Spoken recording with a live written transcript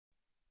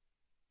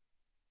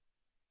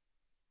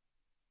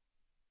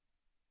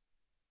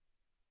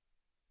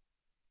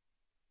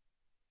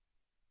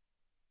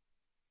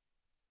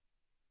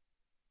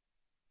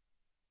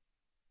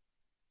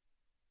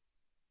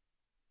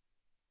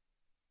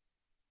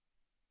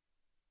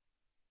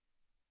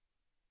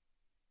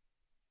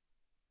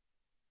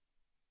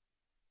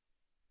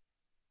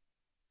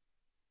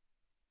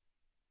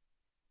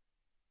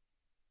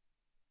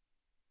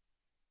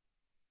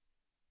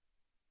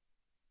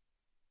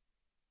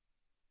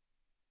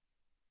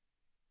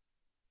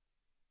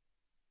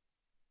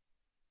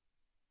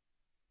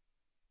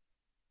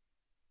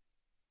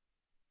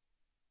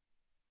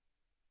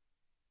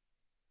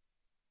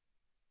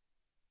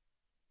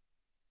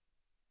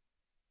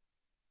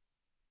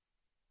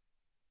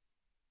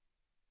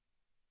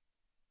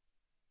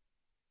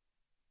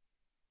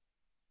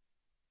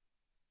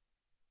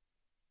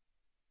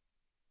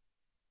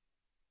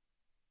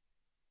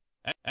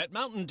At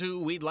Mountain Dew,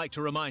 we'd like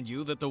to remind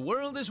you that the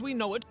world as we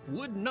know it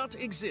would not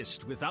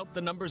exist without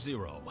the number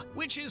 0.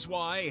 Which is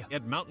why,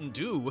 at Mountain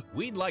Dew,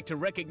 we'd like to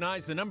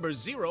recognize the number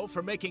 0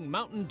 for making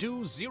Mountain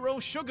Dew Zero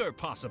Sugar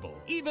possible.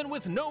 Even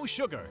with no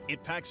sugar,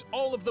 it packs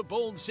all of the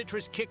bold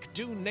citrus kick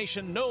Dew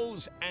Nation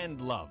knows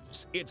and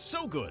loves. It's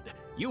so good,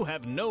 you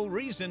have no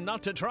reason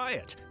not to try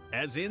it.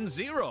 As in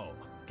zero.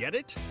 Get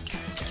it?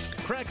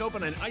 Crack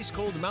open an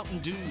ice-cold Mountain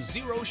Dew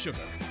Zero Sugar.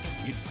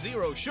 It's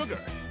zero sugar,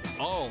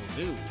 all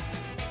dew.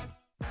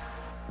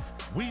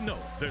 We know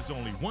there's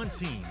only one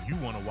team you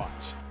want to watch,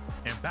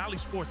 and Bally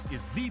Sports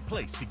is the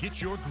place to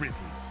get your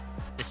Grizzlies.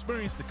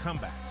 Experience the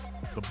comebacks,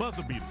 the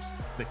buzzer beaters,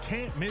 the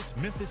can't-miss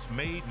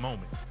Memphis-made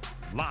moments,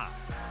 live.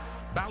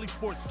 Bally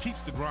Sports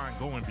keeps the grind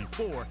going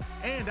before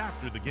and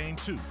after the game,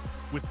 too,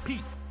 with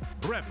Pete,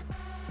 Brevin,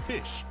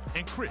 Fish,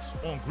 and Chris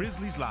on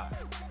Grizzlies Live.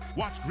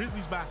 Watch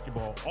Grizzlies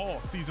basketball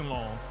all season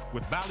long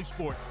with Bally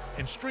Sports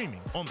and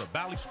streaming on the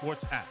Bally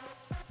Sports app.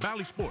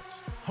 Bally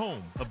Sports,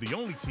 home of the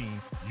only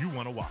team you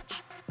want to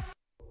watch.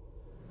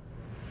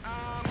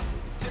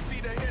 10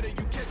 feet ahead of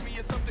you, catch me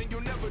is something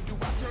you'll never do.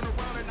 I turn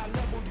around and I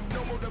level you,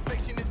 no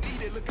motivation is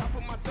needed. Look, I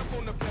put myself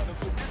on the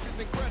pedestal, this is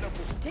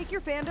incredible. Take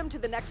your fandom to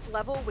the next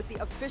level with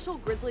the official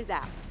Grizzlies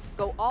app.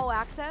 Go all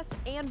access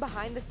and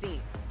behind the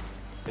scenes.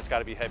 It's got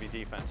to be heavy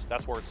defense.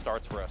 That's where it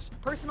starts for us.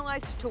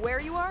 Personalized to where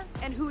you are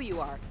and who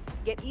you are.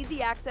 Get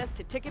easy access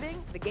to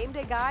ticketing, the game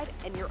day guide,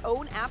 and your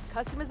own app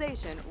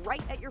customization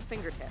right at your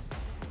fingertips.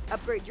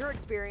 Upgrade your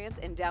experience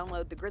and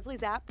download the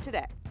Grizzlies app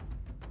today.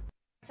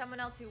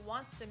 Someone else who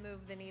wants to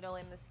move the needle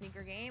in the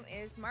sneaker game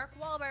is Mark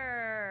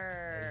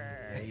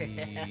Wahlberg.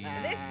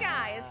 This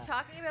guy is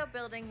talking about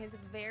building his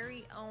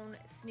very own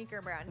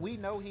sneaker brand. We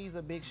know he's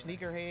a big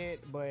sneakerhead,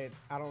 but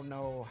I don't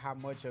know how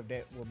much of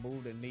that will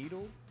move the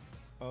needle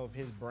of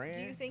his brand.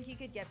 Do you think he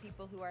could get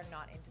people who are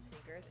not into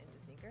sneakers into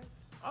sneakers?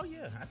 Oh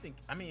yeah,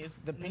 I mean it's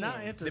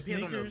not into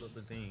sneakers. On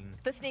the thing.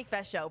 The Sneak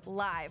Fest Show,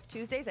 live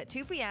Tuesdays at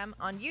 2 p.m.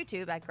 on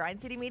YouTube at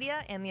Grind City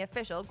Media and the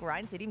official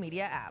Grind City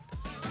Media app.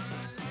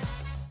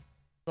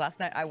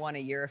 Last night, I won a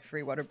year of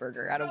free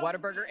Whataburger at a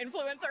Whataburger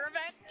influencer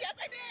event. Yes,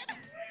 I did.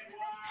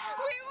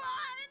 We won.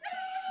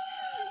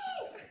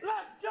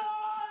 Let's go!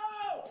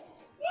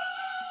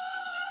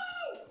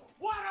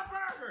 Woo!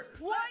 Whataburger!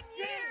 1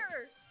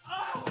 year.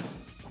 Oh!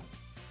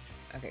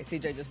 Okay,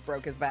 CJ just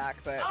broke his back,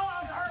 but... Oh,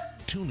 I'm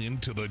hurt! Tune in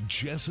to the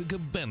Jessica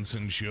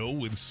Benson Show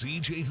with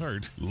CJ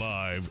Hurt,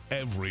 live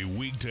every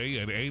weekday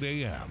at 8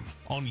 a.m.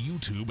 on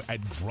YouTube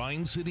at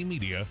Grind City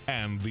Media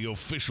and the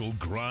official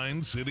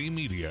Grind City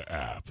Media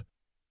app.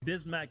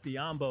 Bismack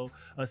Biyombo,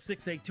 a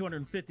 6'8",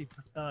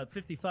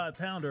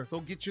 255-pounder.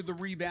 He'll get you the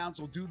rebounds.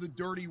 He'll do the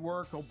dirty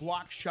work. He'll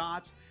block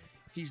shots.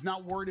 He's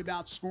not worried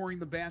about scoring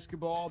the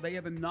basketball. They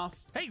have enough.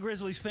 Hey,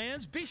 Grizzlies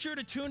fans, be sure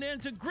to tune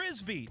in to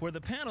Grizzbeat, where the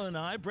panel and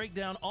I break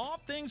down all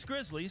things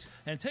Grizzlies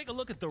and take a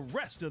look at the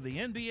rest of the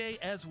NBA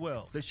as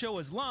well. The show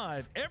is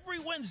live every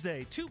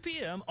Wednesday, 2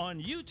 p.m.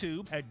 on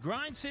YouTube at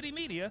Grind City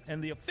Media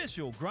and the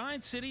official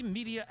Grind City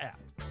Media app.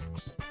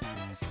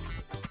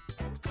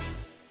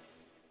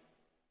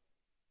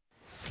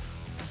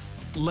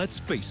 Let's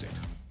face it,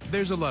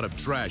 there's a lot of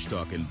trash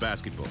talk in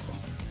basketball,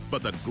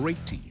 but the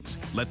great teams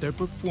let their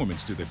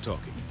performance do the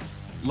talking.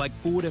 Like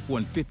Ford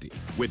F-150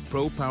 with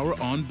Pro Power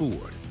on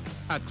board,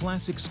 a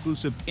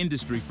class-exclusive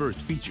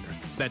industry-first feature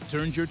that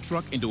turns your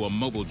truck into a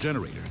mobile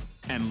generator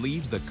and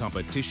leaves the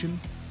competition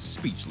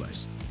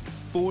speechless.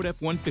 Ford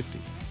F-150,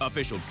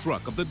 official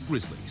truck of the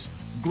Grizzlies.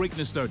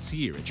 Greatness starts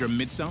here at your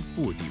Mid-South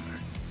Ford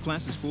dealer.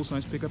 Class is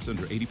full-size pickups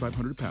under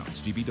 8,500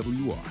 pounds,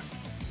 GVWR.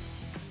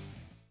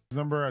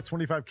 Number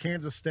 25,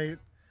 Kansas State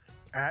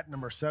at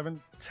number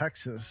 7,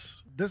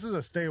 Texas. This is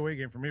a stay away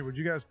game for me. Would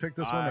you guys pick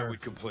this one? I would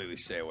completely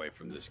stay away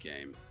from this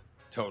game.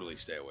 Totally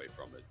stay away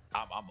from it.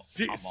 I'm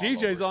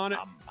CJ's on it.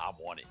 I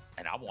want it,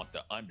 and I want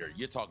the under.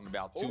 You're talking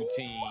about two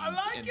teams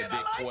in the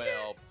Big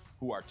 12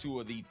 who are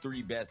two of the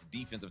 3 best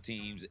defensive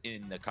teams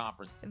in the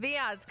conference. The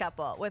Odds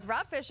Couple with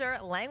Rob Fisher,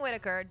 Lang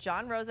Whitaker,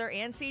 John Roser,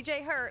 and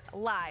CJ Hurt,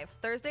 live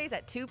Thursdays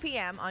at 2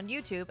 p.m. on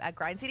YouTube at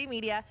Grind City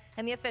Media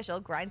and the official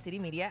Grind City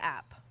Media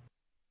app.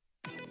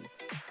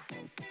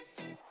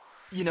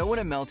 You know when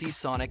a melty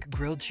Sonic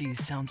grilled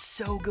cheese sounds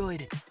so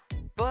good,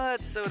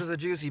 but so does a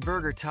juicy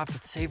burger topped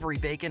with savory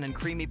bacon and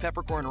creamy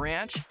peppercorn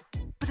ranch?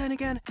 But then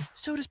again,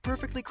 so does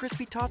perfectly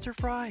crispy tots or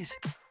fries.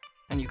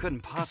 And you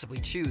couldn't possibly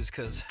choose,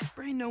 cause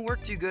brain no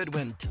work too good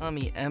when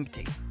tummy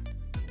empty.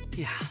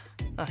 Yeah,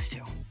 us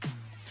too.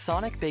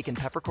 Sonic Bacon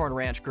Peppercorn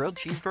Ranch Grilled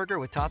Cheeseburger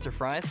with tots or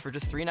fries for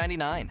just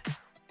 $3.99.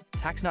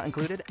 Tax not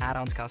included,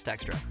 add-ons cost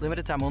extra.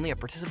 Limited time only at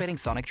participating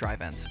Sonic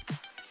drive-ins.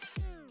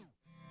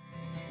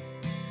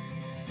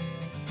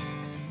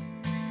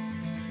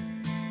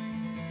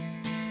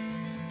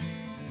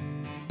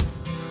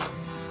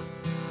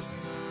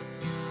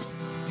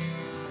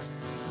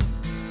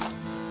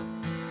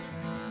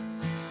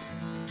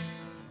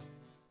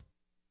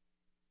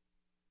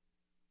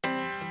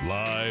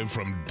 Live Live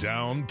from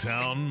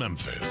downtown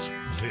Memphis,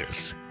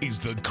 this is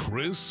the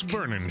Chris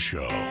Vernon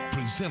Show,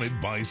 presented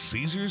by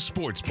Caesars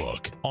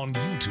Sportsbook on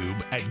YouTube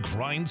at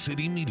Grind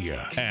City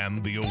Media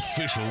and the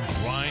official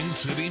Grind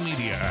City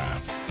Media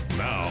app.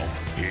 Now,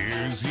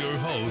 here's your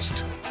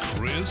host,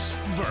 Chris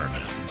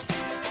Vernon.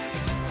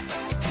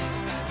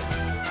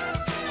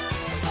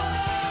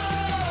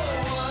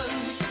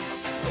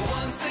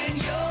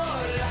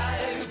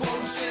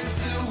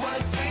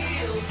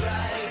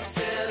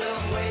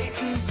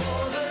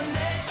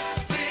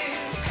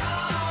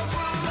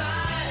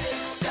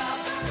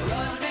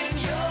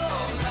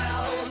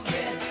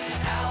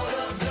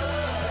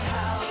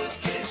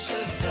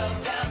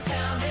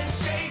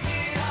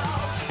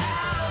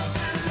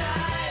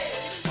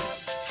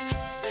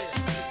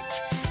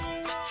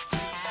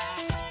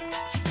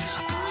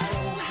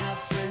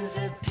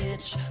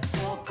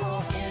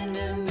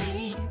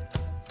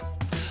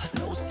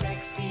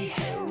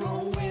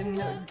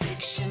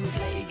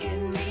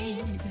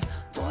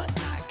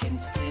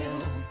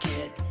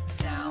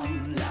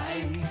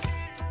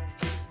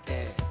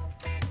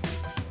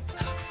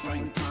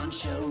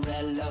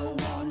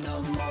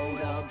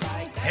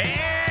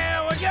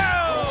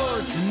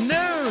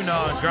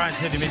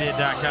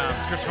 GrindCityMedia.com.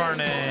 It's Chris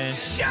Vernon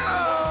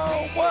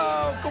Show.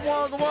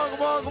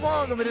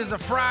 Welcome. It is a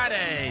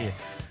Friday,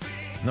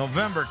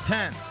 November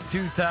 10th,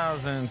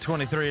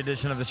 2023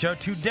 edition of the show.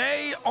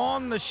 Today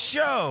on the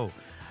show,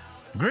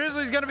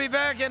 Grizzlies going to be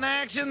back in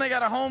action. They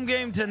got a home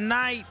game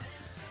tonight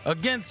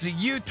against the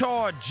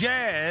Utah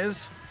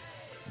Jazz,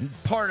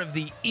 part of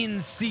the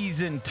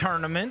in-season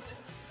tournament.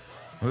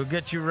 We'll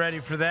get you ready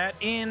for that.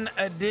 In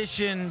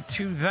addition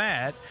to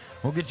that,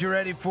 we'll get you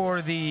ready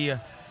for the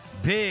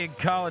big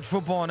college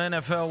football and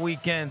NFL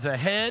weekends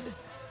ahead.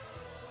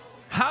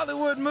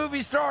 Hollywood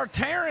movie star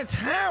Terrence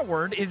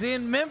Howard is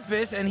in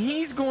Memphis, and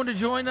he's going to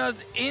join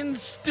us in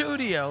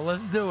studio.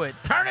 Let's do it.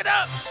 Turn it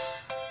up.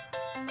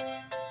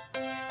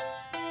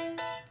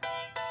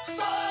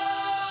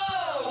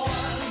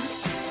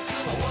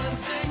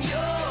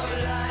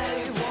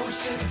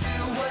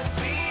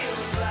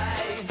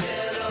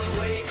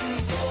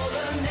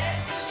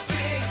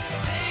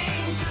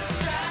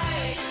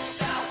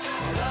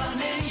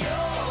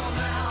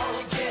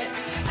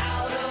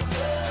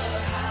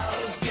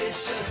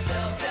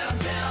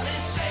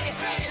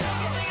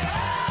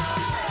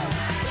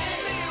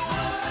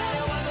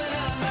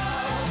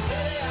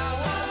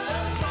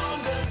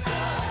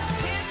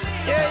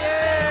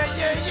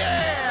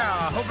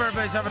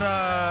 Everybody's having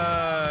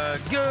a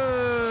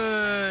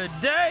good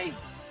day.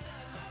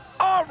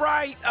 All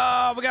right,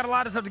 we got a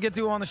lot of stuff to get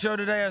to on the show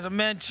today. As I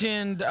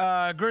mentioned,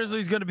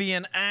 Grizzlies going to be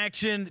in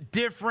action,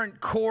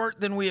 different court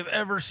than we have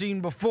ever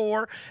seen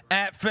before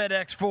at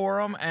FedEx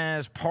Forum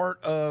as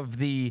part of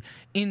the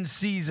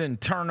in-season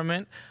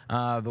tournament.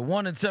 The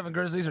 1-7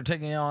 Grizzlies are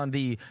taking on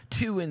the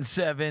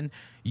 2-7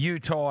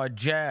 Utah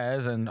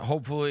Jazz, and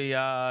hopefully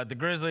the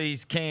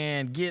Grizzlies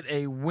can get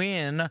a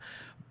win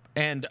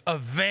and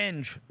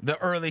avenge the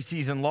early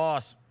season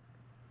loss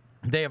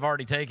they have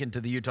already taken to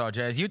the Utah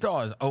Jazz.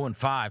 Utah is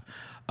 0-5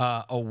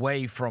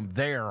 away from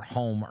their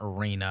home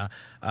arena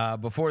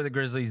before the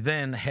Grizzlies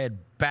then head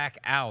back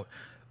out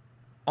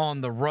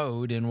on the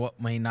road in what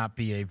may not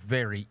be a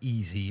very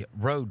easy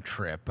road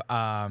trip.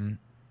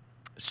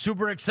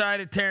 Super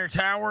excited. Terrence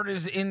Howard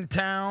is in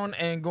town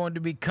and going to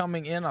be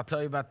coming in. I'll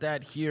tell you about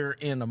that here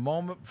in a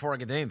moment. Before I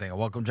get to anything, I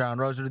welcome John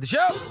Roser to the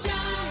show.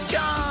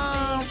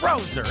 John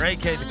Roser,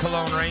 a.k.a. the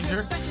Cologne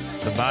Ranger,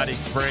 the Body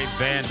Spray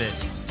Bandit,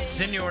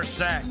 Senior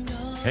Sack,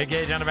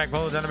 a.k.a. Johnny Back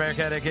Polo, Johnny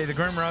Bearcat, a.k.a. the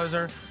Grim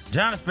Roser,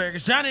 John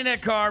Asparagus, Johnny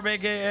Netcarb,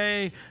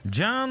 a.k.a.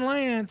 John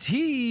Lance.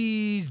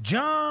 He's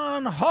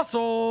John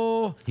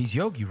Hustle. He's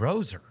Yogi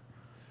Roser.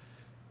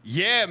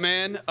 Yeah,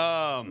 man.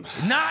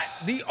 Not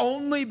the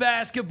only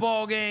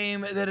basketball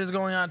game that is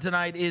going on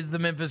tonight is the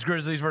Memphis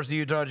Grizzlies versus the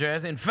Utah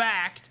Jazz. In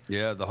fact,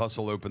 yeah, the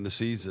Hustle opened the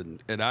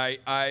season, and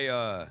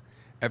I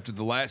after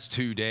the last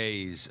 2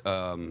 days,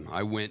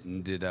 I went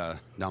and did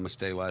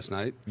Namaste last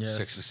night,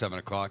 6 to 7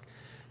 o'clock.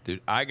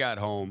 Dude, I got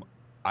home,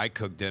 I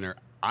cooked dinner.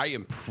 I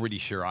am pretty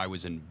sure I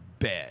was in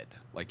bed,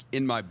 like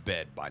in my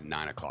bed by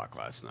 9 o'clock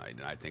last night,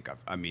 and I think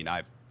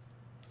I've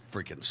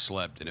freaking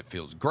slept, and it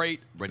feels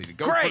great. Ready to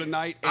go for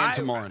tonight and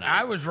tomorrow night.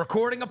 I was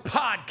recording a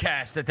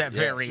podcast at that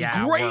very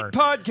hour. Great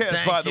podcast,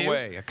 Thank by you. the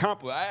way.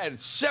 I had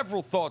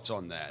several thoughts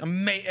on that.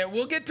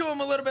 We'll get to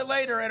them a little bit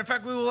later, and in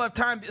fact, we will have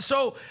time.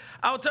 So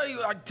I'll tell you,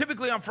 like,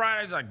 typically on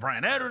Fridays, like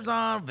Brian Edwards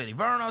on, Vinny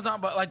Vernon's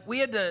on, but like we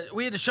had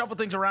to shuffle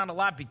things around a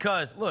lot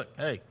because look,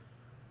 hey,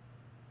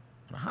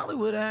 when a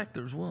Hollywood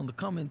actor is willing to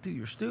come into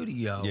your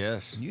studio,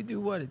 yes, you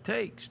do what it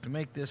takes to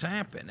make this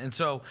happen. And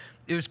so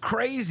it was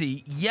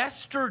crazy.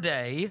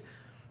 Yesterday,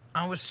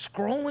 I was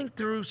scrolling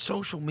through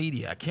social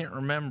media. I can't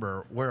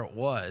remember where it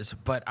was,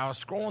 but I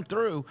was scrolling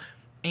through,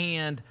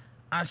 and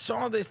I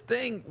saw this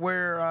thing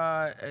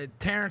where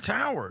Terrence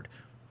Howard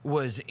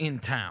was in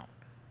town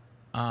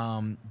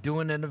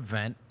doing an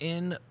event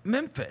in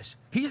Memphis.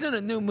 He's in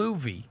a new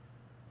movie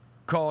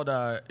called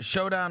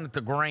Showdown at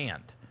the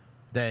Grand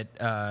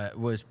that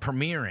was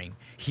premiering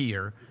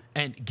here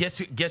And guess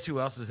who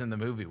else is in the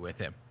movie with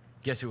him?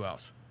 Guess who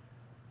else?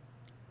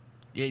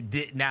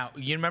 Now,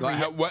 you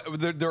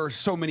remember... there are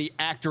so many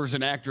actors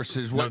and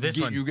actresses. No,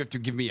 You have to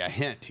give me a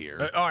hint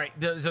here. All right,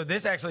 so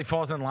this actually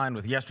falls in line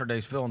with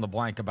yesterday's fill in the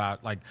blank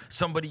about, like,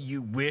 somebody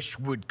you wish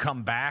would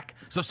come back.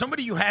 So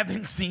somebody you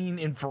haven't seen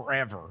in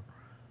forever.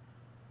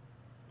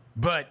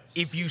 But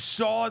if you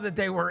saw that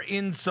they were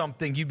in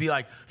something, you'd be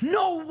like,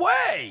 no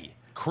way!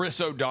 Chris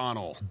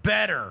O'Donnell.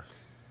 Better.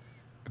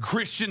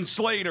 Christian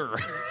Slater.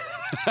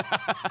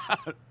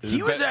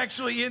 He was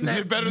actually in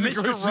that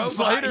Mr.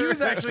 Robot. He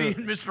was actually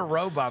in Mr.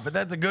 Robot, but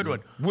that's a good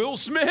one. Will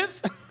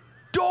Smith?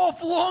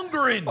 Dolph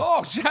Lundgren.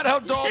 Oh, shout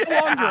out Dolph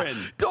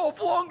Lundgren. Dolph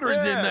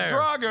Lundgren's in there.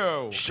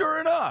 Drago. Sure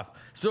enough.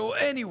 So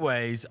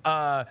anyways,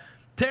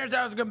 Terrence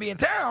Howard's going to be in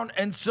town,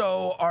 and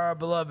so our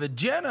beloved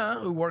Jenna,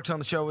 who works on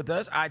the show with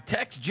us, I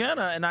text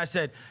Jenna, and I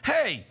said,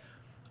 hey,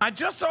 I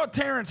just saw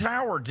Terrence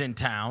Howard's in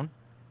town.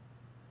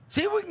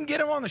 See if we can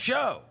get him on the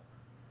show.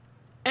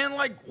 And,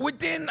 like,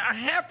 within a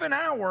half an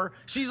hour,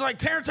 she's like,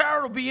 Terrence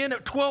Howard will be in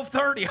at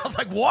 12:30. I was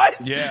like,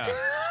 what? Yeah.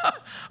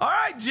 All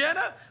right,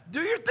 Jenna,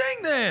 do your thing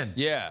then.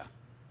 Yeah.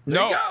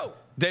 There you go.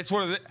 That's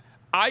one of the...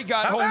 I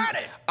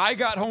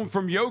got home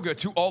from yoga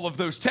to all of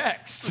those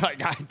texts. Like,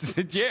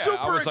 Super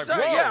I was excited.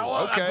 like, whoa, yeah,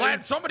 well, okay. I'm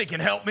glad somebody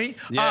can help me.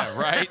 Yeah,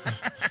 right.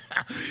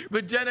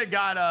 But Jenna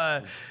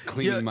got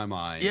cleaning my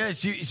mind. Yeah,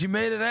 she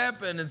made it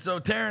happen. And so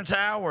Terrence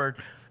Howard,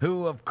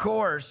 who of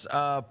course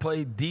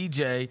played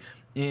DJ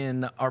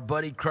in our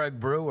buddy Craig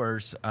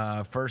Brewer's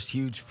first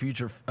huge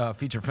feature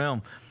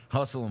film,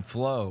 Hustle and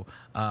Flow,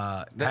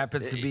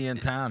 happens to be in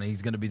town.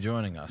 He's going to be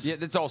joining us. Yeah,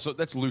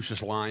 that's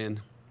Lucius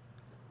Lyon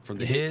from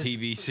the hit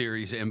TV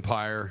series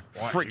Empire.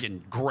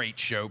 Freaking great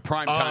show,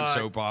 primetime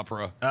soap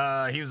opera.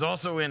 He was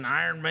also in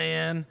Iron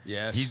Man.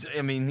 Yes,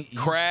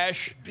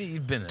 Crash. He's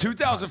been in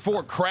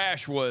 2004.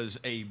 Crash was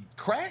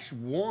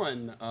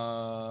won.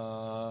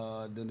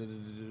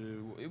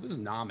 It was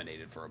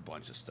nominated for a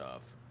bunch of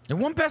stuff. It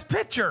won Best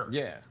Picture.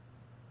 Yeah.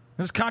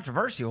 It was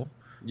controversial.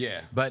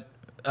 Yeah. But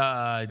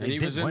and he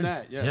was in win.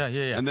 that. Yeah.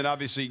 Yeah. And then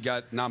obviously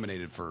got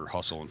nominated for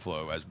Hustle and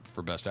Flow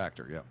for Best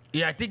Actor. Yeah.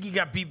 Yeah, I think he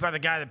got beat by the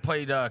guy that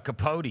played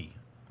Capote,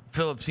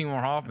 Philip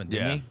Seymour Hoffman,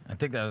 didn't he? I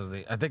think that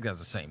was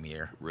the same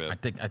year. Really? I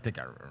think I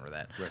remember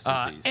that. Rest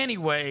in peace.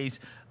 Anyways,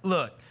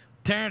 look,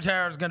 Terrence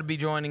Howard's going to be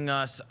joining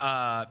us.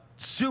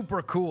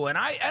 Super cool. And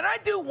I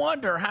do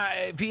wonder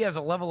if he has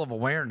a level of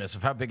awareness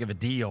of how big of a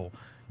deal,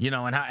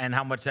 and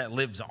how much that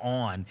lives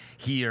on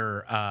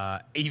here,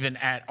 even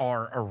at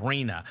our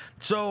arena.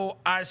 So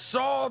I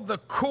saw the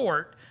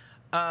court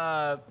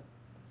that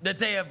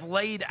they have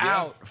laid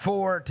out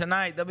for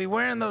tonight. They'll be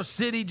wearing those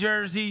city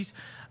jerseys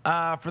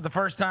for the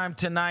first time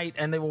tonight,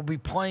 and they will be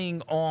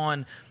playing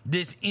on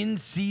this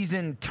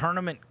in-season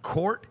tournament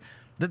court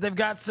that they've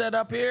got set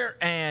up here.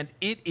 And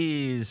it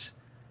is,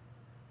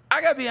 I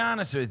got to be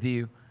honest with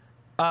you,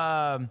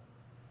 I've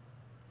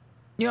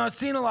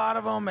seen a lot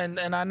of them,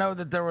 and I know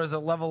that there was a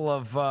level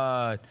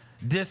of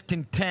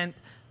discontent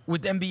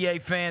with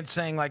NBA fans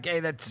saying, like, hey,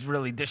 that's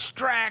really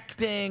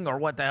distracting, or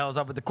what the hell's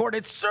up with the court.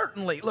 It's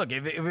certainly, look,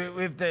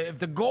 if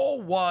the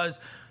goal was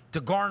to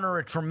garner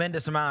a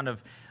tremendous amount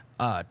of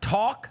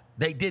talk,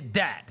 they did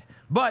that.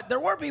 But there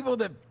were people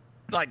that,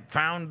 like,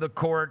 found the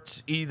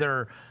courts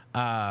either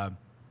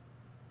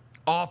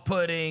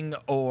off-putting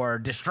or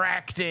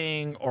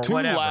distracting or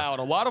whatever. Too loud.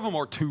 A lot of them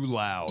are too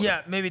loud.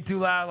 Yeah, maybe too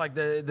loud, like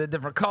the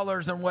different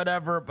colors and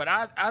whatever. But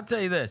I'll tell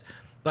you this.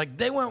 Like,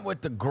 they went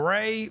with the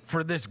gray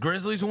for this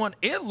Grizzlies one.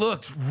 It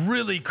looks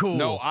really cool.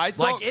 No, I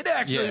thought... Like, it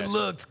actually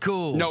looks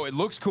cool. No, it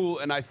looks cool,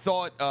 and I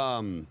thought...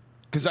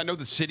 because I know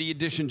the City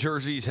Edition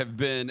jerseys have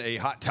been a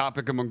hot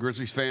topic among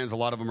Grizzlies fans. A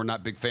lot of them are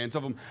not big fans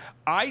of them.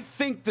 I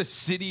think the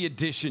City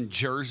Edition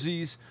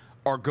jerseys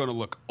are going to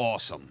look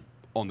awesome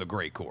on the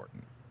gray court.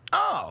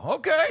 Oh,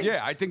 okay.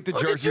 Yeah, I think the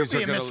Look jerseys at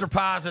you being are Mr.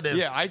 Positive.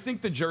 Yeah, I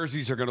think the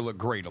jerseys are going to look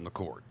great on the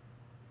court.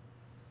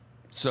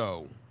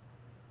 So,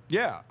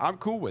 yeah, I'm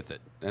cool with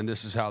it. And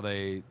this is how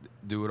they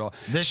do it all.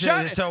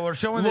 So we're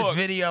showing this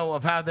video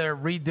of how they're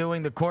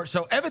redoing the court.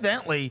 So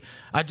evidently,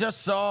 I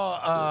just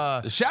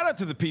saw... shout out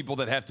to the people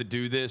that have to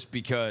do this,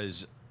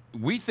 because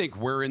we think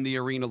we're in the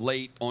arena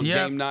late on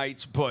game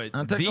nights, but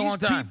these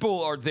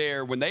people are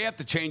there when they have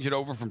to change it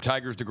over from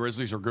Tigers to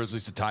Grizzlies or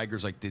Grizzlies to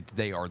Tigers. Like,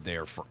 they are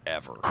there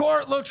forever.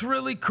 Court looks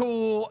really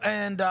cool,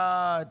 and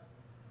I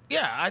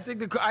think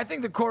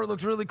the court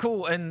looks really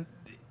cool, and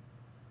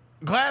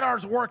glad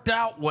ours worked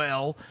out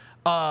well,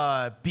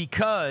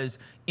 because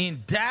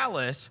in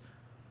Dallas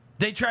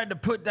they tried to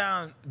put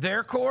down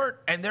their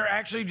court, and they're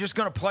actually just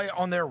going to play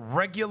on their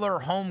regular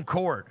home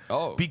court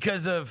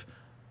because of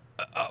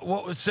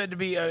what was said to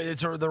be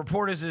the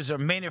report is a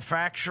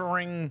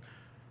manufacturing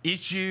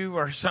issue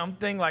or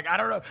something. Like, I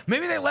don't know.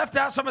 Maybe they left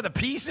out some of the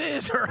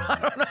pieces, or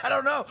I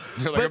don't know.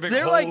 They're like a big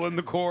hole in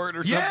the court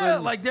or something. Yeah,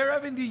 like they're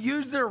having to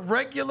use their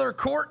regular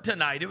court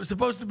tonight. It was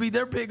supposed to be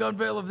their big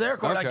unveil of their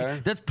court. Okay.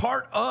 Like, that's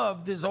part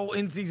of this whole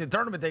in-season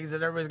tournament thing, is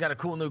that everybody's got a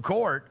cool new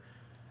court.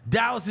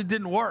 Dallas, it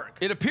didn't work.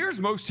 It appears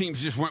most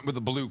teams just went with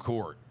a blue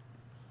court.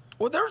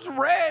 Well, there's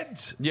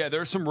reds. Yeah,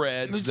 there's some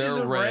reds. It's There just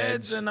are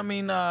reds, and I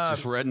mean,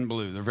 just red and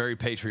blue. They're very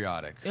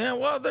patriotic. yeah.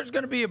 Well, there's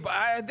going to be.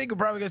 I think we're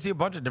probably going to see a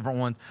bunch of different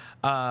ones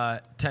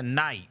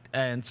tonight,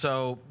 and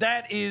so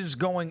that is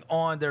going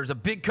on. There's a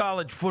big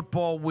college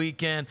football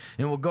weekend,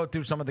 and we'll go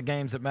through some of the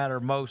games that matter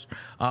most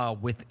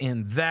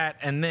within that,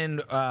 and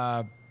then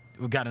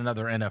we've got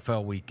another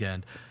NFL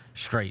weekend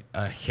straight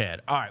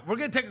ahead. All right, we're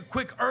going to take a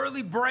quick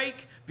early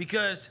break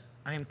because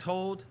I am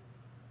told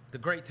the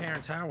great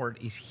Terrence Howard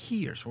is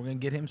here, so we're going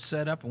to get him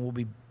set up, and we'll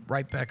be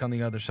right back on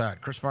the other side.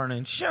 Chris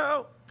Vernon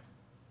Show.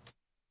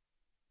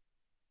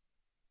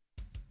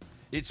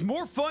 It's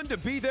more fun to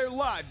be there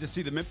live to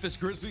see the Memphis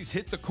Grizzlies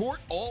hit the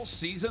court all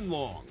season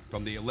long.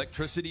 From the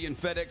electricity and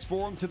FedEx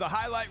Forum to the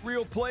highlight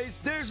reel plays,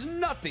 there's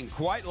nothing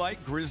quite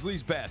like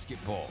Grizzlies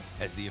basketball.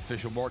 As the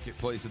official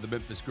marketplace of the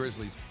Memphis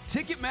Grizzlies,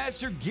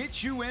 Ticketmaster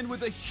gets you in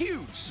with a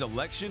huge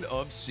selection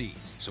of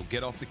seats. So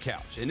get off the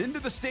couch and into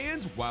the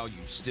stands while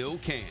you still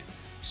can.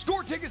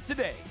 Score tickets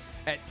today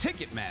at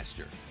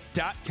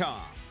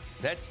Ticketmaster.com.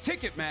 That's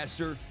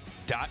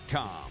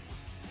Ticketmaster.com.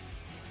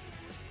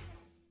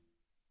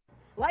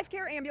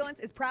 LifeCare Ambulance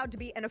is proud to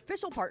be an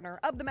official partner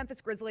of the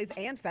Memphis Grizzlies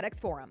and FedEx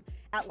Forum.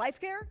 At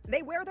LifeCare,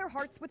 they wear their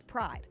hearts with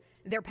pride.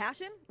 Their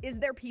passion is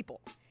their people.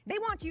 They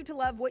want you to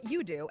love what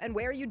you do and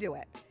where you do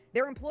it.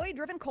 Their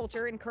employee-driven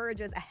culture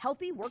encourages a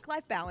healthy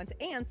work-life balance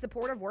and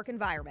supportive work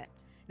environment.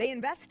 They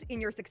invest in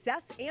your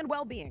success and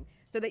well-being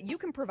so that you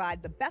can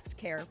provide the best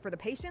care for the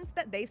patients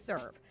that they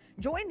serve.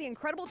 Join the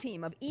incredible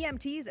team of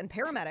EMTs and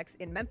paramedics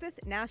in Memphis,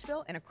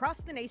 Nashville, and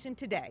across the nation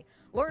today.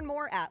 Learn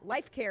more at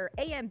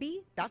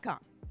lifecareamb.com.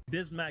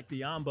 Bismack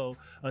Biyombo,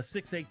 a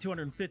 6'8",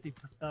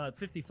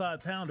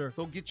 255-pounder.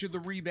 He'll get you the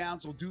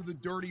rebounds. He'll do the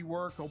dirty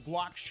work. He'll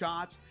block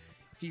shots.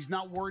 He's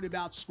not worried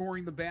about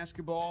scoring the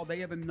basketball. They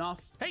have enough.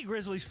 Hey,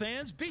 Grizzlies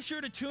fans, be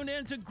sure to tune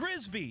in to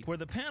Grizzbeat, where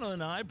the panel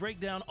and I break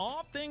down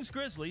all things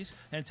Grizzlies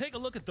and take a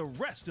look at the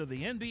rest of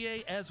the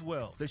NBA as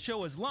well. The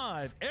show is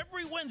live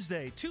every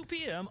Wednesday, 2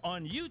 p.m.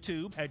 on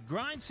YouTube at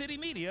Grind City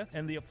Media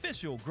and the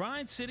official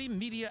Grind City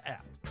Media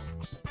app.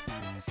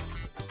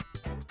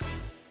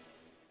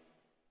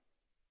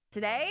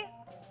 Today,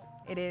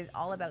 it is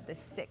all about the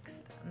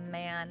 6th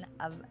man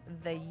of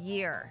the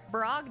year.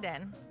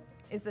 Brogdon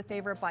is the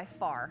favorite by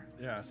far.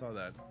 Yeah, I saw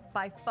that.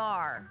 By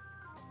far.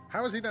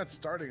 How is he not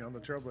starting on the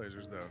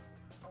Trailblazers, though?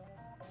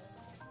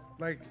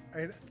 Like,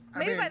 I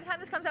Maybe mean, by the time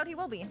this comes out, he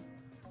will be.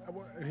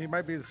 he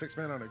might be the 6th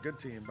man on a good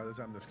team by the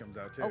time this comes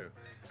out, too. Oh.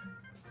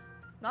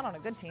 Not on a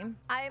good team.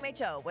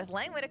 IMHO with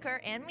Lang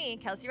Whitaker and me,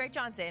 Kelsey Wright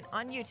Johnson,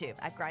 on YouTube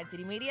at Grind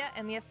City Media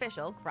and the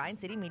official Grind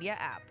City Media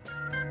app.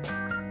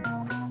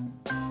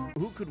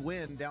 Who could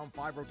win down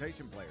 5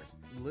 rotation players?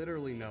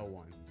 Literally no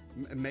one.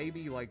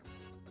 Maybe like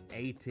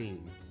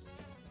 18.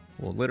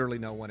 Well, literally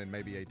no one and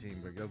maybe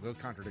 18, because those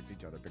contradict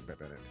each other. Big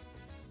Bennett.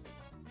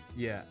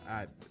 Yeah,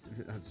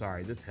 I'm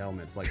sorry. This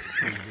helmet's like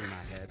squeezing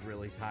my head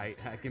really tight.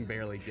 I can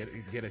barely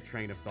get a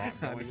train of thought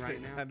going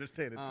right now. I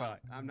understand. It's fine.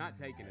 I'm not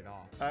taking it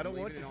off. I don't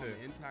want you on to.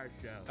 The entire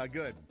show.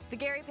 Good. The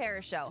Gary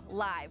Parrish Show,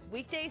 live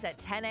weekdays at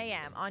 10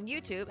 a.m. on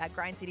YouTube at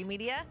Grind City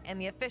Media and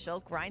the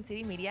official Grind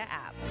City Media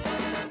app.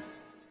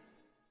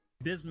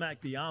 Bismack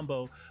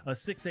Biyombo, a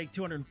 6'8",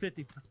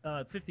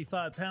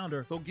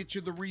 255-pounder. He'll get you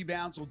the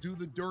rebounds. He'll do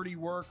the dirty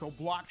work. He'll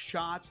block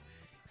shots.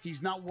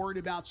 He's not worried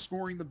about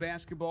scoring the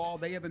basketball.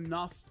 They have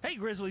enough. Hey,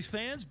 Grizzlies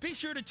fans, be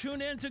sure to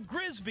tune in to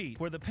Grizzbeat,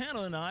 where the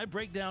panel and I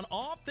break down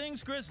all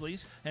things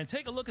Grizzlies and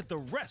take a look at the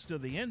rest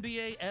of the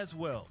NBA as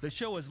well. The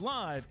show is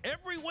live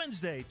every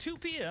Wednesday, 2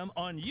 p.m.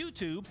 on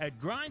YouTube at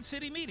Grind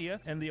City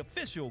Media and the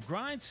official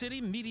Grind City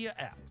Media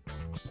app.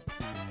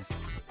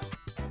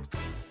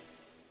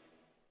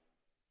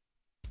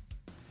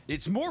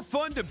 It's more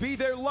fun to be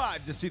there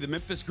live to see the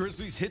Memphis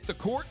Grizzlies hit the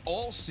court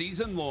all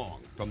season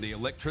long. From the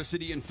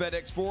electricity and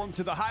FedEx Forum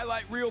to the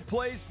highlight reel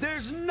plays,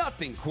 there's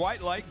nothing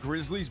quite like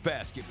Grizzlies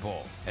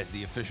basketball. As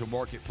the official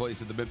marketplace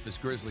of the Memphis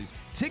Grizzlies,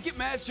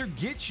 Ticketmaster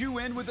gets you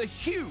in with a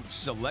huge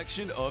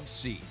selection of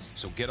seats.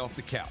 So get off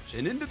the couch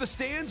and into the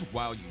stands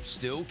while you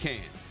still can.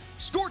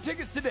 Score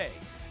tickets today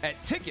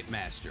at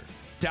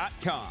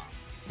Ticketmaster.com.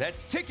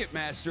 That's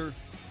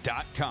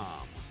Ticketmaster.com.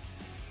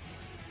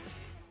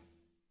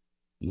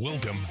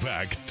 Welcome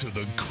back to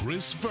the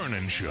Chris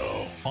Vernon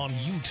Show on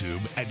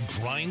YouTube at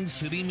Grind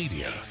City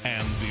Media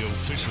and the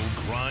official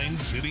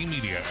Grind City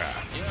Media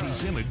app.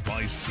 Presented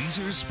by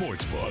Caesars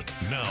Sportsbook.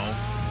 Now,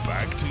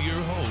 back to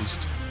your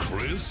host,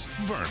 Chris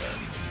Vernon.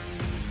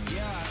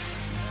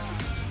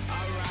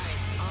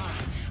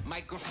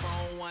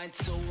 Microphone 1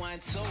 2 1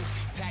 2.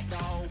 Pack the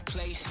whole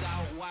place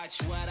out.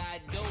 Watch what I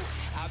do.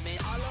 I've been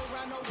all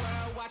around the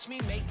world. Watch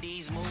me make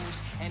these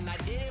moves, and I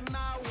did it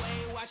my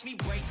way. Watch me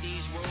break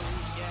these rules.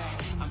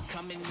 Yeah, I'm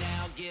coming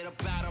now. Get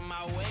up out of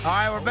my way. All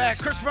right, we're back.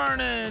 Chris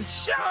Vernon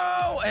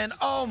Show, and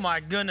oh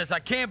my goodness, I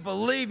can't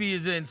believe he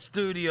is in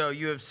studio.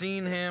 You have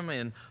seen him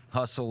in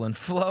Hustle and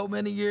Flow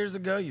many years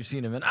ago. You've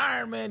seen him in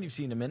Iron Man. You've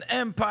seen him in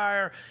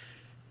Empire.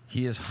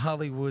 He is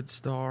Hollywood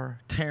star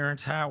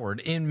Terrence Howard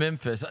in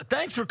Memphis.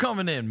 Thanks for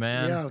coming in,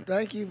 man. Yo,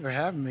 thank you for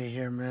having me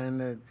here,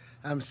 man.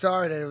 I'm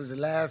sorry that it was the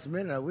last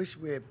minute. I wish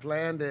we had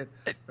planned it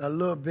a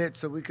little bit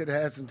so we could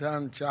have had some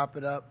time to chop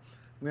it up.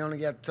 We only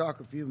got to talk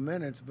a few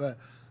minutes, but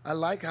I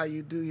like how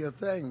you do your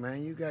thing,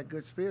 man. You got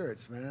good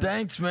spirits, man.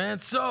 Thanks, man.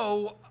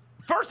 So,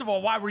 first of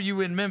all, why were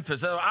you in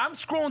Memphis? I'm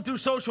scrolling through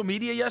social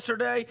media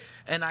yesterday,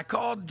 and I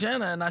called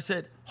Jenna, and I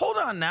said, hold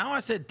on now. I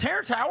said,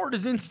 Terrence Howard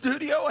is in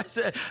studio. I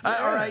said,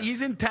 all right,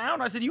 he's in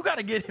town. I said, you got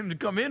to get him to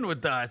come in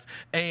with us.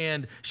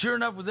 And sure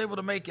enough, was able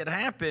to make it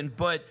happen,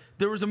 but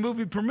there was a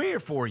movie premiere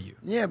for you.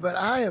 Yeah, but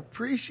I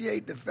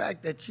appreciate the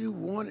fact that you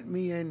wanted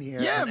me in here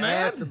and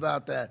man. asked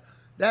about that.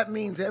 That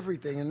means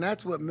everything, and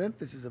that's what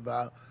Memphis is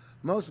about.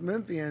 Most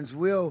Memphians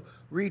will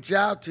reach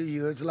out to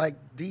you. It's like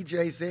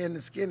DJ saying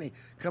to Skinny,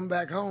 come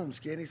back home,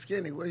 Skinny,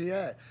 Skinny, where you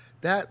at?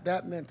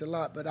 That meant a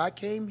lot. But I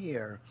came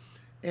here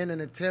in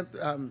an attempt,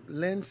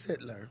 Lynn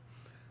Sittler,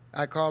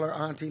 I call her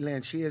Auntie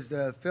Lynn. She is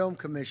the film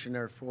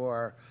commissioner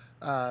for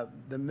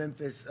the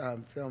Memphis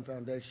Film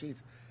Foundation.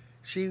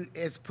 She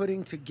is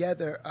putting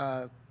together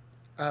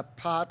a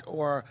pot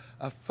or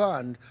a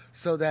fund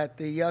so that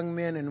the young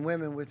men and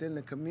women within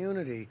the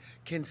community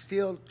can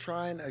still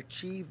try and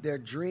achieve their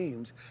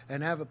dreams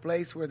and have a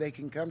place where they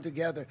can come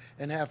together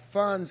and have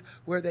funds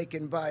where they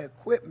can buy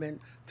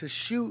equipment to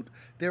shoot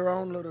their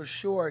own little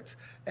shorts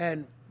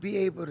and be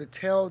able to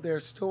tell their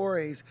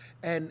stories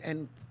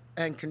and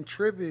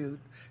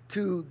contribute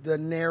to the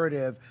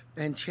narrative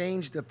and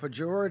change the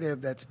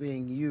pejorative that's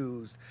being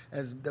used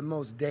as the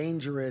most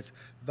dangerous,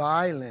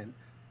 violent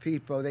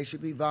people. They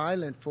should be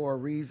violent for a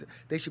reason.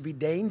 They should be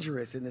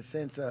dangerous in the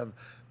sense of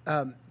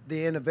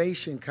the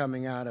innovation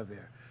coming out of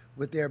it,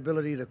 with their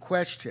ability to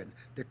question,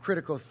 the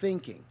critical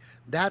thinking.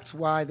 That's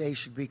why they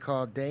should be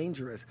called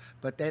dangerous,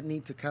 but that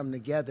need to come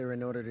together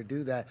in order to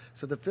do that.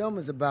 So the film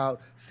is about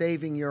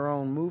saving your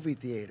own movie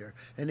theater.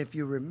 And if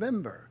you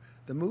remember,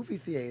 the movie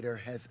theater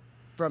has,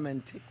 from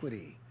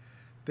antiquity,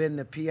 been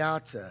the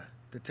piazza,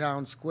 the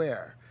town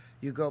square.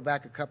 You go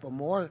back a couple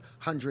more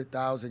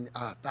 1,000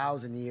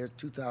 years,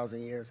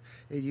 2,000 years,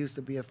 it used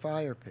to be a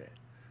fire pit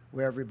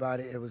where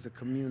everybody, it was a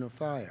communal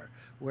fire,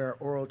 where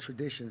oral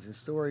traditions and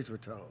stories were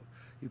told.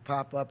 You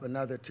pop up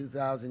another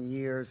 2,000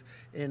 years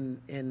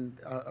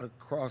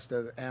across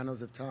the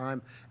annals of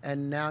time,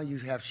 and now you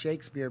have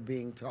Shakespeare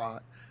being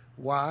taught.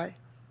 Why?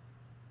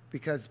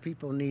 Because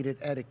people needed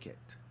etiquette.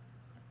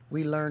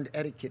 We learned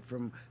etiquette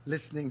from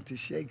listening to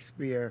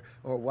Shakespeare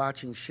or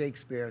watching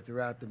Shakespeare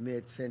throughout the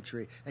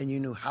mid-century, and you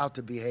knew how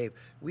to behave.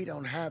 We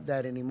don't have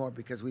that anymore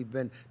because we've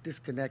been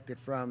disconnected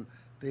from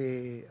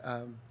the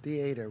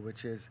theater,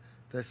 which is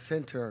the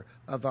center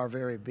of our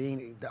very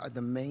being,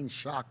 the main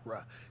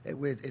chakra.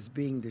 It's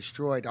being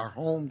destroyed. Our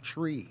home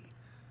tree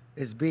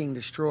is being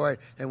destroyed,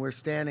 and we're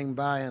standing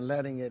by and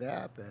letting it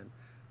happen.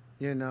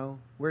 You know,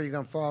 where are you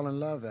going to fall in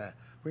love at?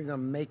 Where are you going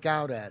to make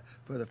out at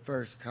for the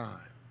first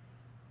time?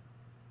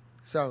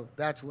 So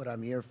that's what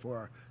I'm here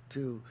for,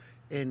 to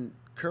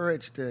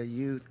encourage the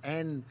youth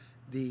and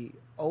the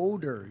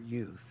older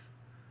youth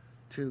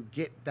to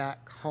get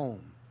back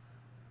home.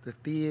 The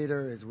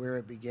theater is where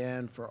it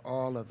began for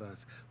all of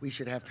us. We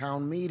should have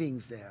town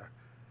meetings there.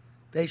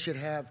 They should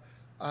have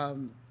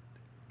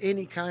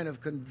any kind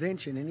of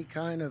convention, any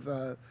kind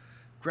of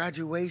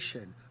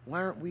graduation.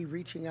 Why aren't we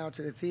reaching out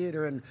to the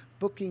theater and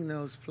booking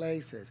those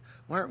places?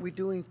 Why aren't we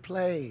doing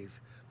plays?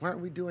 Why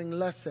aren't we doing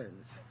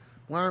lessons?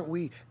 Why aren't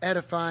we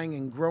edifying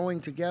and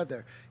growing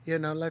together? You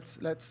know,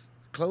 let's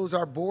close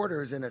our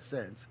borders in a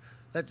sense.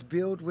 Let's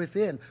build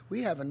within.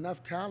 We have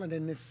enough talent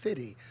in this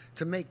city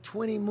to make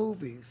 20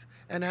 movies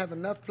and have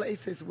enough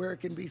places where it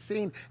can be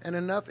seen and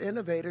enough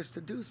innovators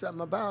to do something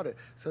about it.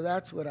 So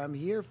that's what I'm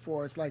here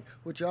for. It's like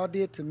what y'all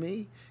did to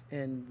me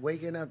and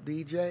waking up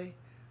DJ,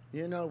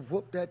 you know,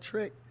 whoop that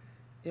trick.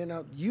 You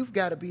know, you've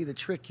got to be the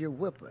trick you're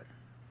whipping.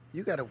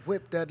 You got to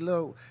whip that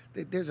little,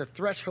 there's a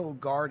threshold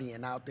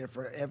guardian out there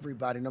for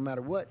everybody. No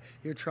matter what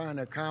you're trying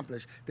to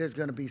accomplish, there's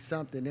going to be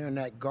something there. And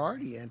that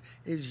guardian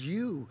is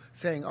you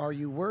saying, are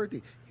you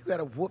worthy? You got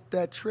to whoop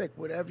that trick,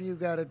 whatever you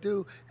got to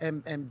do,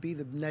 and be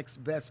the next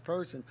best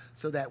person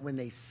so that when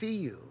they see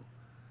you,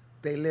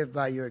 they live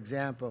by your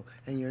example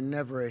and you're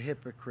never a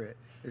hypocrite.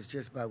 It's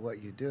just by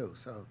what you do.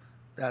 So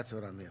that's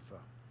what I'm here for.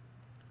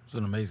 It's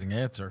an amazing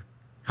answer.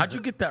 How'd you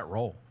get that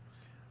role?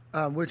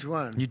 Which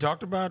one? You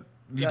talked about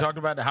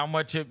how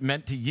much it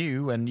meant to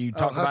you, and you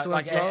talk about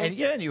like, and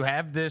you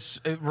have this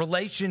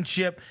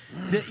relationship.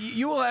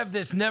 You will have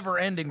this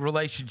never-ending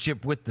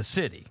relationship with the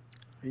city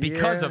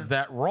because of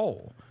that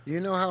role. You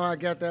know how I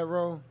got that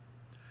role?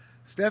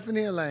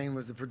 Stephanie Elaine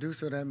was the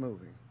producer of that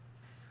movie.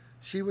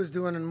 She was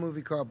doing a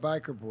movie called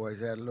Biker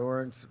Boys. It had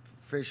Lawrence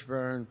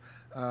Fishburne,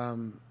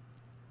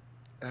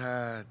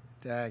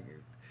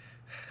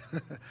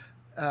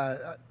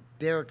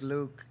 Derek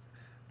Luke.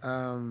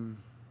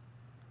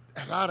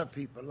 A lot of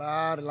people,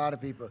 a lot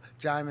of people.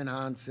 Jaimin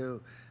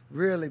Hansu,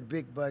 really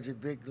big budget,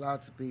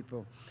 lots of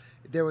people.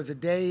 There was a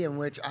day in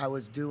which I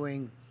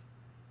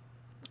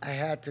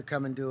had to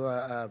come and do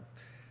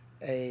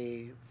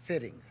a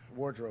fitting,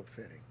 wardrobe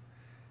fitting.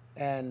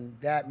 And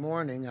that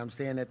morning, I'm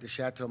staying at the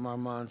Chateau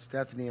Marmont.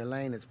 Stephanie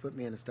Elaine has put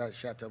me in the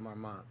Chateau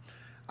Marmont.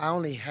 I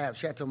only have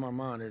Chateau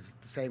Marmont is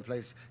the same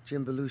place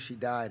Jim Belushi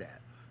died at.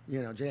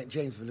 You know,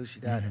 James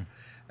Belushi died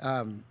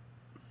at.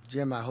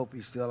 Jim, I hope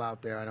you're still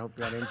out there. I hope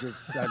I didn't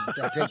just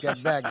I take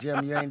that back,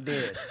 Jim. You ain't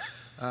dead.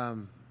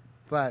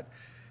 But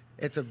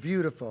it's a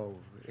beautiful,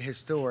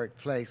 historic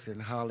place in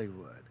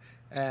Hollywood,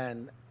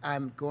 and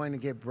I'm going to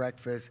get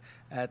breakfast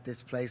at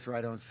this place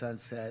right on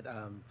Sunset,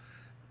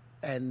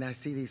 and I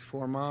see these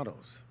 4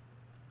 models,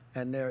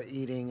 and they're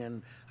eating,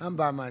 and I'm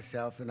by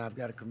myself, and I've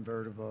got a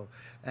convertible,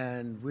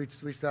 and we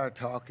start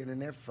talking,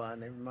 and they're fun.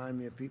 They remind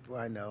me of people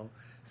I know.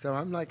 So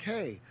I'm like,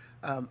 hey,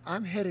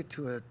 I'm headed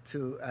to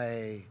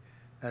a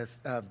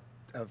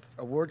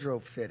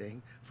wardrobe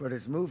fitting for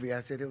this movie.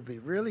 I said, it would be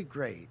really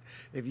great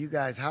if you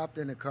guys hopped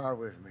in the car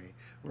with me,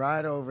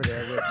 ride over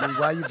there with me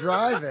while you're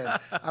driving.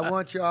 I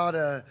want y'all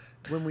to,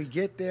 when we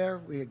get there,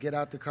 we get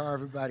out the car,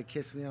 everybody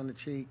kiss me on the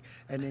cheek,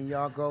 and then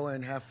y'all go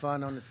and have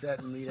fun on the set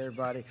and meet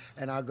everybody,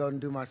 and I'll go and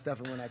do my stuff,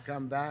 and when I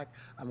come back,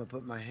 I'm going to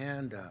put my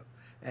hand up,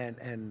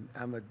 and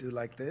I'm going to do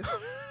like this,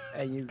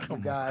 and you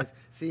guys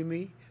see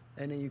me,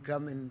 and then you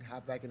come and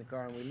hop back in the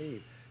car and we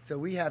leave. So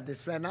we have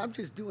this plan. I'm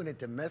just doing it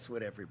to mess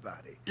with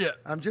everybody. Yeah.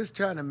 I'm just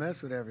trying to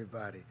mess with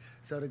everybody.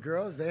 So the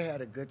girls, they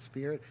had a good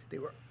spirit. They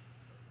were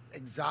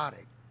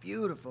exotic,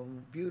 beautiful,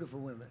 beautiful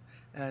women.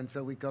 And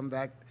so we come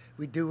back,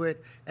 we do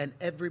it, and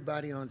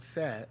everybody on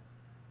set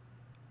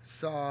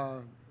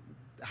saw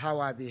how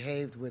I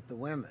behaved with the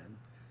women.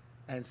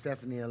 And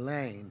Stephanie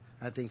Elaine,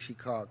 I think she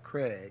called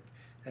Craig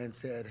and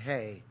said,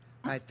 hey,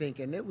 I think,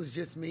 and it was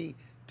just me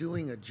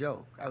doing a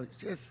joke. I was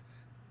just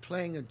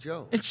playing a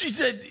joke. And she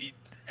said,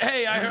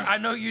 hey, I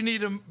know you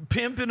need a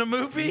pimp in a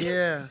movie.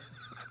 Yeah.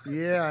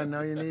 Yeah, I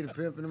know you need a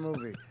pimp in a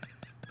movie.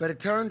 But it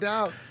turned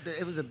out that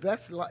it was the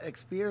best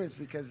experience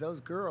because those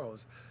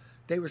girls,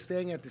 they were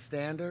staying at the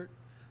Standard,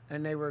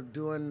 and they were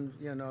doing,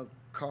 you know,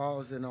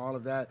 calls and all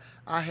of that.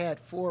 I had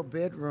 4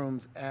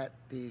 bedrooms at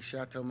the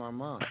Chateau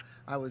Marmont.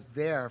 I was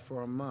there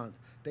for a month.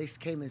 They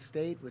came and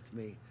stayed with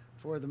me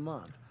for the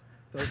month.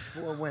 Those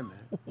 4 women.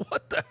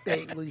 What the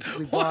heck? We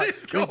What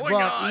is going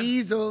on?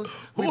 Easels.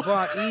 We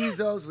bought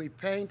easels. We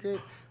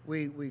painted.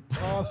 We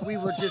talked. We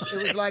were just.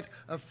 It was like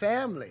a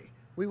family.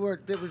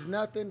 There was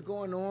nothing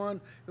going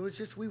on. It was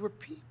just we were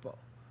people.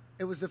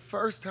 It was the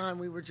first time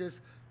we were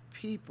just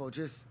people.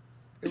 This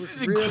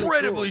is really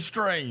incredibly cool.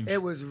 strange.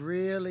 It was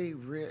really.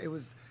 It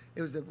was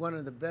one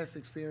of the best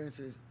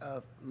experiences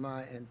of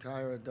my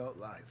entire adult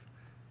life.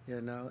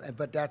 You know,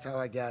 but that's how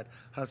I got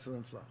Hustle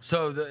and Flow.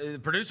 So the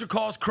producer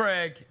calls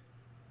Craig.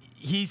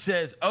 He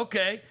says,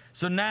 okay,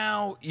 so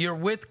now you're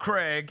with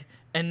Craig,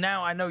 and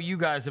now I know you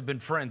guys have been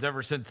friends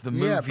ever since the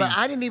movie. Yeah, but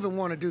I didn't even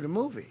want to do the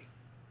movie.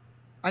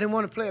 I didn't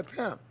want to play a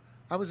pimp.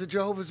 I was a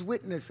Jehovah's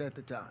Witness at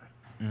the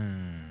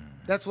time.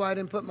 That's why I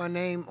didn't put my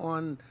name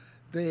on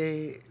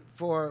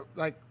for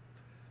like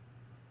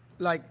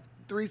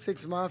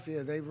 3-6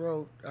 Mafia. They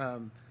wrote,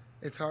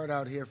 It's Hard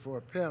Out Here for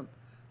a Pimp,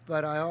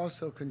 but I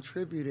also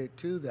contributed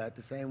to that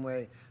the same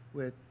way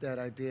that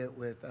I did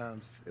with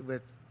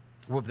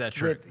Whoop that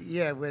trick.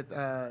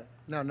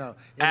 No.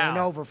 It ain't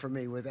over for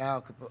me with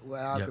Al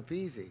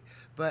Capizzi.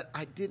 But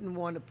I didn't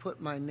want to put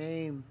my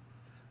name,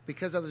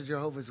 because I was a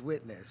Jehovah's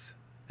Witness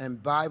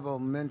and Bible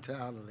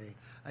mentality,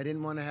 I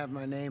didn't want to have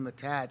my name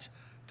attached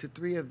to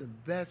 3 of the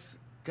best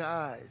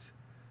guys,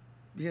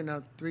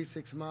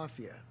 3-6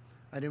 Mafia.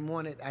 I didn't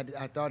want it.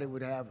 I thought it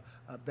would have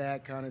a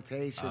bad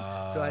connotation,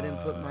 so I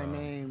didn't put my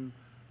name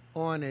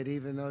on it,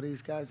 even though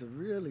these guys are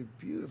really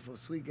beautiful,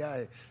 sweet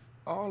guys,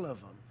 all of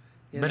them.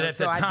 But at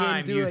the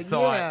time, you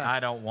thought,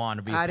 I don't want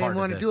to be a part of this. I didn't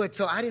want to do it,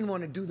 so I didn't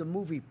want to do the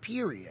movie,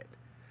 period.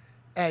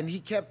 And he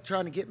kept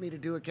trying to get me to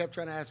do it, kept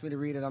trying to ask me to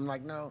read it. I'm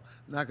like, no,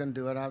 I'm not going to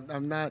do it.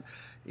 I'm not,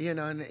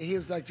 and he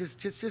was like,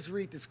 just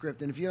read the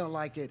script. And if you don't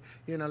like it,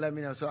 let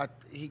me know. So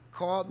he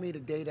called me the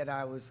day that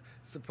I was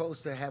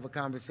supposed to have a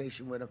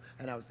conversation with him.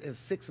 And it was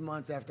 6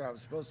 months after I was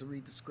supposed to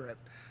read the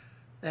script.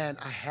 And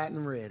I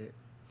hadn't read it.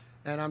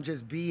 And I'm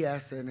just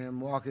BSing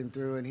him, walking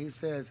through, and he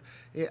says,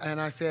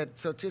 and I said,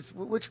 so just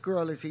which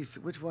one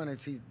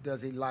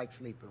does he like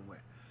sleeping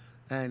with?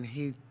 And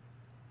he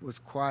was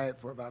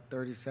quiet for about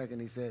 30 seconds.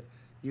 He said,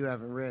 you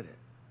haven't read it.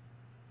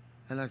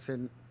 And I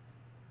said,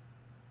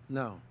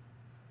 no.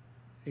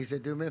 He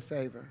said, do me a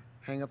favor,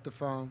 hang up the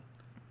phone,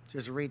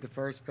 just read the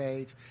first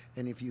page,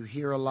 and if you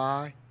hear a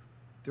lie,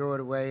 throw it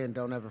away and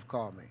don't ever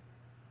call me.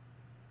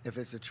 If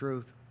it's the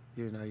truth,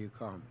 you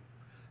call me.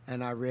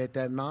 And I read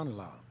that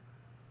monologue.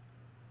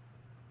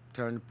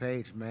 Turn the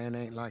page, man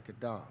ain't like a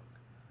dog.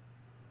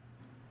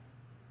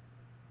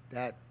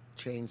 That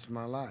changed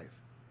my life.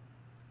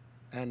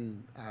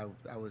 And I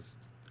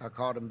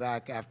called him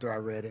back after I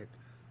read it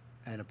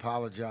and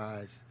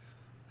apologized.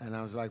 And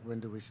I was like, when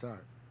do we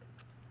start?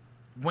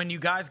 When you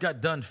guys got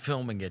done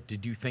filming it,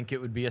 did you think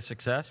it would be a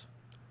success?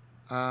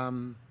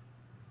 Or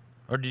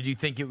did you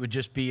think it would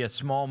just be a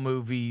small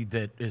movie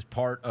that is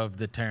part of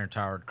the Terrence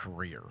Howard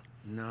career?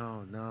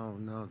 No.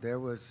 There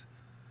was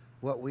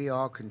what we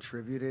all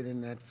contributed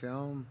in that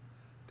film.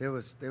 There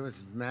was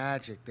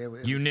magic. It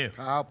was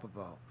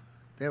palpable.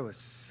 There was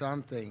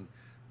something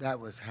that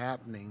was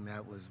happening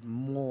that was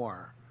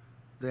more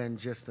than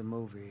just a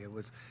movie. It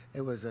was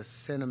a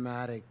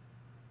cinematic.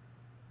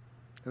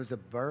 It was a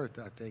birth,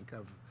 I think,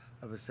 of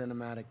a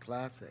cinematic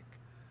classic.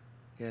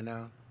 You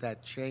know,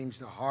 that changed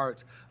the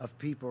hearts of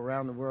people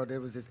around the world. There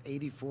was this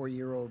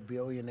 84-year-old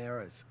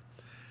billionaires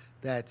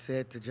that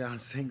said to John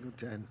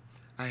Singleton,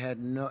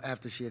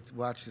 after she had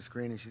watched the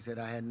screening, she said,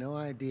 I had no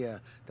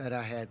idea that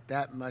I had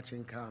that much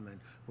in common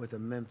with a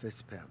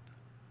Memphis pimp.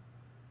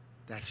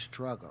 That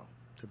struggle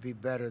to be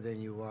better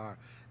than you are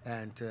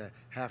and to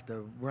have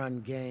to run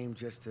game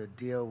just to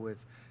deal with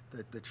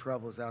the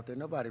troubles out there.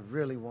 Nobody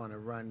really want to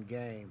run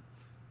game.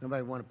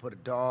 Nobody want to put a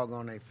dog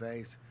on their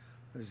face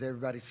because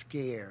everybody's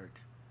scared.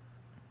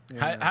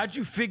 How'd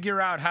you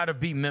figure out how to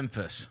be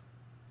Memphis?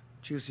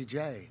 Juicy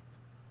J,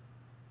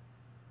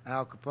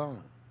 Al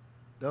Capone.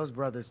 Those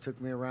brothers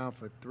took me around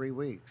for 3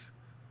 weeks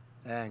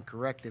and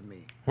corrected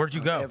me. Where'd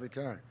you go? Every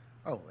turn.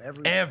 Oh,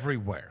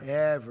 everywhere.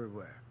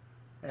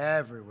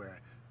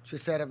 Everywhere.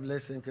 Just sat up and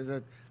listened because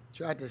I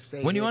tried to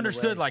stay. When you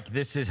understood, like,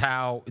 this is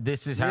how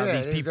these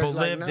people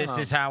live, like, this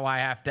is how I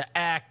have to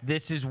act,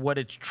 this is what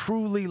it's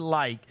truly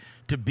like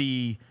to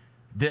be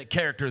the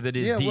character that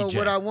is DJ. Well,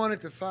 what I wanted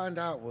to find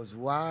out was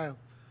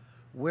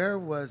where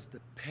was the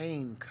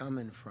pain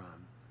coming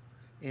from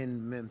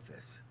in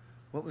Memphis?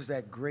 What was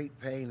that great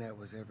pain that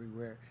was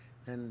everywhere?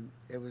 And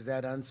it was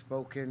that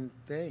unspoken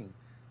thing,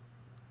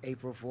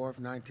 April 4th,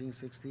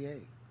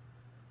 1968.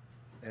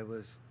 It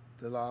was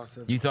the loss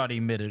of... You thought he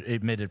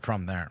admitted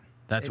from there.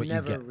 That's what you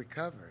get. It never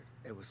recovered.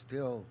 It was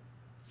still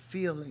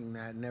feeling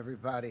that, and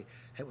everybody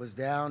was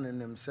down in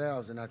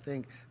themselves. And I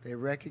think they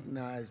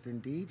recognized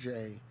in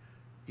DJ,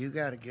 you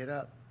got to get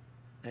up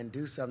and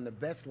do something. The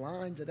best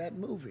lines of that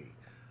movie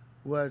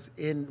was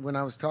when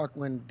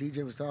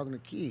DJ was talking to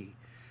Key,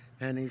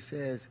 and he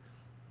says,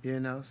 you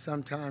know,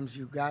 sometimes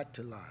you got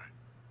to lie,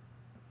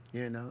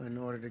 you know, in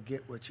order to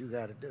get what you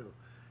got to do.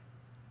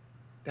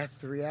 That's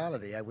the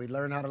reality. We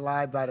learn how to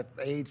lie by the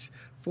age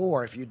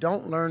 4. If you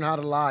don't learn how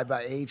to lie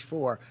by age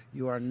 4,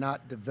 you are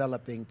not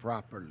developing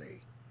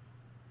properly.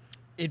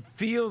 It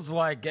feels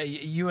like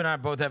you and I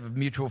both have a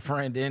mutual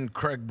friend in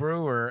Craig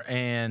Brewer,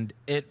 and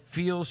it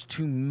feels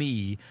to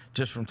me,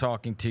 just from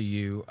talking to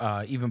you,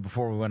 even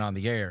before we went on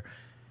the air,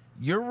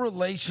 your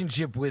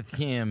relationship with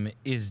him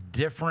is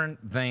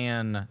different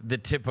than the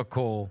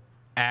typical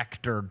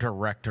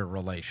actor-director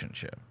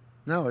relationship.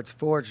 No, it's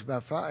forged by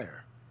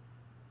fire.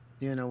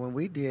 You know, when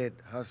we did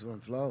Hustle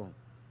and Flow,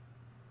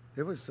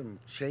 there was some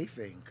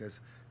chafing because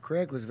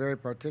Craig was very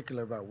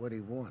particular about what he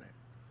wanted.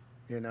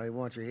 You know, he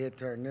wants your head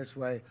turned this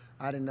way.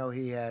 I didn't know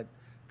he had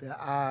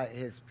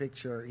his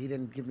picture. He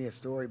didn't give me a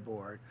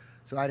storyboard,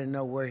 so I didn't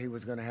know where he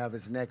was going to have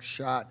his next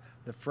shot,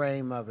 the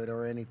frame of it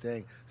or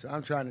anything. So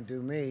I'm trying to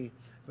do me,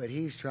 but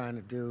he's trying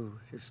to do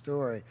his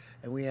story,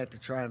 and we had to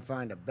try and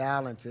find a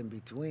balance in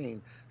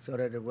between so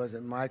that it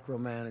wasn't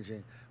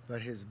micromanaging.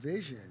 But his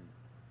vision,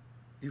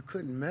 you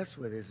couldn't mess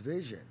with his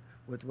vision,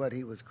 with what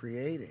he was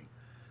creating.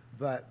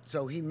 But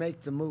so he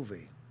made the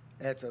movie.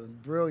 It's a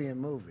brilliant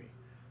movie.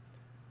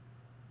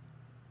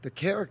 The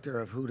character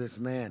of who this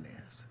man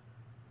is.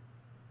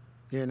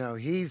 You know,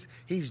 he's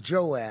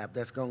Joab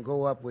that's going to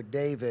go up with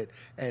David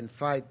and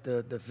fight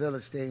the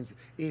Philistines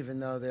even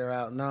though they're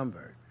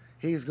outnumbered.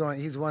 He's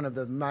one of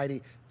the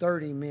mighty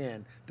 30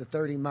 men, the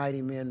 30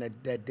 mighty men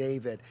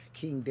that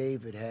King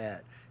David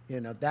had. You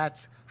know,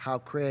 that's how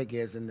Craig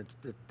is, and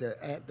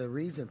the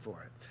reason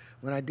for it.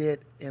 When I did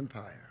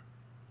Empire,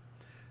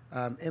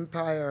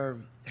 Empire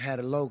had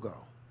a logo.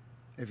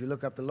 If you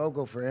look up the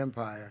logo for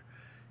Empire,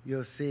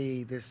 you'll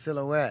see this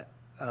silhouette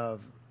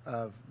of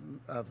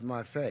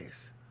my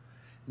face.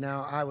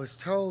 Now, I was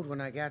told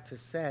when I got to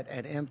set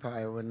at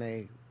Empire,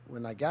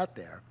 when I got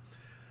there,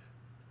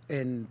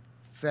 in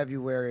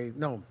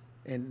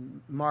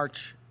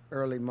March,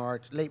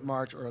 late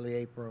March, early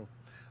April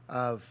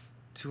of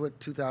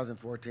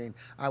 2014,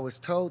 I was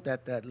told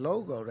that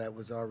logo that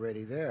was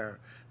already there,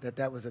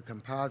 that was a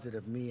composite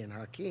of me and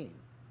Hakeem.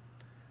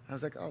 I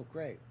was like, oh,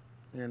 great.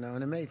 You know,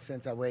 and it made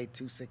sense. I weighed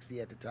 260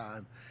 at the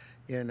time.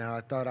 You know,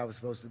 I thought I was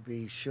supposed to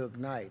be Suge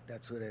Knight.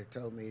 That's what they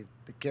told me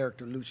the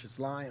character Lucius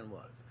Lyon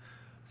was.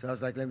 So I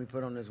was like, let me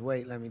put on this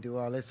weight, let me do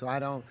all this.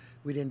 So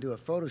we didn't do a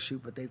photo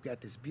shoot, but they've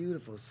got this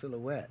beautiful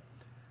silhouette.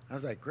 I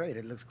was like, great,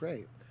 it looks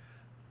great.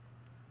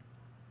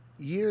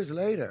 Years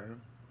later,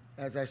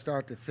 as I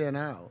start to thin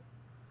out,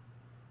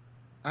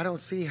 I don't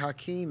see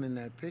Hakeem in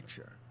that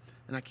picture.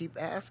 And I keep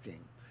asking,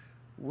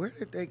 where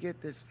did they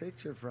get this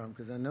picture from?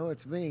 Because I know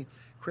it's me.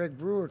 Craig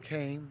Brewer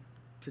came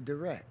to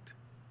direct.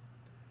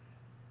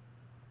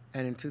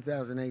 And in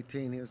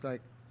 2018, he was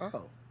like,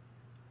 oh,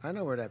 I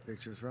know where that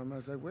picture's from. I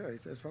was like, where? He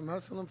says, from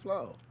Hustle and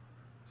Flow.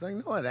 I was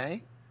like, no, it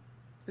ain't.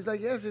 He's like,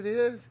 yes, it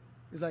is.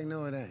 He's like,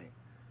 no, it ain't.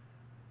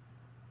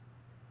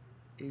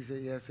 He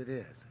said, yes, it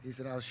is. He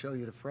said, I'll show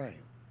you the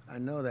frame. I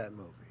know that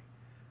movie.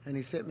 And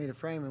he sent me the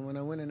frame, and when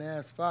I went and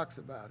asked Fox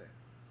about it,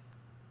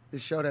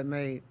 this show that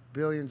made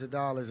billions of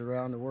dollars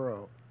around the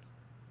world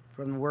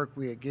from the work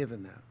we had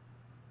given them,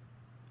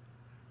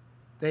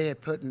 they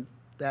had put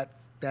that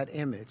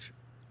image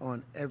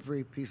on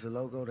every piece of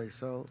logo they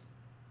sold.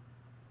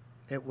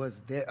 It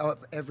was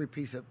every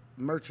piece of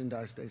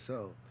merchandise they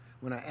sold.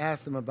 When I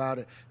asked them about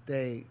it,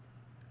 they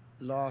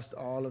lost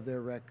all of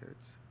their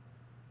records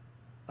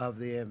of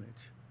the image,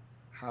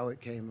 how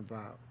it came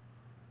about.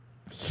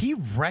 He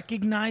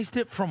recognized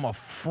it from a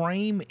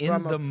frame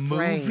in the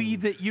movie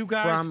that you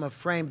guys. From a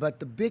frame, but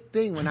the big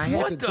thing when I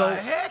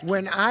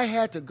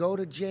had to go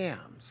to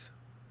jams,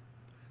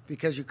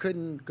 because you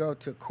couldn't go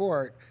to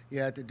court, you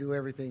had to do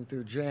everything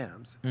through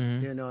jams.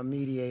 Mhm. You know, a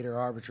mediator,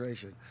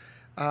 arbitration.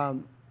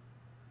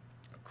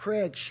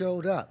 Craig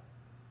showed up.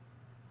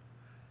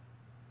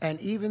 And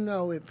even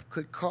though it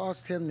could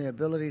cost him the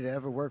ability to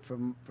ever work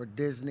for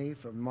Disney,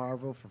 for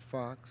Marvel, for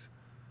Fox,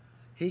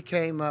 he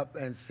came up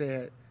and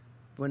said,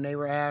 when they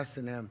were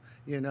asking him,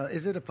 you know,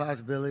 is it a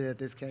possibility that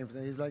this came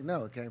from, he's like,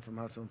 no, it came from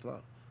Hustle and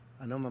Flow.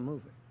 I know my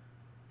movie.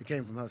 It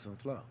came from Hustle and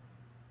Flow.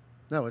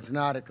 No, it's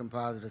not a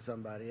composite of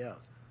somebody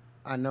else.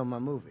 I know my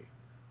movie.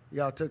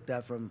 Y'all took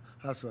that from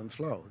Hustle and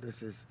Flow.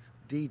 This is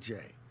DJ.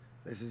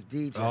 This is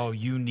DJ. Oh,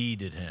 you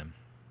needed him.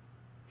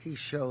 He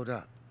showed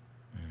up.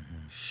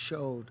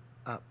 Showed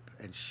up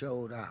and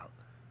showed out,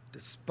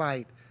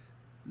 despite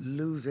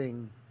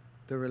losing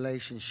the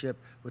relationship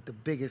with the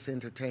biggest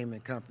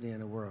entertainment company in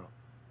the world.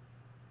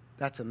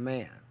 That's a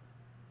man.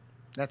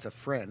 That's a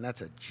friend.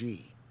 That's a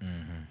G.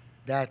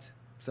 That's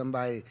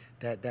somebody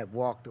that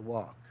walked the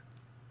walk.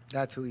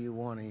 That's who you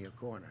want in your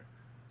corner.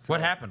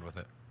 What happened with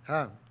it?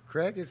 Huh?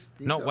 Craig is...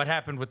 What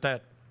happened with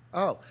that?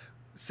 Oh,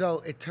 so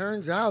it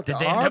turns out... Did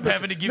they end up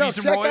having to give you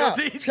some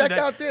royalties? Check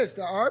out this.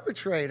 The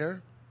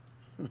arbitrator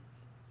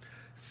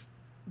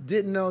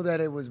didn't know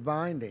that it was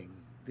binding.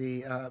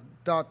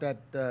 Thought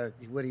that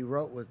what he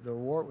wrote was, the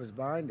award was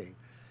binding.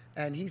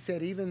 And he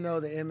said even though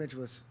the image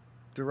was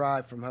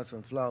derived from Hustle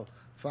and Flow,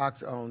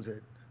 Fox owns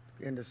it.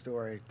 End of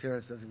story.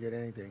 Terrence doesn't get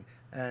anything.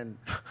 And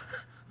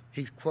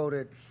he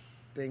quoted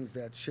things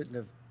that shouldn't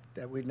have,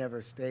 that we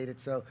never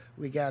stated. So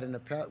we got an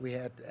appeal. We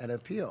had an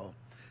appeal.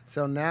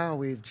 So now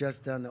we've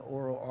just done the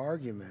oral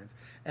arguments.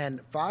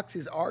 And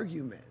Fox's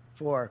argument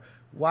for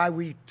why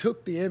we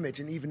took the image,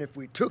 and even if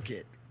we took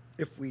it,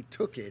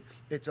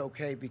 it's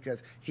okay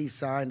because he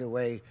signed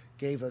away,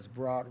 gave us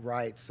broad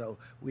rights, so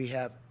we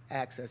have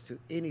access to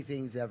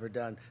anything he's ever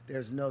done.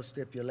 There's no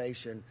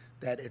stipulation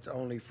that it's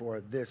only for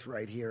this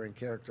right here in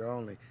character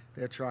only.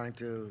 They're trying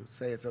to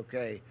say it's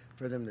okay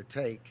for them to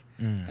take.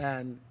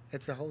 And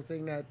it's a whole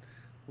thing that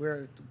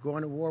we're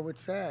going to war with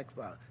SAG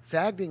about.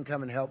 SAG didn't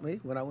come and help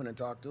me when I went and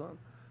talked to him.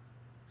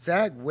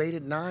 SAG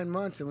waited 9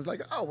 months and was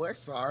like, oh, we're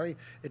sorry.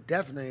 It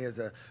definitely is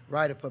a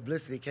right of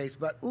publicity case,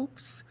 but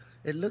oops,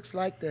 it looks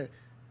like the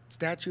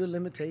statute of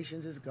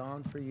limitations is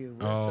gone for you.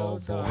 We're so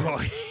sorry.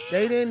 Boy.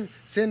 They didn't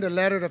send a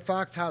letter to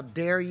Fox, how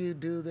dare you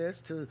do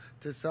this to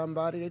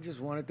somebody. They just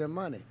wanted their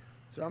money.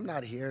 So I'm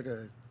not here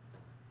to,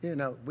 you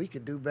know, we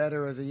could do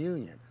better as a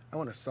union. I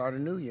want to start a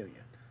new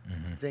union,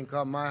 a thing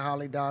called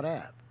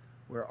MyHolly.app,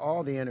 where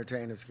all the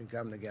entertainers can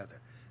come together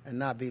and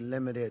not be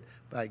limited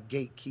by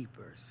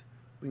gatekeepers.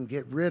 We can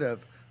get rid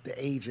of the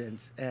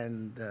agents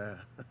and the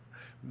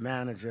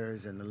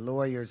managers and the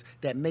lawyers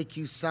that make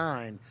you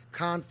sign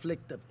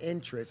conflict of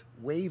interest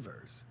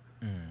waivers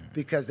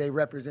because they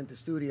represent the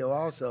studio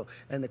also.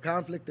 And the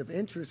conflict of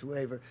interest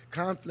waiver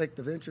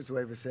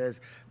says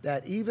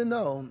that even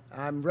though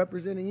I'm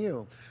representing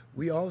you,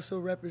 we also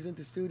represent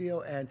the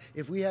studio, and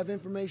if we have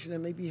information that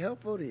may be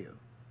helpful to you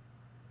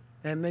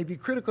and may be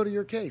critical to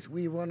your case,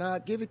 we will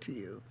not give it to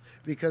you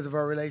because of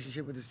our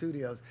relationship with the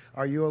studios.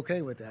 Are you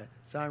okay with that?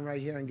 Sign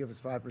right here and give us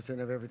 5%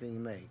 of everything you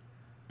make.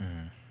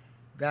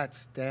 That's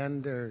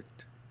standard.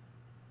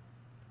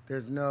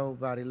 There's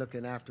nobody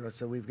looking after us,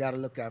 so we've got to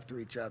look after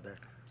each other.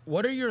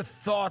 What are your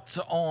thoughts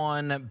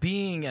on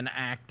being an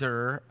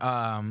actor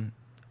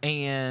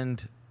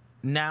and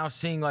now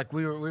seeing, like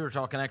we were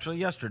talking actually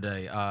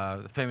yesterday,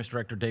 the famous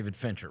director David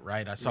Fincher,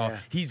 right? I saw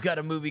he's got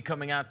a movie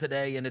coming out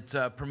today, and it's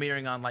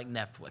premiering on like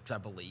Netflix, I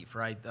believe,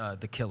 right?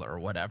 The Killer or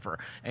whatever.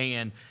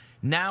 And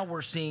now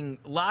we're seeing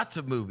lots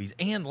of movies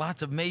and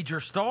lots of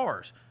major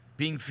stars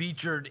being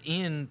featured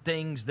in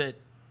things that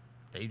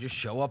they just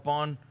show up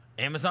on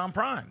Amazon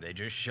Prime. They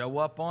just show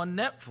up on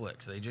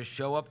Netflix. They just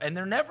show up, and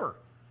they're never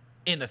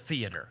in a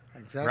theater,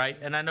 right?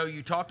 And I know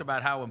you talked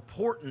about how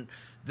important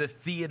the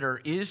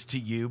theater is to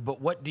you, but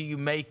what do you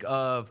make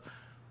of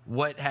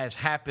what has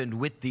happened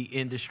with the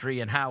industry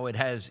and how it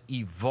has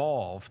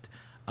evolved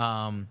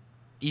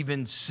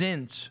even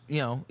since, you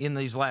know, in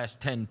these last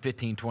 10,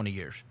 15, 20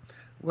 years?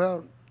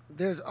 Well,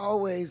 there's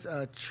always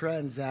a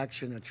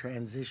transaction, a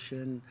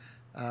transition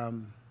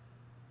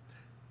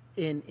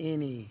in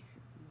any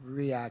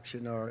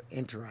reaction or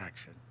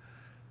interaction.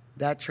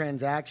 That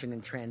transaction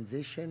and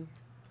transition,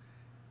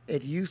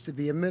 it used to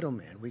be a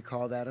middleman. We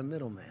call that a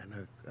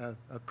middleman,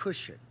 a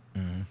cushion.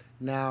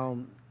 Now,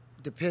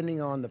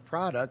 depending on the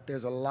product,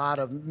 there's a lot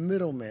of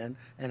middlemen,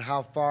 and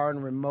how far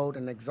and remote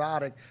and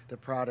exotic the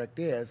product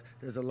is,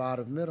 there's a lot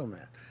of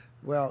middlemen.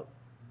 Well,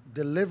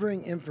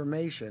 delivering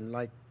information,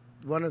 like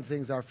one of the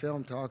things our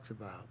film talks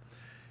about,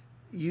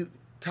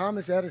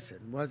 Thomas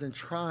Edison wasn't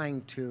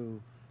trying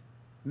to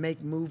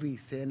make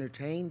movies to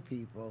entertain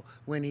people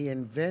when he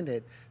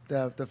invented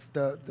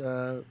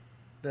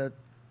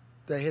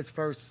his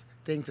first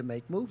thing to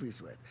make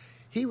movies with.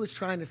 He was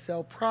trying to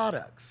sell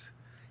products.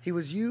 He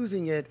was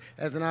using it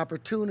as an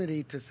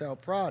opportunity to sell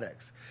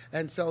products.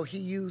 And so he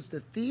used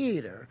the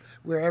theater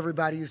where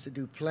everybody used to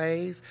do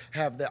plays,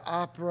 have the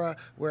opera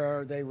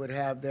where they would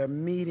have their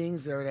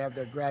meetings, they would have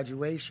their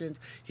graduations.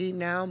 He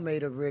now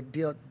made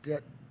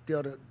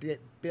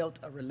built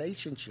a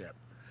relationship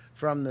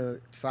from the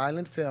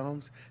silent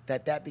films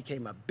that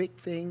became a big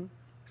thing.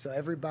 So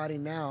everybody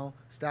now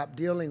stopped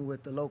dealing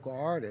with the local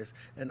artists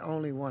and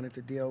only wanted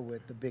to deal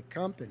with the big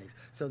companies.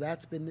 So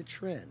that's been the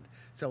trend.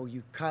 So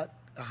you cut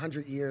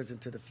 100 years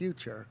into the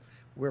future,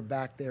 we're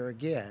back there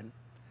again.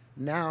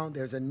 Now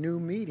there's a new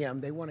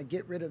medium. They want to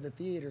get rid of the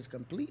theaters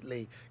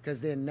completely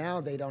because then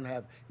now they don't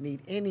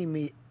need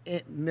any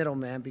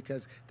middleman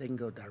because they can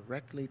go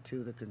directly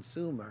to the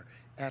consumer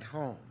at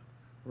home,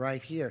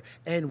 right here.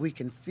 And we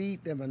can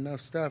feed them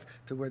enough stuff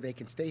to where they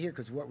can stay here,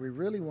 because what we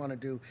really want to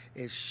do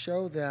is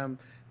show them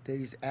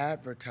these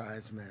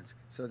advertisements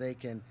so they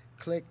can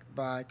click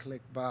buy.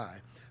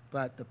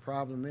 But the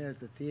problem is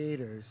the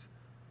theaters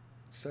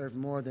serve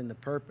more than the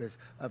purpose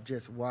of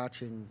just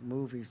watching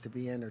movies to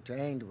be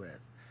entertained with.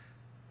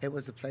 It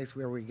was a place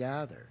where we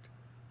gathered.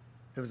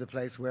 It was a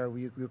place where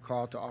we were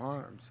called to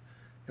arms.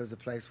 It was a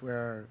place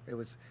where it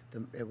was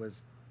the.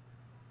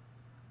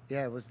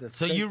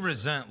 So you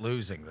resent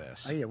losing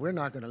this? Oh, yeah, we're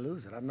not going to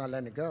lose it. I'm not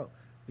letting it go.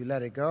 You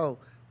let it go,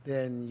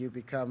 then you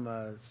become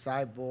a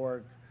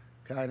cyborg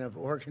kind of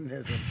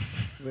organism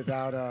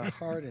without a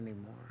heart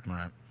anymore.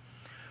 Right.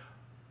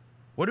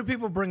 What do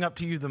people bring up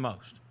to you the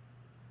most?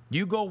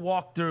 You go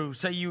walk through,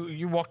 say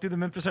you walk through the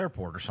Memphis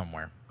airport or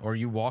somewhere, or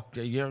you walk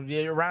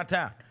around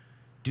town.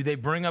 Do they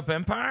bring up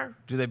Empire?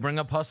 Do they bring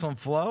up Hustle and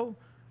Flow?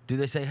 Do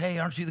they say, hey,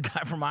 aren't you the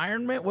guy from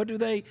Iron Man?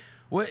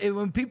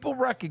 When people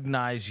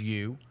recognize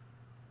you,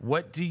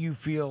 what do you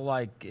feel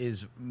like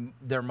is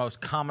their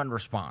most common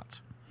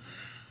response?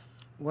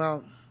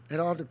 Well, it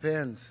all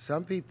depends.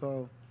 Some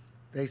people,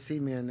 they see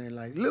me and they're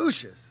like,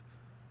 Lucius.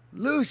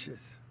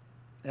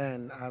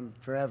 And I'm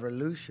forever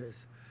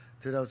Lucius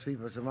to those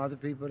people. Some other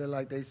people, they're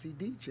like, they see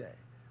DJ.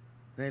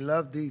 They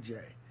love DJ,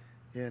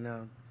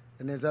 And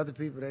there's other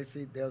people,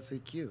 they'll see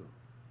Q,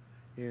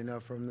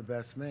 from The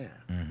Best Man.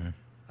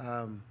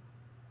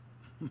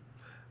 Mm-hmm.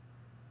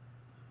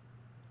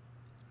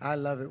 I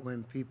love it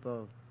when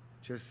people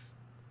just,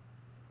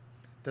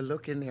 the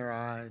look in their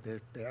eye,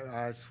 their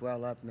eyes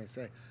swell up and they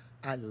say,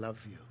 I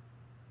love you.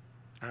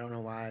 I don't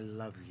know why I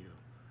love you.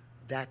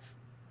 That's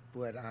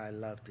what I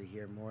love to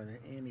hear more than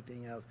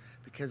anything else,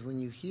 because when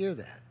you hear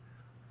that,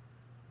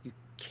 you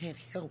can't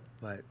help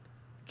but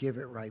give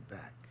it right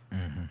back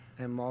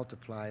and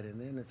multiply it.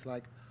 And then it's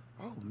like,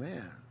 oh,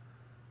 man,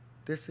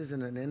 this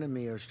isn't an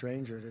enemy or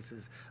stranger. This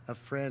is a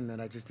friend that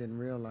I just didn't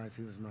realize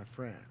he was my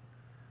friend,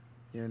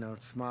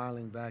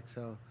 smiling back.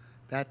 So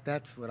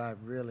that's what I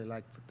really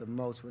like the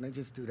most, when they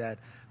just do that.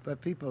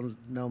 But people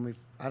know me,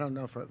 I don't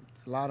know, for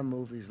a lot of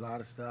movies, a lot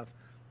of stuff.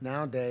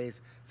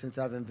 Nowadays, since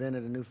I've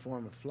invented a new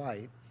form of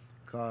flight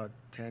called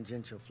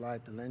Tangential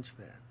Flight, the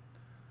linchpin,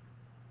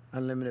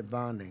 unlimited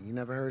bonding. You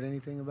never heard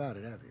anything about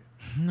it, have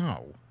you?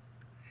 No.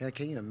 Yeah,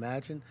 can you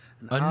imagine?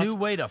 New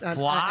way to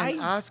fly? An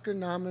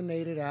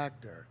Oscar-nominated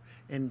actor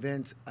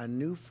invents a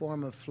new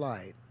form of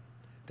flight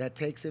that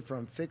takes it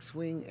from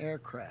fixed-wing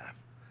aircraft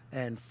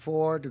and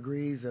 4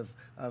 degrees of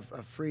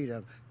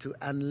freedom to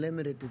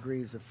unlimited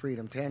degrees of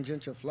freedom.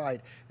 Tangential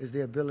flight is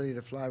the ability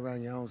to fly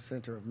around your own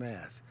center of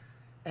mass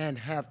and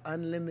have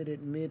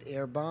unlimited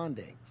mid-air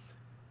bonding.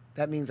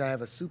 That means I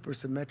have a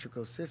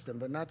supersymmetrical system,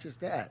 but not just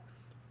that.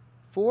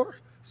 4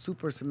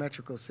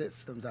 supersymmetrical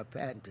systems I've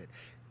patented.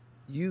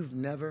 You've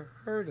never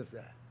heard of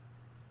that.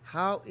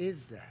 How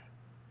is that?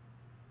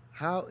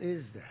 How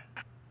is that?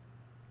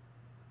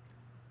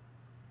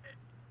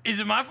 Is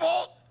it my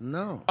fault?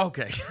 No.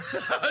 Okay.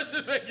 I was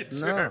just making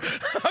sure.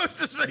 I was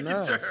just making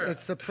sure.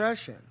 It's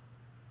suppression.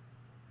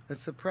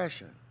 It's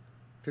suppression.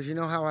 Because you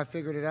know how I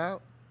figured it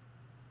out?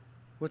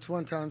 What's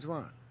 1 times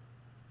 1?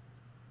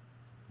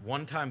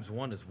 1 times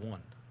 1 is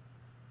 1.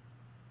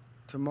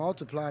 To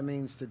multiply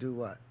means to do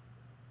what?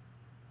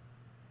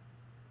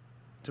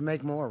 To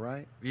make more,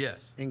 right? Yes.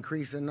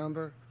 Increase in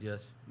number?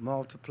 Yes.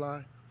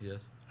 Multiply?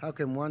 Yes. How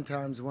can 1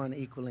 times 1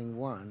 equaling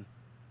 1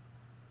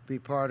 be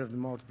part of the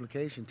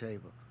multiplication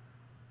table?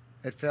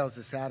 It fails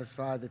to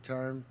satisfy the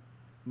term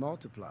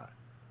multiply.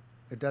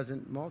 It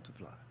doesn't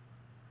multiply.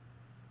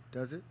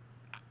 Does it?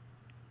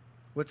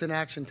 What's an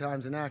action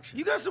times an action?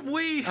 You got some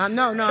weed.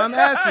 No, I'm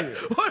asking you.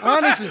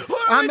 Honestly,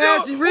 I'm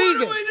asking you.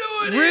 Reason. What are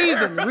we doing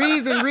here?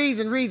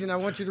 Reason. I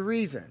want you to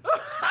reason.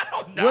 I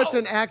don't know. What's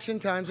an action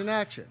times an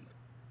action?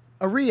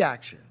 A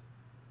reaction.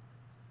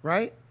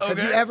 Right? Okay. Have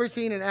you ever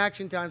seen an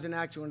action times an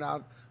action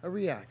without a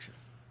reaction?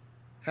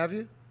 Have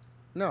you?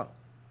 No.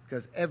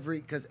 Because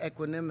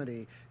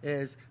equanimity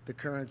is the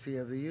currency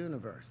of the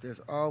universe.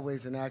 There's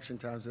always an action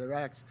times an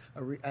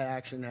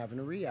action having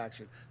a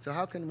reaction. So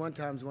how can 1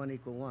 times 1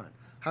 equal 1?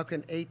 How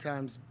can A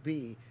times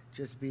B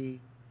just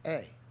be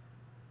A?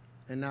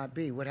 and not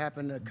B? What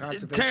happened to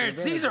conservation?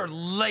 Terrence, these are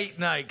late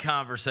night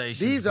conversations.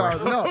 These bro. are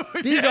no.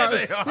 These Yeah, are.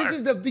 they are. This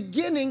is the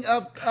beginning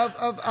of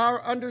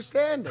our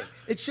understanding.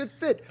 It should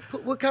fit.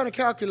 What kind of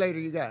calculator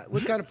you got?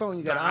 What kind of phone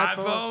you got?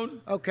 It's an iPhone?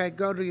 Okay,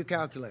 go to your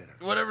calculator.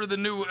 Whatever the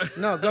new.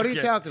 No, go to your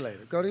Okay.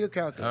 calculator. Go to your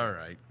calculator. All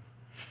right.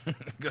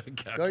 Go to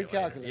calculator. Go to your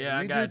calculator. Yeah,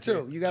 I you got do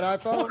you. too. You got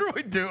iPhone? What are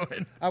we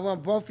doing? I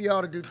want both of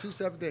y'all to do two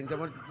separate things. I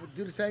want to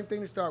do the same thing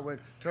to start with.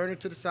 Turn it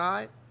to the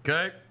side.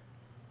 Okay.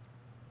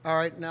 All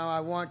right. Now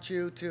I want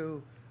you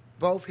to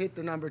both hit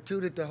the number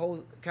 2. Did the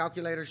whole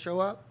calculator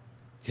show up?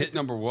 Hit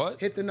number what?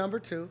 Hit the number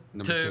 2.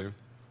 Number 2.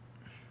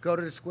 Go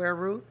to the square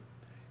root.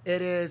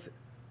 It is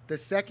the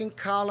second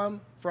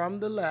column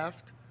from the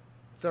left,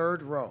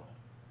 third row.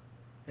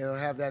 It'll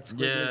have that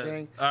squiggly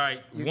thing. All right.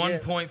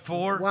 1.4.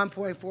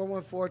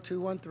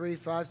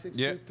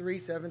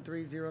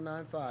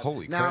 1.4142135623733095.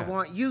 Holy now crap. I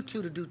want you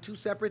two to do two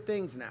separate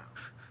things now.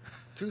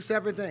 Two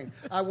separate things.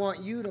 I want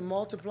you to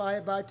multiply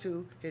it by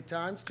 2, hit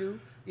times 2,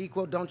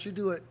 equal, don't you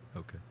do it.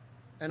 Okay.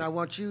 And I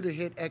want you to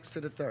hit x to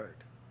the third.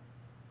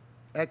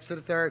 X to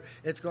the third,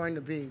 it's going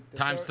to be... the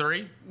Times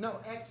third- 3? No,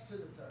 x to the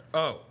third.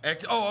 Oh,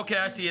 X. Oh, okay.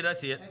 I see it.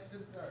 X to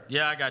the third.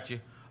 Yeah, I got you.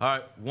 All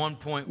right.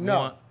 1.1.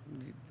 No,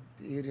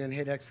 you didn't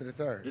hit x to the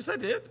third. Yes, I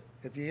did.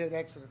 If you hit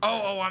x to the third.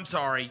 Oh, I'm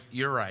sorry.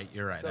 You're right.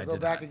 So I go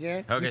did back not.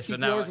 again. Okay, you so keep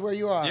now yours where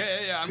you are.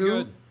 Yeah, I'm 2,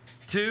 good.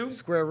 2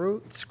 square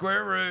root,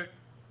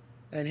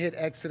 and hit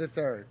x to the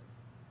third.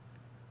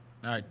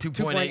 All right,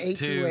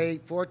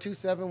 2.828,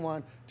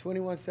 4271,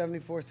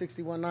 2174,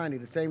 6190.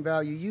 The same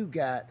value you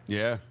got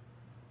Yeah.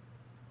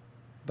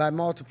 by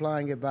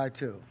multiplying it by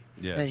 2.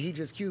 Yeah. And he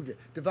just cubed it.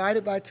 Divide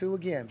it by 2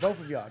 again. Both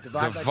of y'all.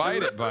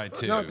 Divide it by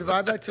 2. No,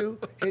 divide by 2.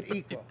 Hit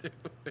equal.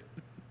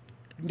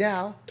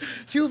 Now,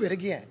 cube it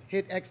again.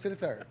 Hit x to the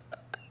third.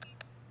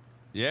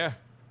 Yeah.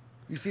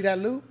 You see that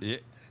loop? Yeah.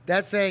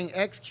 That's saying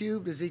x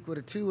cubed is equal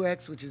to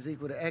 2x, which is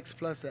equal to x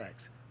plus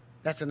x.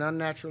 That's an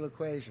unnatural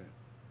equation.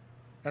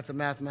 That's a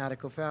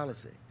mathematical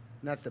fallacy.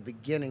 And that's the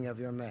beginning of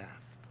your math.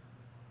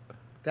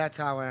 That's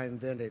how I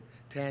invented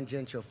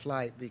tangential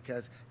flight,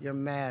 because your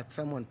math,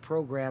 someone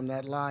programmed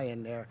that lie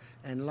in there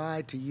and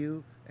lied to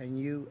you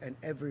and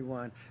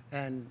everyone,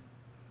 and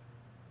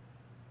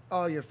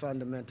all your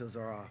fundamentals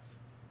are off.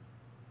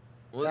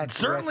 Well, That's the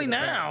certainly rest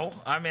of the now.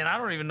 I mean, I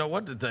don't even know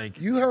what to think.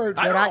 You heard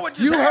I that don't know what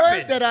just happened.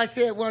 heard that I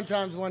said 1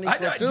 times 1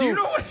 equals 2. Do you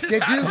know what just Did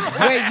you?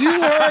 happened? Wait,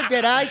 you heard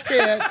that I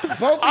said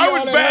both of I y'all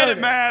was had bad heard at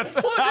it. math.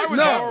 I was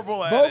No,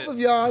 horrible at both it. of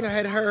y'all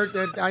had heard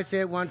that I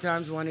said 1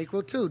 times 1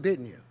 equals 2,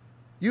 didn't you?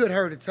 You had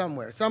heard it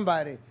somewhere.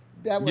 Somebody.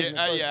 That wasn't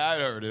the first- Yeah,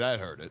 I'd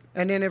heard it.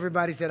 And then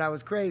everybody said I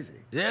was crazy.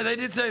 Yeah, they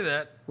did say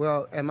that.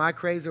 Well, am I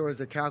crazy or is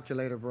the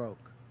calculator broke?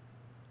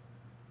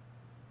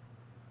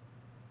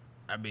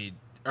 I mean,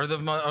 are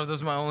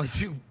those my only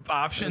 2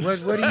 options?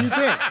 What do you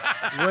think?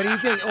 What do you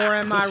think? Or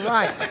am I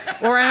right?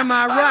 Or am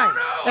I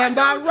right? Am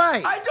I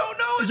right? I don't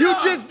know. You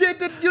enough. just did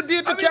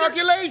the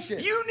calculation.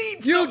 You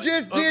need. You some-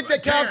 just did the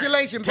Terrence,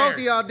 calculation. Both of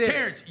y'all did.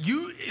 Terrence,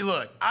 you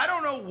look. I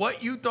don't know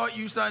what you thought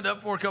you signed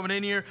up for coming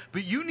in here,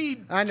 but you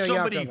need I know y'all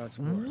somebody talking about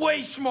sports.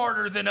 way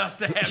smarter than us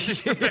to have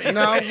this debate.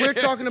 No, we're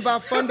talking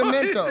about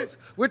fundamentals.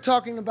 We're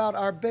talking about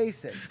our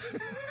basics.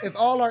 If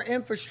all our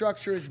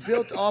infrastructure is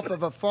built off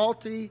of a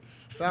faulty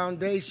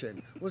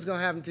foundation, what's going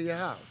to happen to your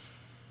house?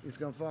 It's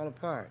going to fall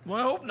apart. Well,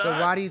 I hope not. So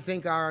why do you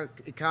think our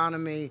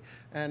economy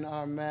and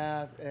our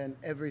math and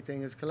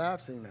everything is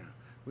collapsing now?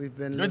 We've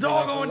been. It's living all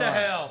off a going to lie.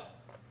 hell.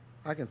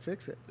 I can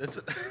fix it.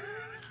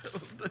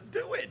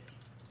 Do it.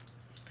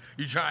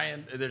 You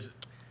trying? There's.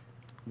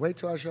 Wait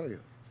till I show you.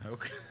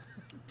 Okay.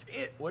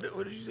 What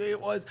did you say it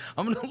was?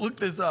 I'm gonna look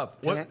this up.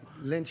 What?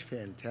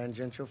 Linchpin,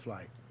 tangential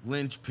flight.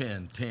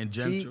 Linchpin,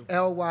 tangential.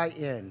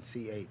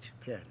 T-L-Y-N-C-H,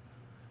 pin.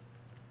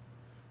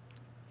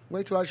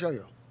 Wait till I show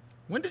you.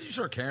 When did you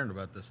start caring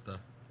about this stuff?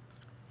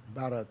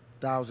 About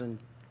 1,000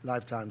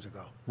 lifetimes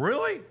ago.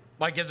 Really?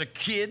 Like as a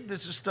kid,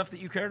 this is stuff that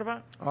you cared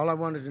about? All I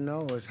wanted to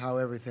know is how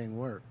everything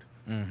worked.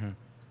 Mm-hmm.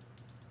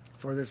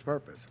 For this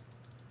purpose.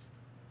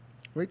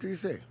 Wait till you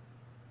see.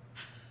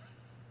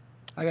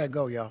 I gotta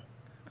go, y'all.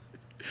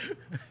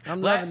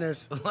 I'm loving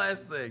this.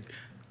 Last thing.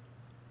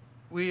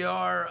 We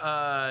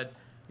are,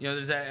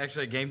 there's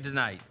actually a game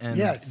tonight. And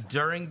Yes.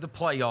 during the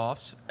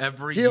playoffs,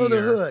 every Heal the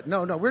year. Hood.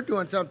 No, we're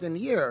doing something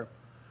here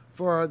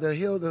for the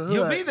Heal the Hood.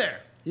 You'll be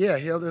there. Yeah,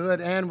 Heal the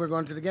Hood, and we're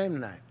going to the game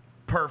tonight.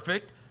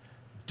 Perfect.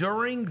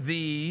 During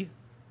the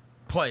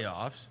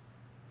playoffs,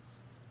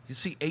 you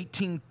see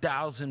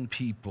 18,000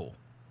 people.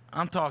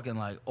 I'm talking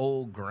like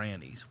old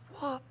grannies.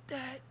 Whoop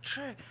that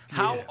trick.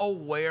 How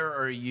aware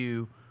are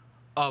you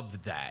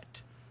of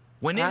that?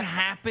 When it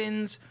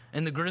happens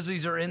and the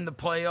Grizzlies are in the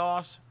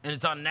playoffs and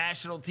it's on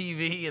national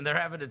TV and they're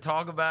having to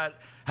talk about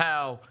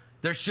how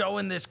they're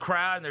showing this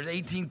crowd and there's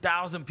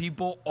 18,000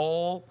 people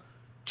all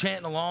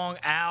chanting along,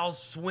 Al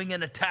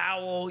swinging a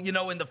towel,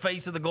 in the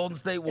face of the Golden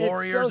State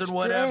Warriors It's so and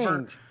whatever.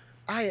 strange.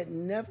 I had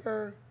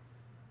never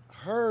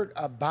heard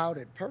about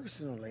it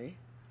personally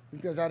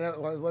because I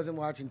wasn't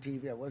watching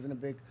TV. I wasn't a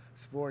big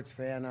sports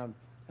fan.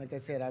 Like I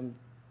said, I'm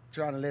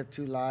trying to live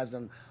 2 lives.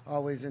 I'm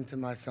always into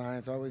my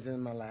science, always in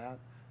my lab.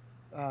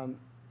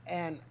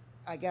 And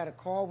I got a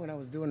call when I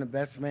was doing The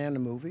Best Man, the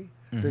movie,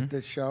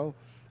 the show,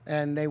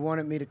 and they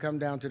wanted me to come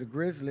down to the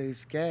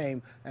Grizzlies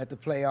game at the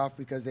playoff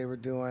because they were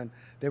going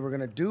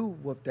to do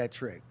Whoop That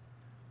Trick.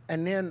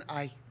 And then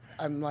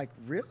I'm like,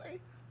 really?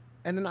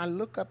 And then I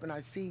look up and I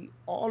see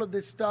all of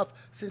this stuff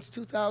since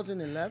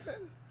 2011.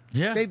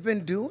 Yeah. They've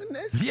been doing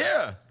this?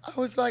 Yeah. I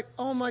was like,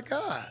 oh my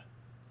God.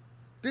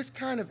 This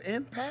kind of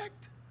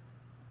impact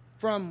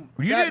from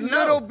that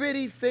little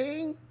bitty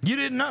thing? You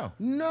didn't know?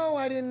 No,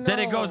 I didn't know. That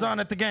it goes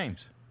on at the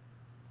games.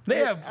 They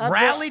have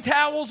rally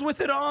towels with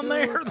it on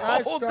there, the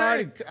whole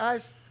thing.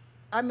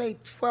 I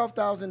made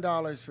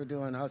 $12,000 for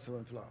doing Hustle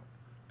and Flow.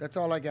 That's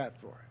all I got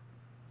for it.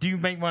 Do you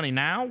make money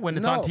now when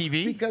it's on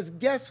TV? Because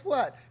guess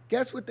what?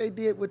 Guess what they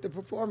did with the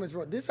performance?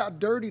 This is how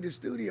dirty the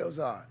studios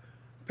are.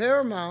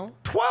 Paramount.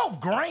 12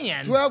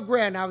 grand? 12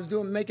 grand. I was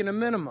making a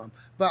minimum.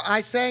 But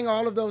I sang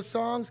all of those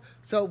songs.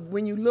 So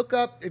when you look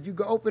up, if you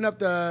go open up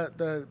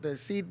the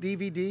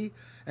DVD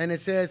and it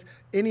says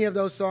any of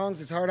those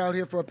songs, It's Hard Out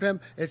Here for a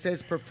Pimp, it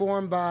says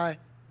performed by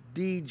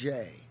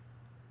DJ.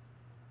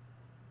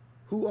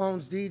 Who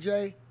owns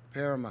DJ?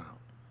 Paramount.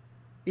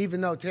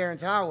 Even though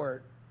Terrence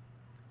Howard,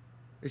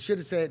 it should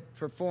have said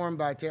performed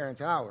by Terrence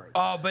Howard.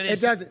 Oh, but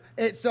it doesn't.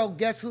 So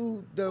guess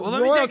who the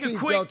let royalties me take a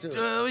quick, go to?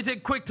 let me take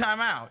a quick time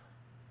out.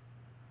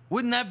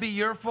 Wouldn't that be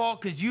your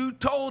fault? Because you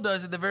told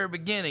us at the very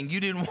beginning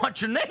you didn't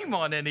want your name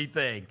on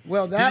anything.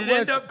 Well, that Did it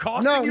end up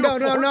costing you a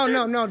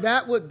fortune? No.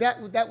 That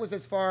was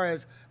as far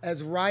as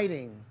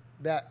writing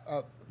the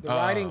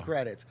writing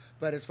credits,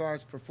 but as far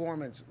as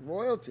performance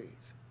royalties,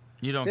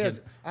 you don't get.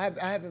 I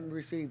haven't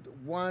received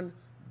 $1.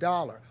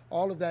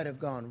 All of that have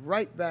gone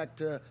right back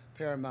to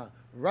Paramount.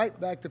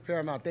 Right back to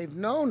Paramount. They've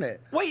known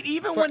it. Wait,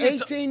 even for when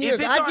 18 years.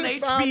 If it's on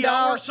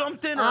HBO or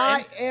something?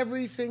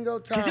 Every single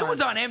time. Because it was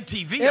on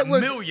MTV a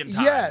million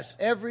times. Yes,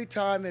 every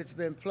time it's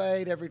been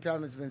played, every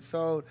time it's been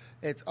sold,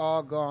 it's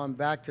all gone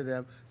back to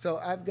them.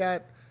 So I've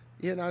got,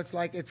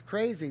 it's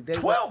crazy.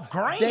 12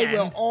 grand? They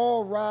will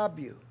all rob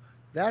you.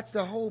 That's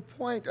the whole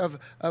point of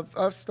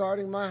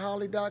starting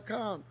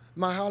myholly.com,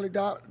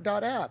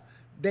 myholly.app.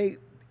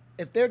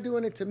 If they're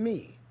doing it to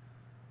me,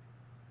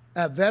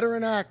 a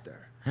veteran actor,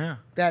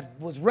 that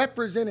was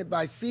represented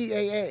by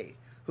CAA,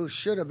 who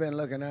should have been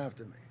looking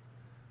after me.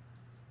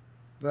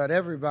 But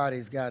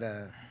everybody's got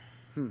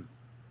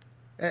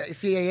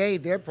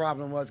CAA, their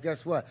problem was,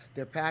 guess what?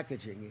 They're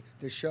packaging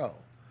the show.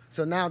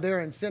 So now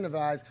they're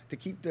incentivized to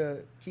keep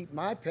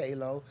my pay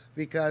low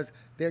because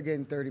they're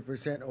getting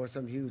 30% or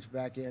some huge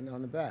back end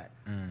on the back.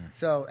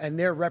 So, and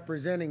they're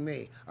representing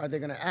me. Are they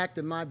going to act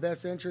in my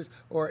best interest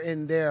or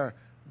in their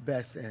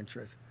best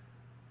interest?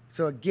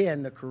 So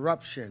again, the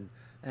corruption,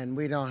 and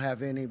we don't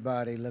have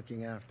anybody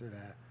looking after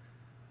that.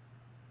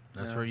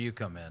 That's where you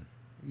come in.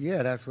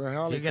 Yeah, that's where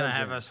Holly You're going to comes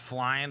have in. us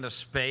fly into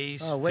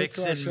space, wait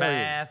till I fixing show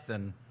math, you.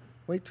 and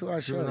wait till I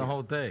show doing you the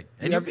whole thing.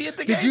 And Yeah, you'll be at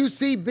the game. Did you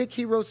see Big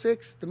Hero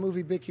 6, the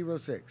movie Big Hero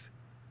 6?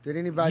 Did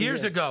anybody?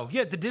 Years ago.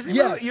 Yeah, the Disney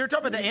Yes. movie. You're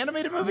talking about the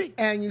animated movie?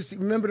 And you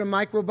remember the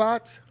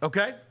microbots?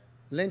 Okay.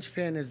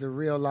 Linchpin is the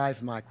real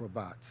life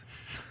microbots.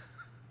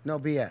 No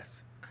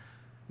BS.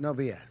 No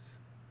BS.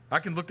 I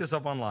can look this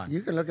up online.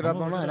 You can look it up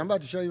online. I'm about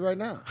to show you right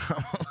now.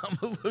 I'm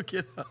going to look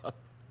it up.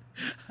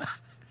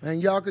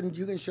 And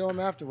you can show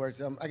them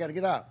afterwards. I got to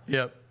get out.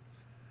 Yep.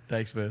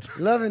 Thanks, man.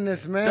 Loving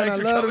this, man. Thanks I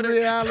for love the coming in.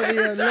 reality. I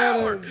Terrence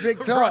love Howard. the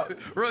big talk.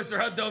 Royster,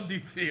 how dumb do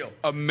you feel?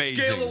 Amazing.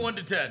 Scale of 1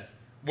 to 10.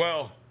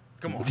 Well,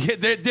 come on. Yeah,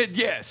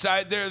 yes,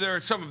 there are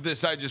some of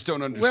this I just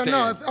don't Well,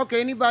 understand. no.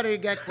 Anybody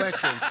that got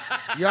questions,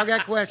 y'all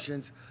got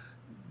questions,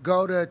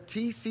 go to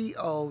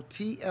tcotlc.com.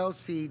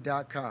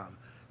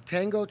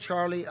 Tango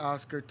Charlie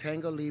Oscar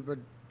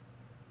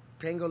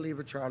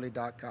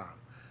TangoLibra.Charlie.com.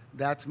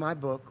 That's my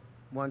book,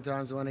 1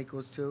 × 1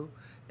 = 2.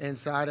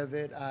 Inside of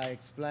it, I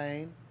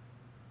explain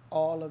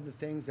all of the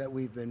things that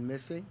we've been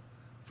missing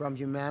from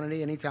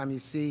humanity. Anytime you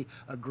see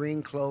a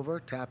green clover,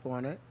 tap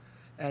on it,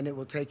 and it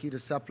will take you to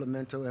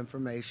supplemental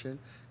information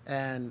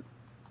and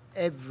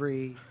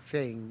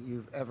everything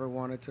you've ever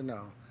wanted to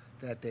know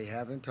that they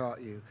haven't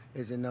taught you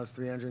is in those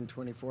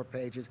 324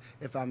 pages.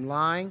 If I'm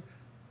lying,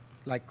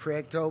 like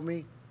Craig told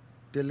me,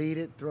 delete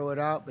it, throw it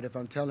out. But if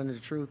I'm telling the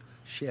truth,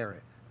 share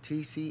it.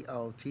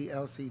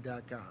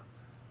 tcotlc.com.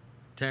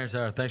 Terrence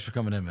Howard, thanks for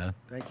coming in, man.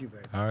 Thank you,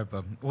 baby. All right,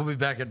 bub. We'll be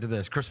back into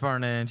this. Chris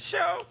Vernon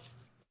Show.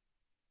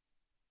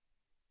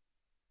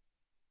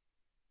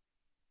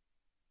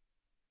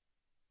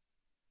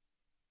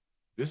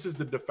 This is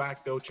the de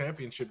facto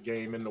championship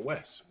game in the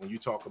West when you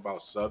talk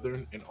about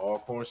Southern and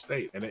Alcorn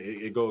State. And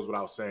it goes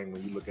without saying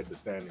when you look at the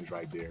standings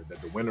right there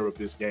that the winner of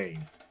this game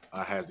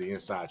has the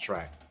inside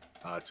track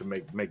to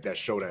make that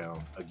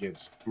showdown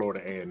against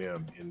Florida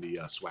A&M in the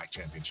SWAC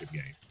championship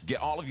game. Get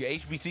all of your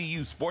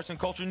HBCU sports and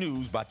culture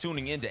news by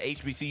tuning in to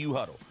HBCU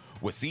Huddle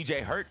with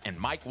CJ Hurt and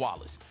Mike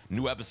Wallace.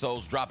 New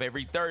episodes drop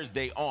every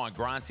Thursday on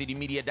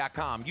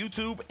grindcitymedia.com,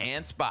 YouTube,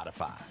 and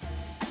Spotify.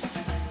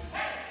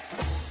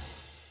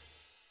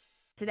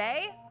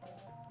 Today,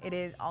 it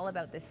is all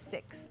about the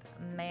 6th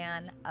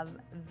man of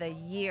the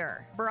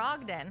year.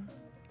 Brogdon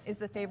is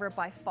the favorite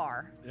by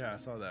far. Yeah, I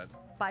saw that.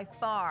 by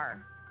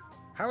far.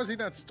 How is he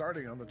not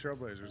starting on the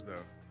Trailblazers,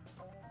 though?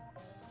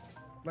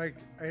 Like,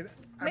 I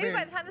Maybe mean,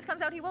 by the time this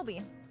comes out, he will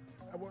be.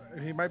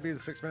 he might be the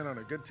sixth man on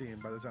a good team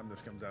by the time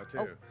this comes out, too.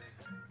 Oh.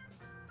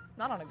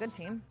 Not on a good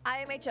team.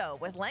 IMHO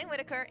with Lang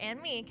Whitaker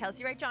and me,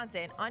 Kelsey Wright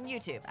Johnson, on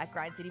YouTube at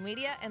Grind City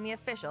Media and the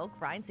official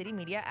Grind City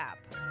Media app.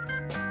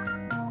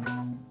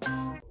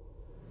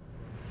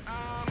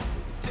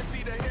 10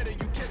 feet ahead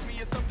and you catch me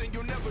in something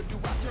you'll never do.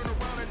 I turn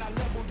around and I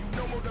level you.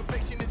 No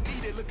motivation is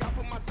needed. Look, I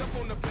put myself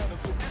on the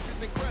pedestal. This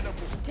is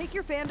incredible. Take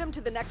your fandom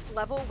to the next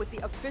level with the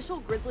official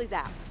Grizzlies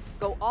app.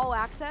 Go all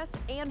access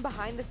and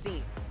behind the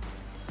scenes.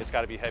 It's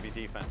got to be heavy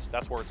defense.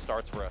 That's where it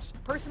starts for us.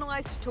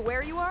 Personalized to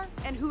where you are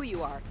and who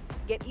you are.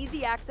 Get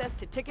easy access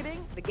to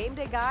ticketing, the game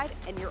day guide,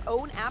 and your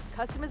own app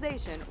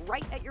customization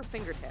right at your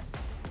fingertips.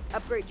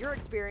 Upgrade your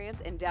experience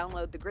and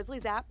download the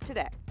Grizzlies app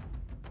today.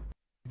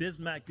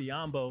 Bismack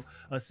Biyombo,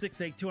 a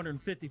 6'8",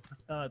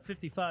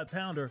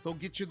 255-pounder. He'll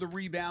get you the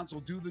rebounds. He'll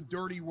do the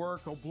dirty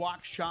work. He'll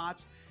block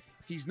shots.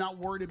 He's not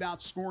worried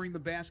about scoring the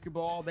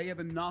basketball. They have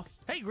enough.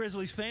 Hey,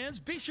 Grizzlies fans,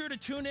 be sure to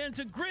tune in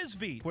to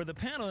Grizzbeat, where the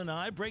panel and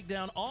I break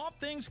down all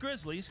things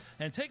Grizzlies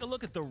and take a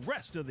look at the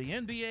rest of the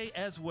NBA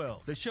as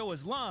well. The show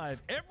is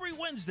live every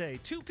Wednesday,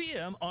 2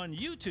 p.m. on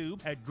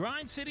YouTube at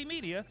Grind City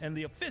Media and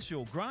the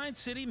official Grind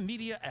City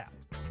Media app.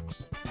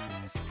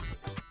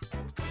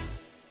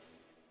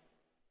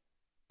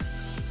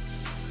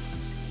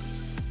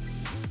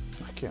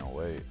 I can't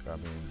wait. I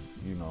mean,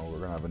 you know, we're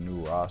going to have a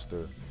new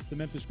roster. The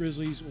Memphis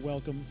Grizzlies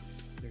welcome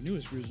their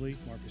newest Grizzly,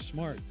 Marcus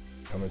Smart.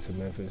 Coming to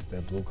Memphis,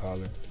 that blue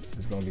collar,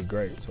 is going to be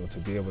great. So to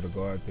be able to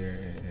go out there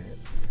and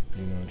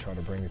you know, try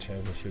to bring a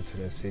championship to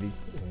that city,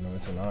 you know,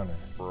 it's an honor.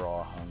 We're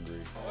all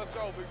hungry. Let's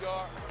go, big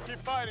dog. Keep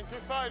fighting,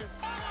 keep fighting.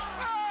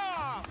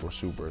 We're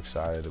super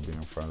excited to be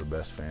in front of the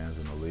best fans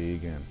in the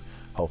league and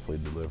hopefully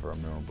deliver a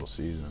memorable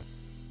season.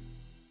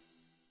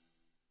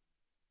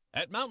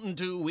 At Mountain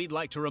Dew, we'd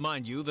like to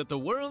remind you that the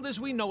world as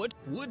we know it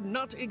would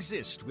not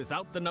exist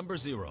without the number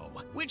 0.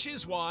 Which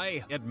is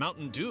why, at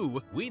Mountain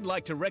Dew, we'd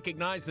like to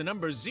recognize the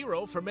number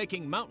 0 for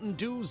making Mountain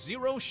Dew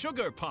Zero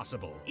Sugar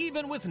possible.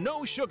 Even with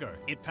no sugar,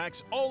 it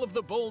packs all of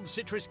the bold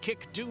citrus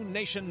kick Dew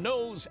Nation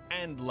knows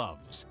and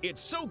loves.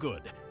 It's so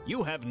good,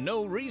 you have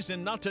no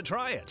reason not to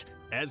try it.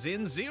 As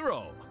in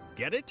 0.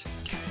 Get it?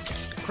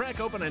 Crack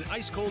open an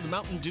ice-cold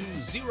Mountain Dew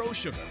Zero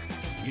Sugar.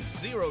 It's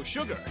zero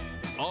sugar,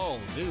 all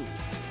dew.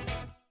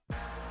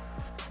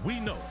 We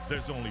know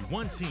there's only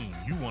one team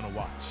you want to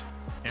watch,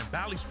 and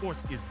Bally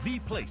Sports is the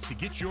place to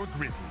get your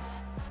Grizzlies.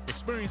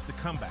 Experience the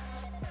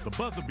comebacks, the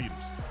buzzer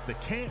beaters, the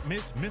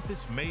can't-miss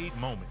Memphis-made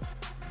moments,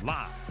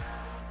 live.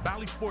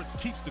 Bally Sports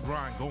keeps the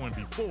grind going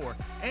before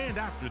and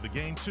after the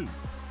game, too,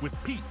 with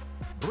Pete,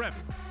 Brevin,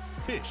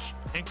 Fish,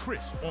 and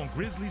Chris on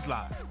Grizzlies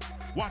Live.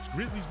 Watch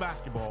Grizzlies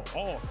basketball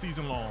all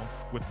season long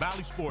with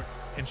Bally Sports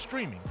and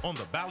streaming on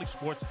the Bally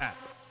Sports app.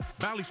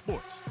 Bally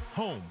Sports,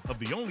 home of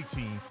the only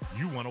team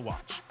you want to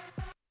watch.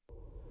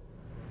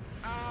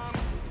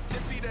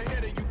 10 feet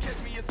ahead and you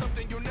catch me in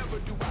something you'll never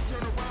do. I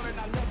turn around and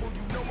I level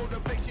you. No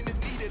motivation is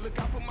needed.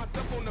 Look, I put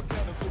myself on the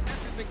pedestal.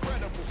 This is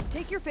incredible.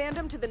 Take your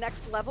fandom to the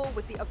next level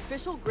with the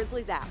official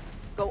Grizzlies app.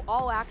 Go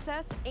all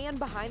access and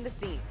behind the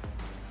scenes.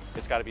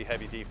 It's got to be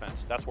heavy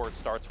defense. That's where it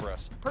starts for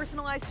us.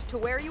 Personalized to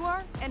where you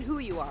are and who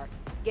you are.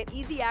 Get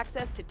easy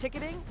access to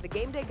ticketing, the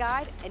game day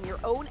guide, and your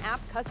own app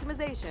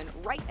customization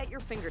right at your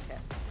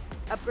fingertips.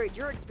 Upgrade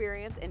your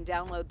experience and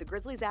download the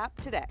Grizzlies app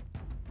today.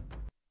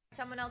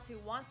 Someone else who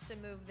wants to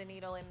move the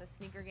needle in the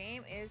sneaker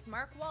game is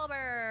Mark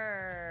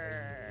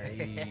Wahlberg.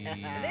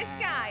 This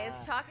guy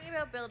is talking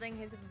about building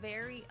his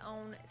very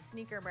own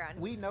sneaker brand.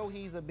 We know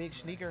he's a big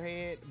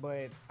sneakerhead,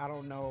 but I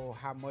don't know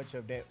how much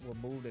of that will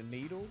move the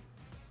needle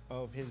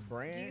of his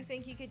brand. Do you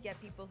think he could get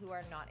people who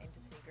are not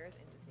into sneakers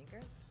into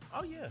sneakers?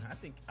 Oh yeah, I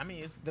think. I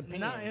mean, it's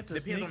Not into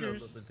depends on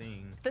sneakers. the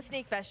thing. The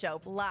Sneak Fest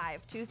Show,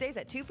 live Tuesdays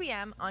at 2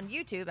 p.m. on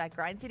YouTube at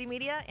Grind City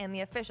Media and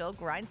the official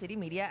Grind City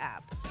Media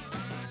app.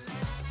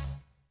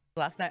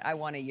 Last night I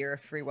won a year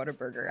of free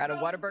Whataburger at a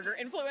Whataburger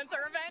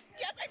influencer event.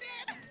 Yes, I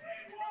did.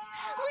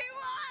 We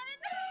won.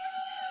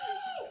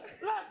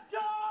 Let's go!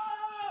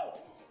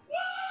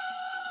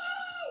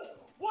 Woo!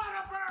 What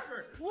a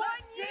burger! 1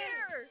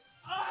 year.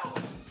 Oh!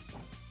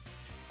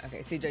 Okay,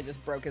 CJ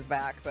just broke his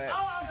back, but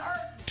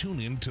Tune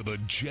in to the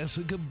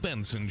Jessica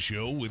Benson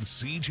Show with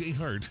CJ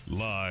Hart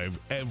live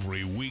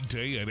every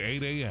weekday at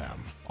 8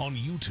 a.m. on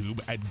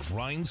YouTube at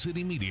Grind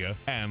City Media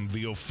and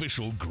the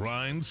official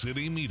Grind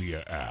City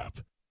Media app.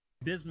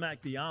 Bismack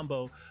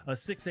Biyombo, a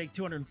 6'8",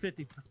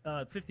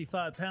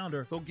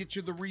 255-pounder. He'll get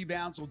you the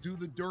rebounds. He'll do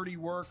the dirty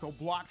work. He'll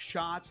block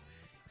shots.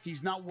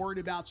 He's not worried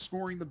about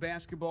scoring the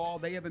basketball.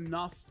 They have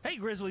enough. Hey,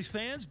 Grizzlies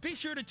fans, be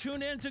sure to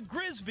tune in to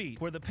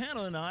Grizzbeat, where the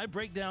panel and I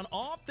break down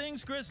all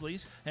things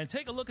Grizzlies and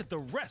take a look at the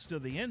rest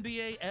of the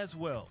NBA as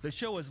well. The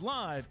show is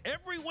live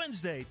every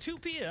Wednesday, 2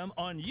 p.m.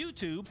 on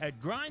YouTube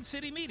at Grind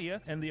City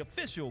Media and the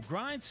official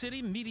Grind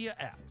City Media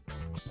app.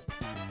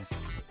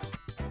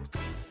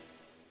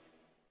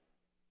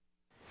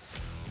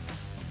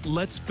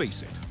 Let's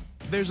face it,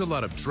 there's a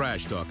lot of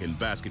trash talk in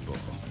basketball.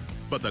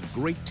 But the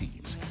great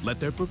teams let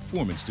their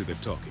performance do the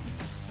talking.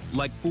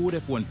 Like Ford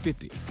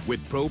F-150 with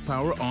Pro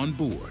Power on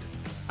board.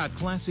 A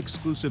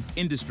class-exclusive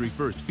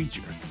industry-first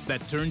feature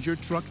that turns your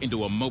truck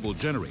into a mobile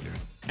generator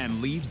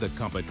and leaves the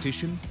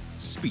competition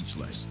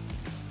speechless.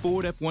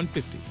 Ford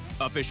F-150,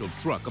 official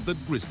truck of the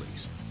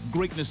Grizzlies.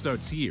 Greatness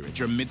starts here at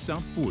your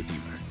Mid-South Ford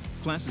dealer.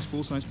 Class is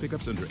full-size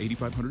pickups under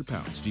 8,500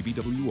 pounds,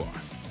 GVWR.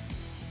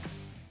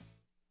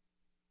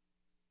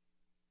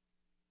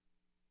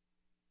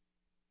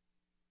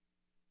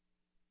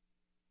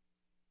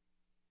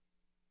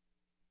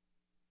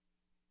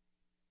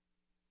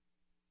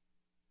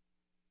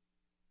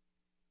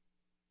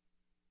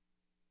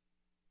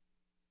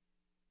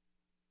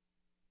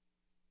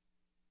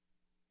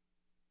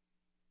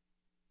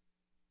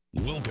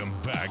 Welcome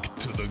back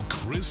to the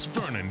Chris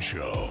Vernon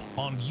Show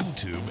on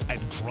YouTube at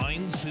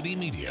Grind City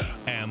Media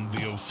and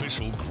the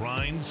official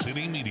Grind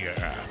City Media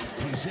app,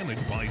 presented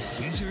by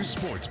Caesars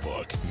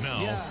Sportsbook.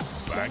 Now,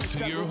 back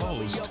to your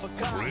host,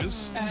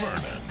 Chris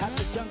Vernon. At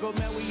the jungle,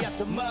 man, we at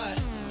the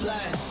mud.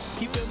 Like,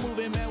 keep it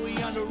moving, man,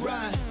 we on the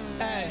run.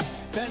 Hey,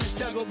 been a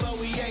struggle, but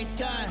we ain't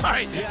done. All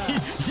right,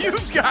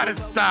 you've got to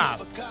stop.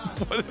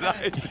 What did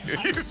I do?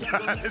 You've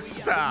got to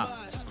stop.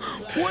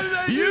 What did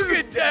I do? You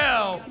can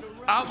tell.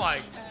 I'm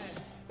like,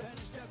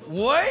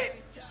 what?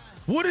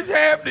 What is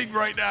happening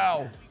right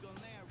now?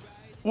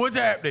 What's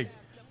happening?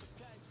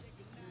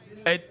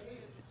 And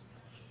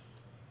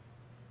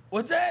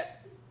what's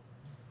that?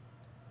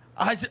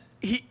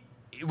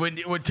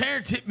 When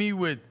Terrence hit me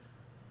with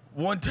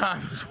one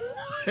time,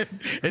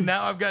 and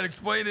now I've got to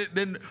explain it.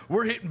 Then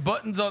we're hitting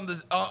buttons on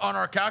on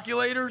our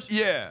calculators.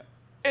 Yeah,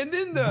 and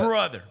then the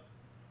brother.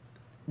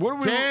 What are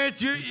we?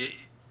 Terrence,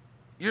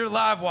 you're a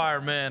live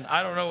wire, man.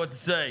 I don't know what to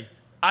say.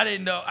 I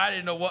didn't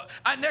know what.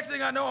 Next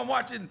thing I know, I'm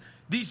watching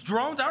these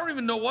drones. I don't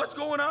even know what's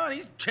going on.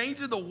 He's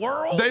changing the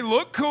world. They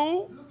look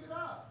cool. Look it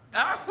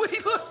up. We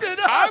looked it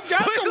up. I've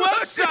got the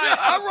website.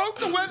 I wrote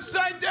the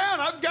website down.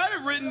 I've got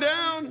it written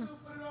down.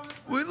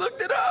 We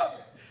looked it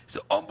up. It's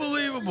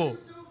unbelievable.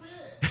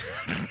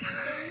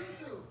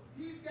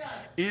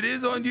 It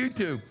is on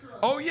YouTube.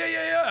 Oh,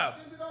 yeah.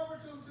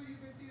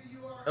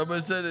 I'm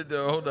going to send it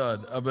to, hold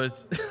on.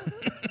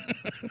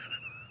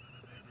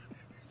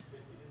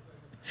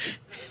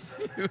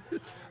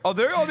 Oh,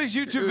 there are all these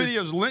YouTube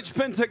videos.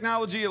 Linchpin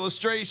technology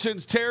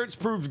illustrations. Terrence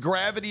proves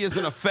gravity is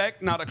an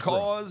effect, not a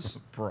cause.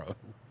 Bro.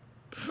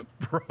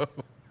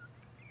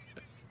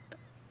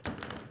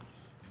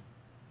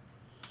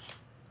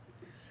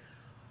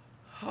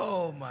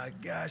 Oh, my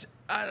gosh.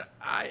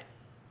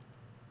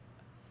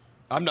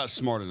 I'm not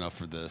smart enough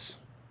for this.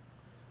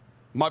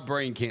 My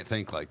brain can't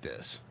think like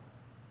this.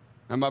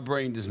 And my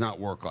brain does not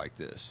work like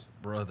this.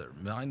 Brother,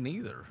 mine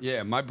neither.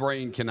 Yeah, my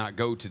brain cannot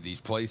go to these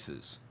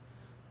places.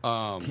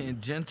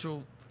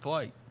 Tangential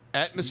Flight.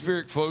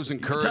 Atmospheric flows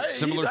and currents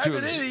similar to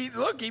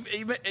Look,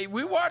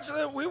 we watched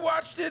it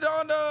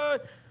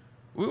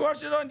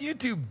on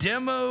YouTube.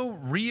 Demo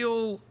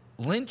Real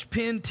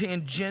Linchpin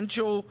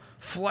Tangential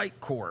Flight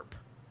Corp.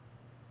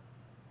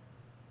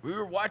 We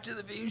were watching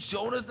the video,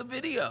 showing us the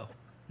video.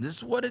 This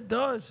is what it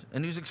does.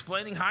 And he was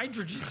explaining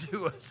hydrogen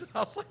to us. And I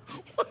was like,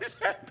 what is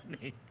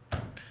happening?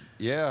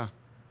 Yeah.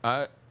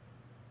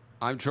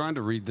 I'm trying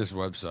to read this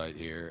website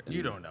here.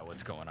 You don't know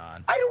what's going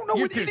on. I don't know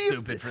You're what too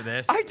stupid for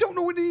this. I don't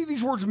know what any of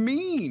these words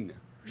mean.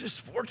 We're just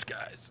sports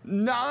guys.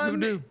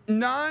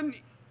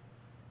 Non-Euclidean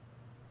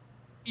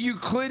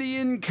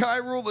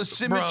chiral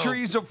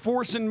asymmetries of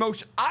force and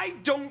motion. I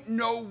don't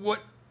know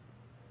what.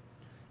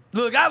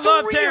 Look, I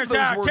love Terrence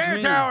Howard.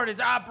 Terrence Howard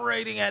is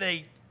operating at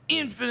a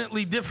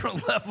infinitely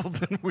different level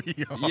than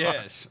we are.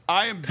 Yes,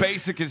 I am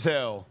basic as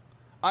hell.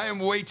 I am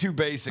way too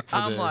basic for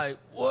this. I'm like,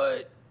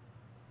 what?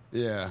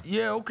 Yeah.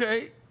 Yeah,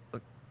 okay.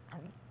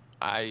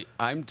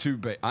 I'm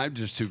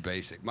just too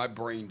basic. My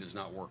brain does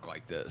not work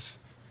like this.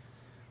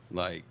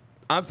 Like,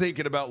 I'm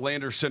thinking about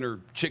Lander Center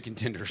chicken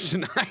tenders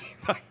tonight.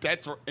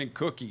 And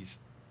cookies.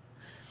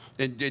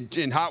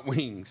 And hot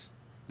wings.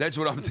 That's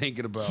what I'm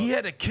thinking about. He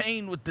had a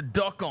cane with the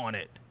duck on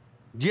it.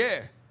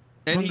 Yeah.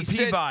 And he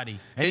said Peabody.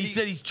 And he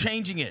said he's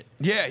changing it.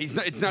 Yeah,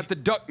 it's not the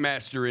Duck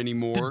Master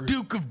anymore. The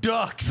Duke of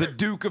Ducks. The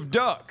Duke of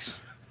Ducks.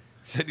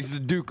 Said he's the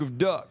Duke of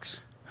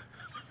Ducks.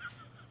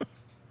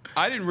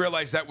 I didn't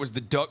realize that was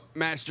the Duck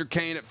Master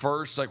cane at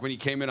first. Like, when he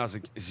came in, I was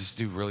like, is this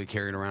dude really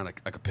carrying around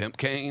like a pimp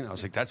cane? I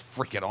was like, that's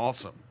freaking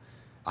awesome.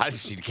 I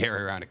just need to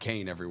carry around a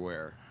cane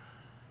everywhere.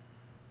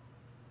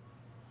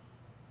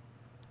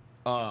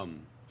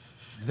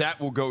 That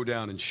will go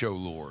down in show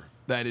lore.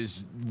 That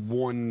is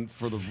one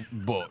for the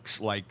books.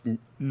 Like,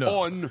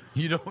 no.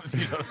 You don't say.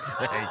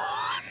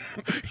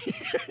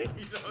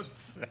 You don't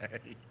say.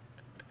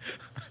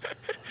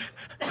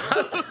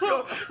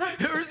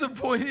 There was a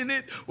point in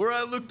it where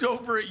I looked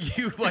over at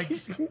you like.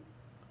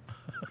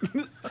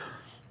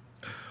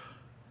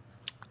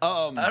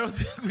 I don't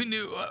think we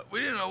knew. We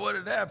didn't know what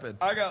had happened.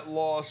 I got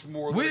lost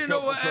more. We didn't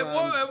know what.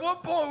 At one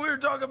point, we were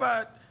talking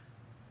about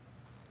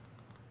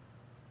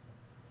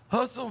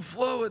hustle and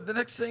flow. And the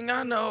next thing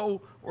I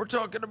know, we're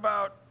talking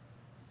about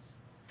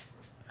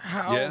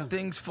how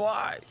things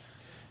fly.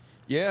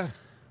 Yeah.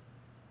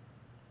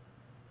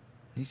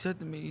 He said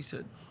to me, he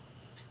said,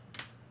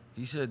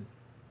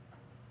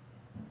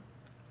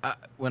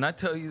 when I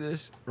tell you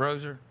this,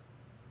 Roser,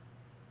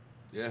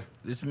 yeah,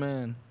 this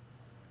man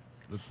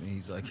looked at me,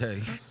 he's like,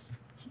 hey.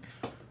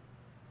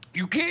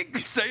 You can't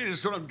say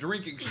this when I'm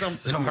drinking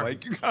something. Sorry.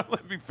 Like, you gotta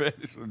let me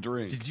finish a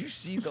drink. Did you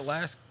see the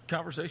last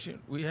conversation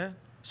we had?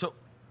 So,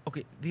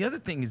 okay, the other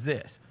thing is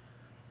this.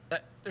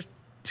 There's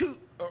two,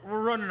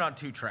 we're running on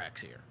 2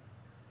 tracks here.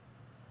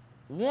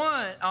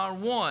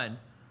 On one,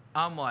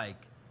 I'm like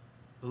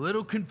a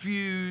little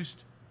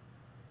confused,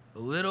 a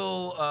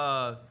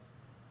little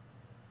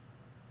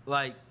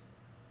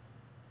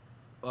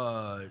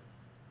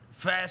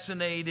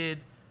fascinated,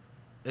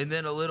 and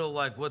then a little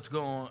like what's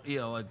going,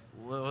 like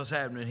what's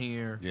happening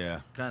here.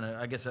 Yeah. Kind of,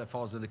 I guess that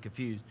falls into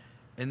confused.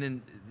 And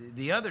then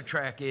the other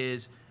track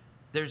is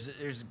there's a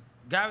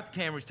guy with the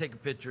cameras taking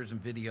pictures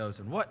and videos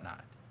and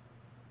whatnot.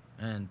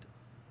 And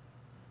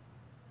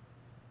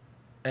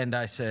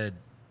I said,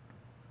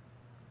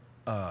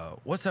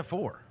 what's that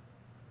for?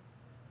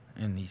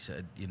 And he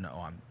said,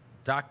 I'm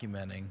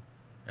documenting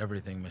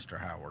everything Mr.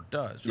 Howard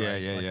does.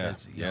 Right? Yeah.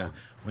 You know,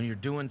 when you're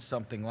doing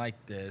something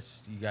like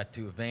this, you got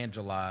to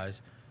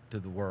evangelize to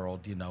the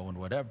world, and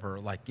whatever,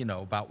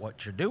 about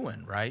what you're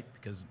doing, right?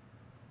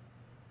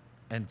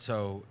 And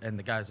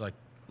the guy's like,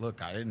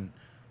 look,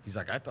 he's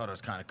like, I thought it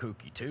was kind of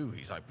kooky too.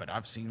 He's like, but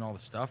I've seen all the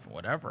stuff and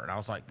whatever. And I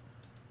was like,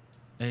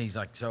 and he's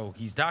like, so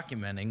he's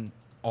documenting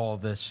all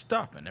this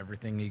stuff and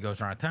everything. He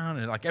goes around town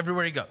and like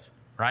everywhere he goes,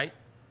 right?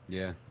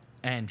 Yeah.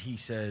 And he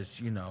says,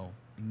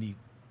 and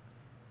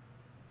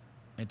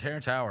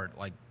Terrence Howard,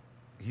 like,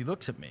 he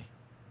looks at me.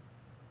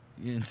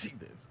 You didn't see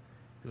this.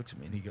 He looks at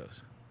me and he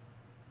goes,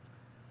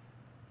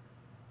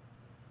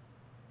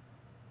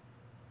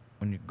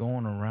 when you're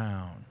going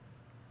around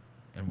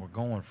and we're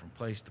going from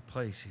place to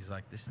place, he's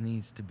like, this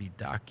needs to be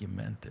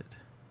documented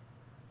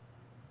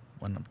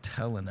when I'm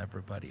telling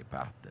everybody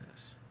about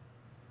this.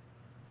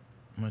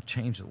 I'm going to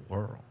change the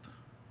world.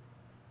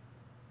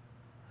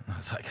 And I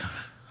was like,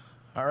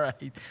 all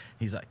right.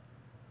 He's like,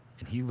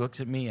 and he looks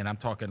at me and I'm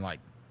talking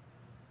like,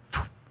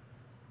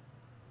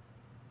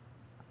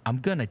 I'm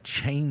going to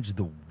change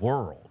the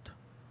world.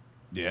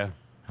 Yeah.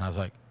 And I was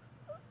like,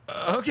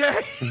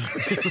 okay.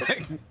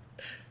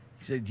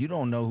 He said, you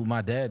don't know who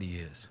my daddy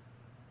is.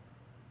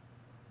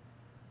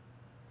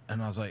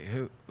 And I was like,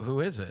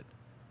 who is it?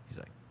 He's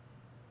like,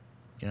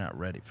 you're not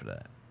ready for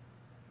that.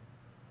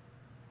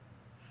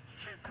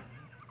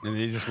 And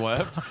he just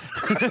left?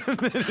 Again,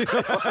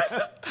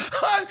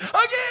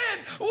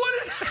 what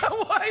is that?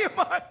 Why am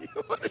I?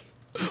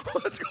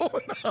 What's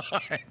going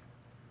on?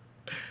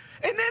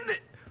 And then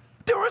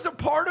there was a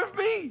part of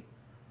me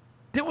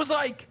that was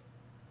like,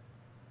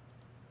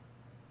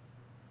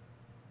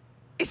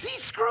 is he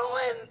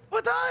screwing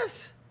with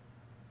us?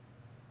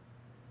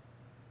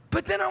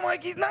 But then I'm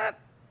like, he's not.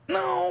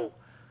 No.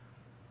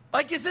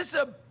 Like, is this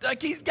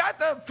he's got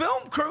the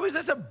film crew? Is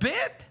this a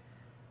bit?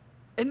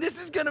 And this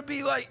is going to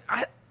be like,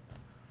 I'll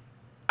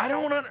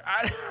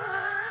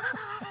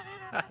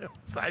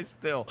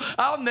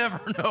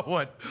never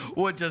know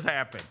what just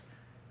happened.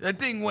 That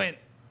thing went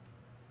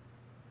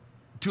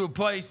to a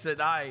place that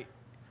I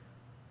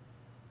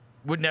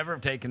would never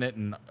have taken it,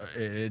 and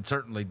it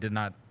certainly did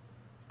not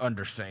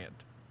understand.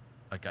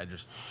 Like,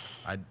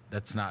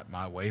 that's not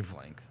my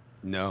wavelength.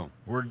 No.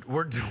 We're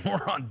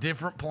on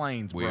different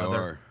planes, brother. We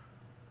are.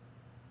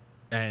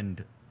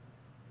 And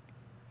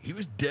he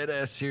was dead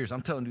ass serious.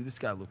 I'm telling you, this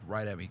guy looked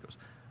right at me. He goes,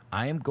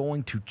 I am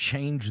going to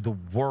change the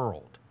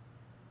world.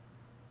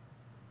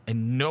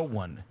 And no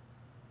one,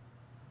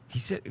 he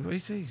said, what did he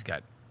say? He's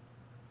got,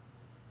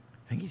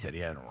 I think he said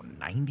he had around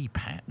 90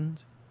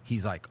 patents.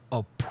 He's like,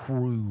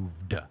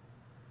 approved.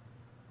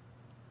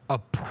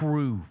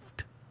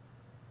 Approved.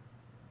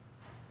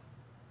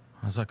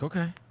 I was like,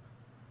 okay.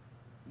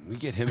 We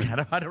get him.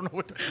 I don't know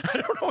what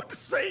to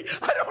say.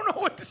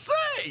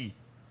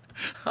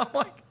 I'm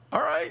like,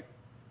 all right.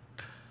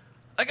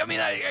 Like, I mean,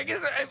 I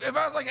guess if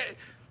I was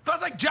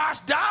like Josh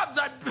Dobbs,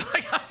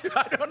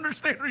 I'd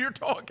understand what you're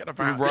talking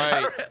about.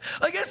 Right.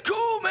 Like, it's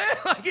cool, man.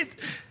 Like,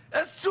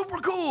 that's super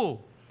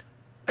cool.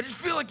 I just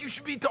feel like you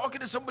should be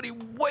talking to somebody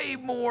way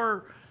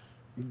more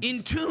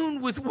in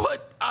tune with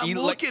what I'm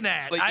looking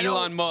at. Like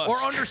Elon Musk. Or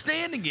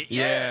understanding it.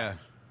 Yeah.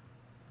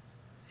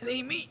 It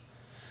ain't me.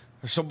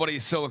 Or somebody in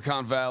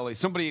Silicon Valley.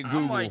 Somebody at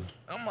Google.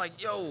 I'm like,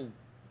 yo,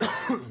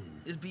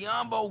 is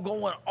Biombo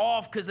going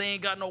off because they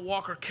ain't got no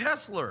Walker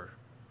Kessler?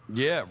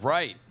 Yeah,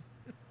 right.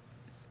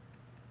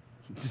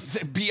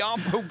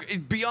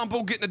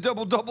 Biombo getting a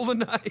double-double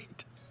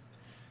tonight.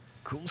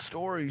 Cool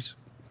stories.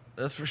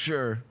 That's for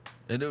sure.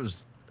 And it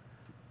was...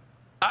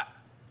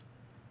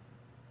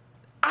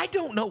 I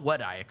don't know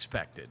what I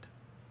expected.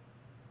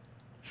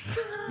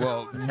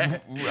 Well,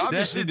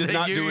 obviously did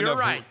not do enough. You're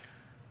right.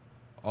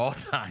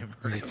 All-timer.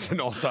 It's an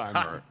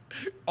all-timer.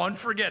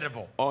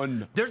 Unforgettable.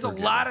 There's a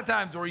lot of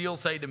times where you'll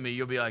say to me,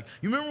 you'll be like,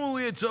 you remember when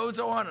we had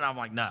so-and-so on? And I'm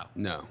like, no.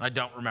 No. I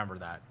don't remember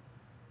that.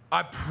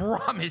 I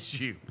promise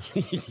you.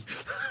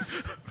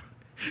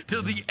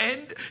 till the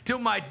end, till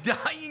my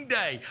dying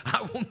day.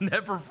 I will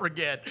never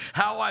forget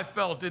how I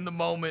felt in the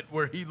moment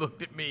where he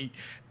looked at me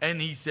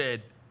and he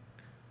said,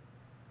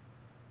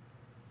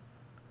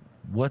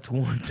 "What's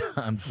 1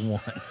 times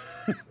 1?"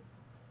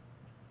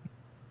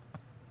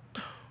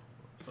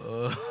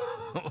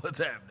 What's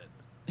happening?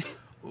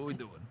 What are we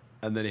doing?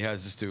 And then he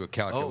has us do a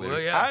calculator. Oh,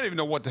 yeah. I don't even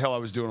know what the hell I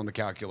was doing on the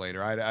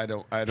calculator. I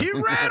don't. He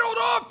rattled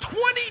off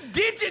 20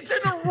 digits in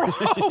a row.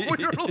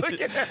 We were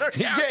looking at our calculator.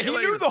 Yeah, he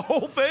knew the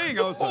whole thing.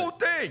 The whole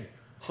thing.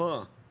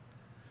 Huh.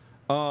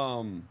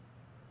 I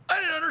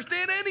didn't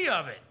understand any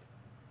of it.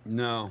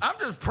 No. I'm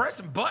just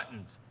pressing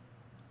buttons.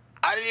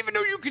 I didn't even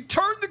know you could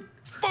turn the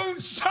phone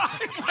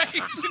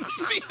sideways and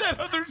see that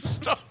other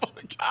stuff on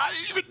the. I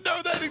didn't even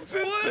know that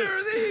existed. What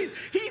are these?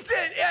 He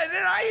said, yeah, and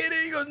then I hit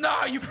it. He goes,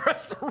 "No, you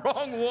pressed the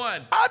wrong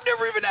one." I've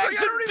never even Like, I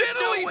don't even know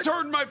accidentally what-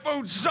 turned my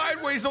phone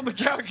sideways on the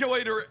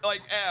calculator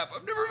app.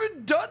 I've never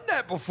even done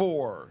that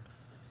before.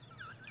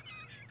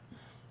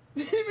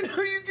 Didn't even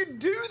know you could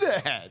do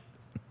that.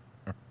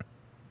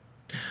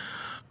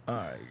 All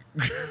right.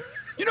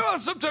 You know how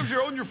sometimes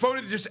you're on your phone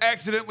and it just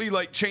accidentally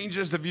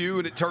changes the view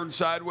and it turns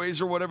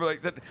sideways or whatever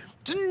like that?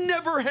 It's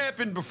never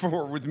happened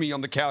before with me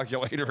on the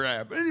calculator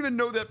app. I didn't even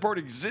know that part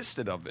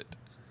existed of it.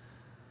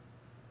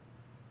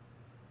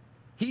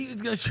 He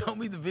was going to show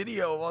me the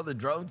video of all the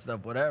drone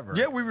stuff, whatever.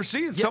 Yeah, we were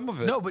seeing some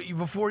of it. No, but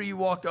before you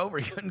walked over,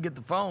 he couldn't get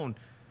the phone.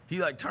 He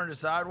turned it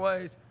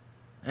sideways,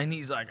 and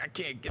he's like, "I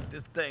can't get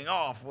this thing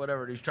off,"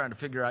 whatever. He's trying to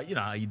figure out, you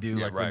know how you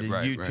do, when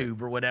you're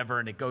YouTube or whatever,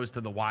 and it goes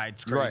to the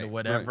widescreen or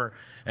whatever.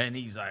 And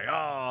he's like,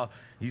 "Oh,"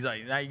 he's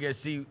like, "Now you guys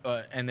see,"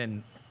 and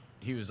then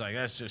he was like,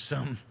 "That's just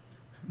some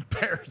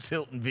Paris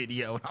Hilton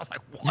video," and I was like,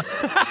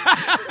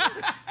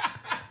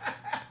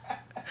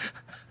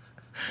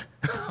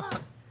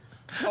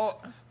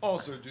 "What?"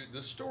 Also, dude,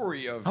 the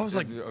story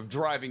of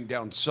driving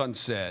down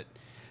Sunset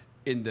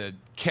in the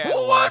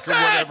Cadillac or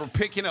whatever,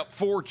 picking up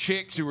 4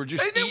 chicks who were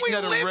just eating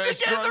at a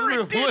restaurant. We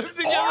lived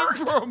together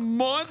for a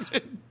month.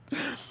 And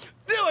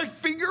they're like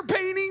finger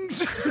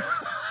paintings.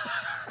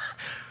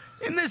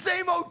 In the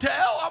same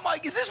hotel? I'm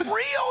like, is this real?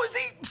 Is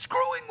he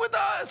screwing with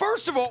us?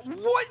 First of all,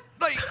 what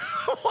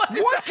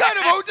kind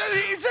of hotel?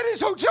 He said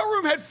his hotel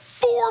room had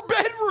 4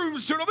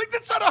 bedrooms to it. I'm like,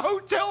 that's not a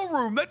hotel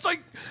room. That's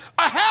like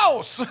a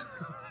house.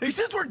 He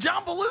says where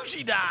John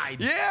Belushi died.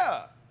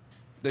 Yeah.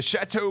 The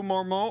Chateau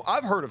Marmont.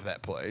 I've heard of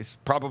that place.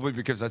 Probably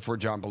because that's where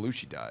John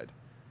Belushi died.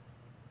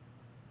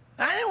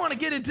 I didn't want to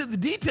get into the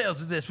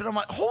details of this, but I'm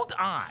like, hold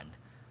on.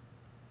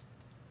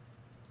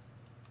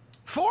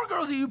 4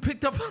 girls that you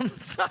picked up on the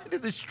side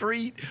of the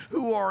street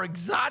who are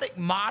exotic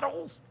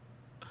models?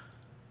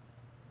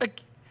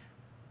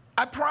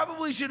 I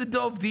probably should have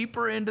dove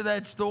deeper into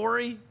that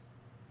story,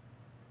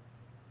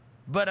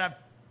 but I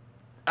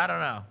don't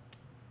know.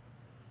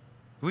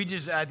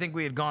 I think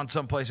we had gone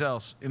someplace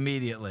else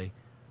immediately.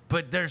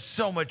 But there's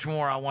so much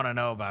more I want to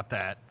know about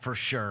that, for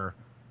sure.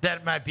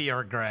 That might be a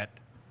regret.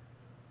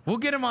 We'll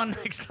get him on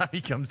next time he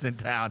comes in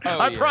town.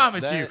 I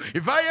promise you.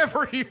 If I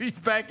ever hear he's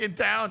back in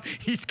town,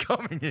 he's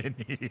coming in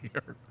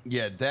here.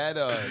 Yeah, that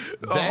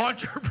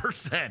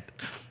 100%.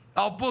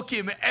 I'll book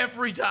him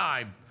every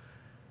time.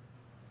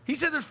 He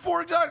said there's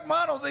 4 exotic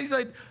models. And he's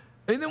like,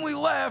 and then we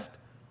left,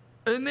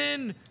 and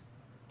then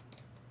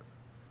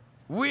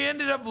we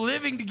ended up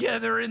living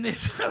together in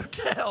this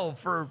hotel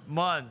for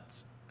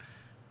months.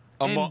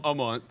 A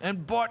month.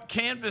 And bought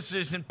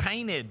canvases and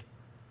painted.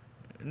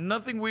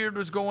 Nothing weird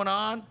was going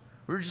on.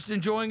 We were just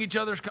enjoying each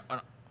other's...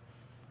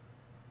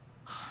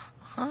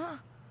 Huh?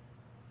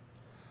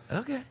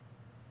 Okay.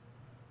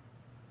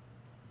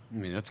 I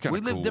mean, that's kind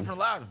of cool. We live different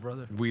lives,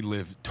 brother. We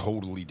live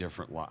totally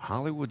different lives.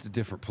 Hollywood's a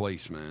different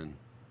place, man.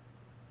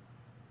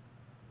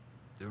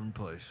 Different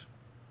place.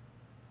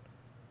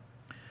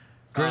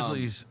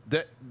 Grizzlies...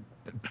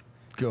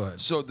 Go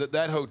ahead. So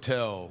that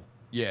hotel,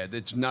 yeah,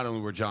 that's not only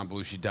where John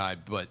Belushi died,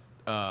 but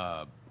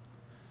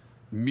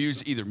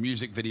either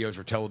music videos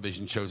or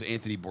television shows.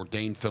 Anthony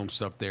Bourdain filmed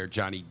stuff there.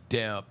 Johnny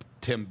Depp,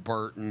 Tim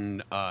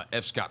Burton,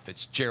 F. Scott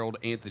Fitzgerald,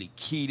 Anthony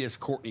Kiedis,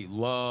 Courtney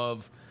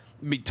Love.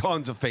 I mean,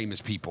 tons of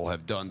famous people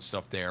have done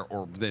stuff there,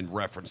 or then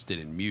referenced it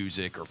in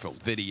music or film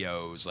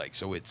videos.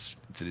 So it's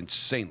an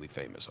insanely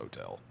famous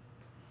hotel.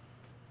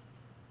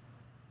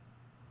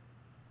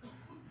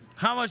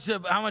 How much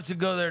to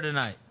go there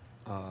tonight?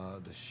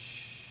 I'm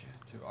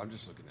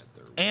just looking at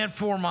their... And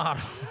 4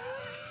 models.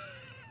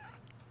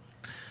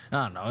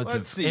 I don't know. It's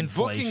Let's see.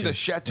 inflation. Booking the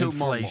Chateau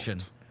inflation.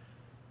 Marmont.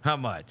 How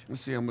much?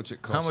 Let's see how much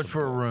it costs. How much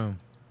for a room?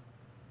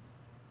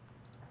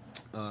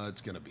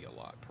 It's going to be a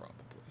lot, probably.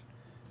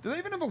 Do they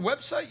even have a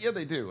website? Yeah,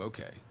 they do.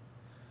 Okay.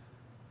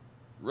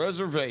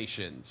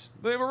 Reservations.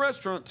 They have a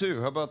restaurant,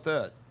 too. How about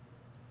that?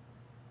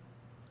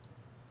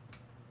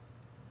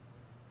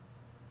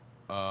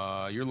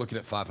 You're looking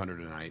at $500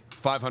 a night.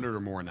 $500 or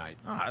more a night.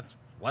 Oh, that's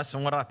less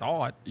than what I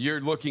thought. You're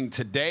looking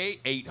today,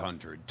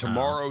 $800.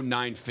 Tomorrow,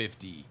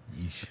 $950.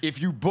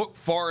 If you book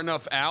far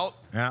enough out,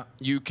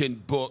 you can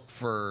book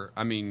for,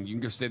 you can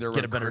go stay there around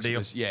Get a better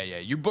Christmas. deal. Yeah.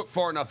 You book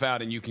far enough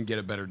out and you can get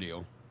a better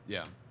deal.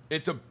 Yeah.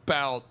 It's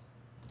about,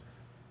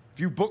 if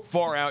you book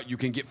far out, you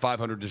can get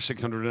 500 to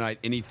 600 a night.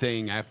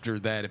 Anything after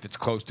that, if it's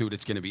close to it,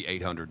 it's going to be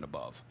 800 and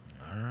above.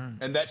 All right.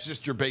 And that's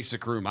just your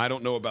basic room. I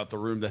don't know about the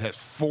room that has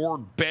 4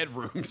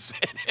 bedrooms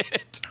in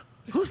it.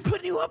 Who's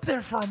putting you up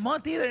there for a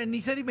month either? And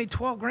he said he made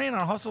 $12,000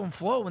 on Hustle and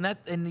Flow,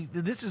 and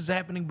this is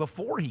happening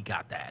before he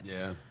got that.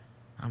 Yeah.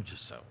 I'm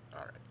just so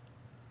all right.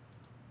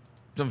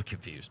 I'm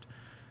confused.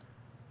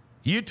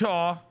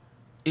 Utah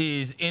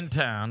is in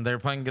town. They're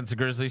playing against the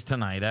Grizzlies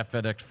tonight at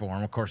FedEx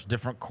Forum. Of course,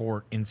 different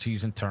court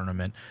in-season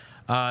tournament.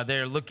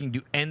 They're looking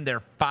to end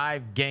their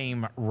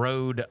 5-game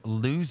road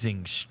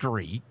losing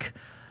streak.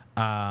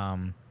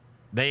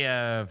 They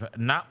have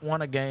not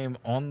won a game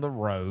on the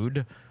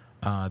road.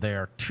 They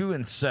are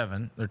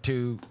 2-7. Their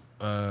 2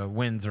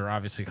 wins are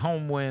obviously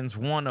home wins,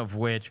 one of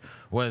which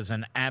was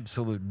an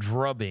absolute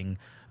drubbing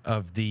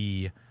of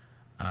the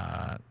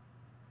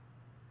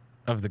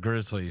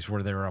Grizzlies,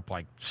 where they were up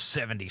like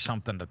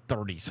 70-something to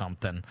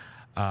 30-something.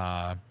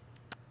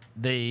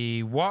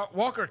 The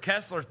Walker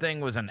Kessler thing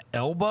was an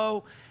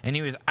elbow, and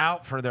he was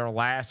out for their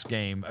last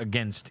game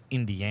against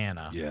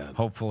Indiana. Yeah.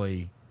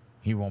 Hopefully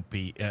he won't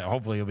be.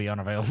 Hopefully he'll be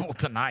unavailable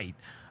tonight,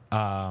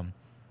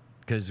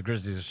 because the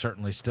Grizzlies are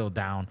certainly still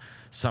down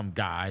some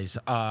guys.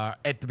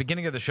 At the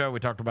beginning of the show, we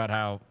talked about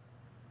how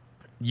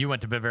you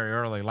went to bed very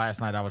early.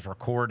 Last night I was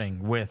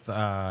recording with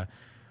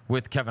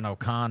Kevin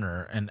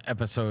O'Connor an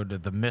episode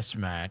of The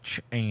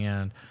Mismatch,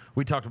 and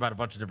we talked about a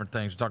bunch of different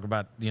things. We talked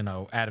about,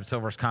 Adam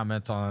Silver's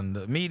comments on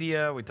the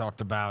media. We talked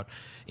about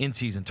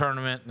in-season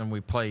tournament, and we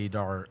played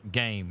our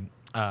game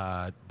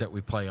that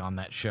we play on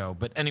that show.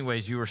 But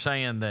anyways, you were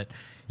saying that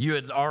you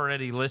had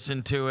already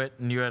listened to it,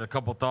 and you had a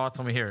couple thoughts.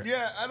 Let me hear it.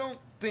 Yeah, I don't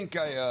think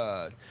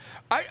I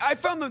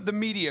found the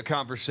media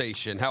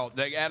conversation, how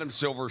like Adam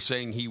Silver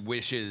saying he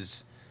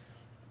wishes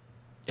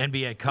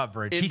NBA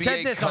coverage. He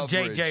said this on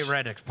JJ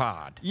Redick's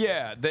pod.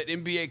 Yeah, that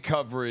NBA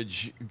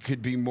coverage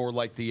could be more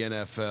like the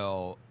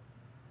NFL.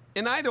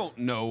 And I don't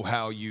know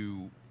how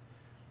you.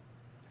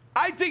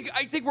 I think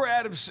where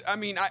Adams. I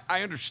mean,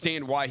 I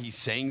understand why he's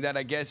saying that.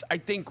 I guess I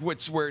think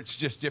where it's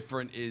just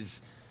different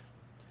is,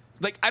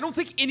 like, I don't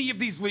think any of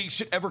these leagues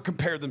should ever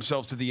compare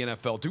themselves to the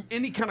NFL. Do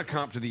any kind of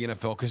comp to the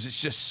NFL, because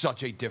it's just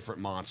such a different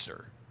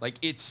monster. Like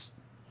it's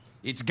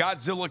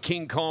Godzilla,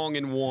 King Kong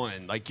in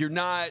one. Like you're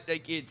not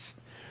like it's.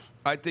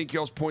 I think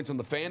y'all's points on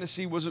the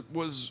fantasy was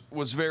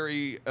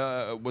very.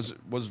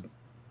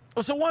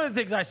 Well, so one of the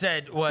things I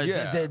said was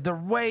the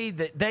way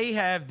that they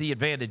have the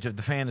advantage of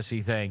the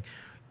fantasy thing,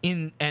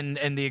 and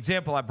the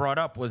example I brought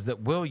up was that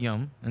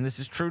William, and this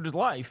is true to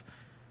life,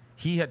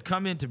 he had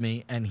come into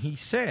me and he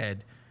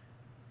said,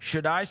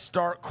 should I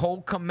start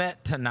Cole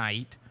Kmet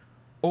tonight,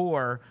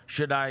 or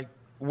should I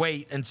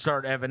wait and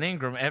start Evan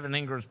Ingram? Evan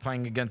Ingram's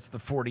playing against the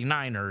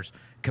 49ers.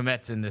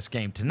 Kmet's in this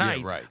game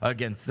tonight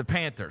against the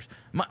Panthers.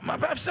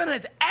 My son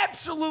has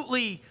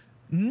absolutely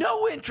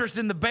no interest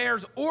in the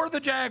Bears or the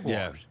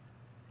Jaguars,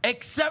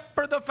 except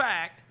for the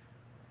fact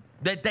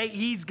that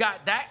he's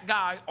got that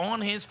guy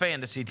on his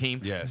fantasy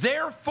team. Yes.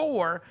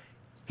 Therefore,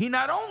 he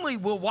not only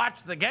will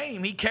watch the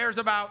game, he cares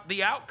about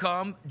the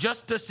outcome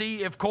just to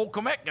see if Cole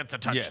Kmet gets a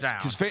touchdown.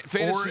 Yes, because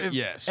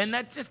fantasy, and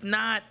that's just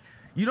not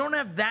 – you don't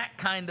have that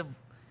kind of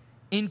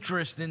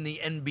interest in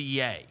the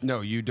NBA.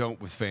 No, you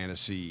don't with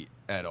fantasy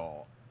at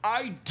all.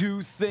 I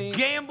do think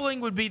gambling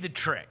would be the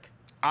trick.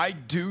 I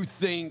do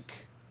think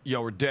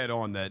we're dead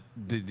on that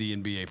the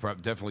NBA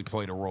definitely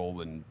played a role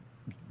in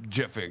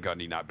Jeff Van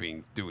Gundy not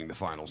doing the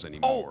finals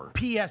anymore. Oh,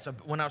 P.S.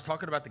 When I was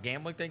talking about the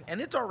gambling thing,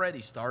 and it's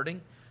already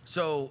starting.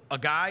 So a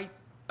guy,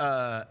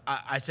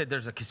 I said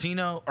there's a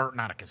casino, or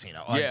not a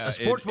casino, a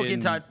sports book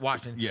inside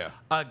Washington. Yeah.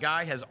 A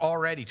guy has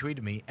already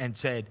tweeted me and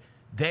said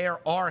there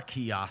are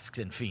kiosks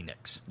in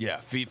Phoenix. Yeah,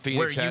 Phoenix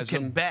where you has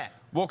can them. bet.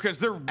 Well, because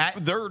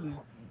they're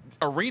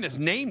arena's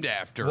named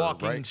after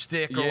Walking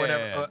Stick or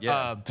whatever.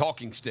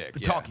 Talking Stick.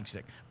 Talking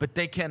Stick. But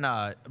they can.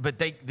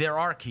 There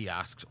are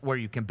kiosks where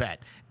you can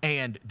bet.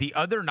 And the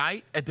other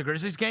night at the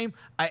Grizzlies game,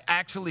 I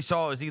actually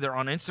saw it was either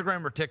on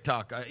Instagram or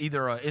TikTok,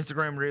 either an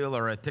Instagram reel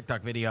or a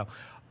TikTok video.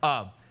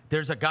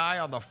 There's a guy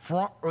on the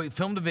front. He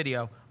filmed a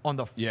video on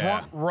the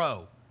front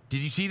row. Did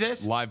you see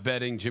this? Live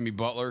betting, Jimmy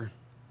Butler.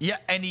 Yeah,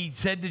 and he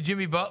said to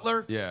Jimmy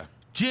Butler, "Yeah,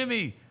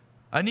 Jimmy,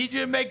 I need you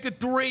to make a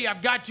 3.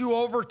 I've got you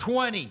over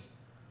 20.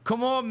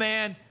 Come on,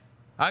 man.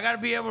 I got to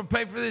be able to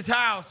pay for this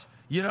house.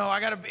 I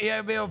got to be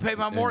able to pay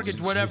my mortgage,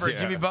 whatever." Yeah.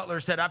 Jimmy Butler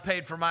said, "I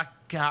paid for my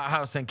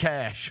house in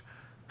cash."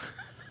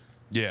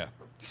 Yeah.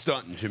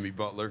 Stunting Jimmy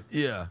Butler.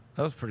 Yeah.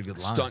 That was a pretty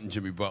good line. Stunting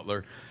Jimmy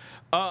Butler.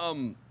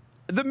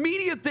 The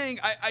media thing,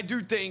 I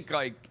do think,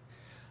 like,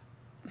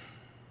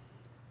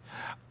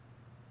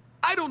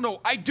 I don't know.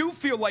 I do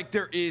feel like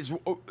the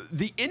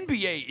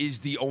NBA is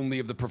the only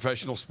of the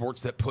professional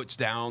sports that puts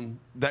down,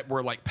 that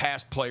where like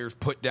past players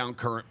put down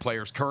current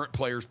players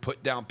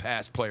put down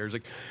past players.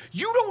 Like,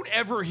 you don't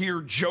ever hear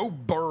Joe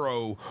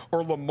Burrow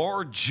or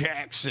Lamar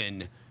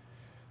Jackson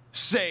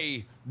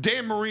say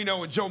Dan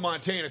Marino and Joe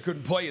Montana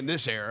couldn't play in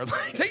this era.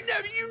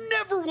 You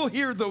never will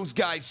hear those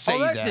guys say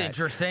that. Oh, that's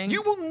interesting.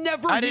 You will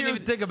never I didn't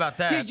even think about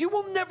that. Yeah, you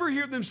will never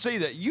hear them say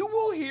that. You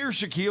will hear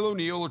Shaquille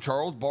O'Neal or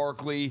Charles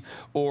Barkley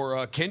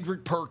or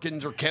Kendrick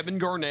Perkins or Kevin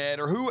Garnett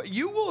or who.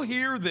 You will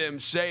hear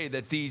them say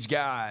that these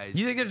guys.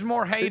 You think there's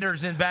more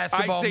haters in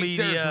basketball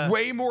media? I think there's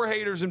way more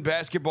haters in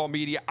basketball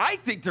media. I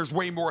think there's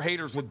way more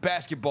haters with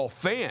basketball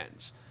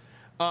fans.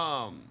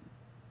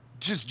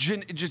 Just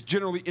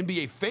generally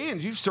NBA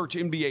fans. You search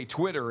NBA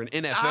Twitter and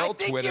NFL Twitter. I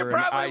think you're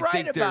probably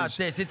right about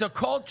this. It's a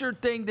culture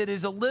thing that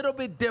is a little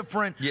bit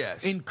different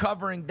in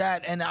covering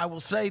that. And I will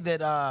say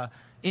that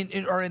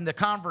in the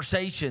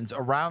conversations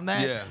around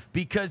that,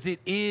 because it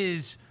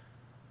is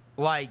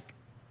like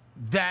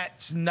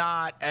that's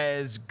not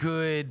as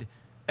good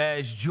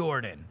as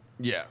Jordan.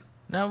 Yeah.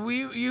 Now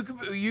you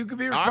could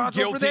be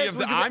responsible for this.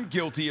 I'm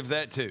guilty of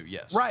that too.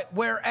 Yes. Right.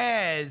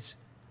 Whereas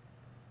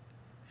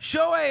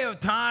Shohei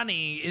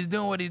Ohtani is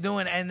doing what he's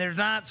doing, and there's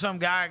not some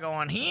guy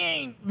going, he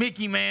ain't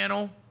Mickey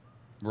Mantle.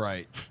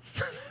 Right.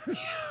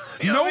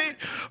 You know what I mean?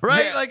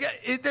 Right? Yeah.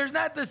 Like, there's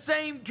not the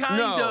same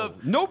kind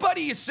of.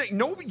 Nobody is saying,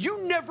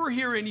 you never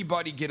hear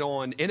anybody get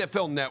on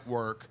NFL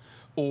Network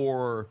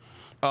or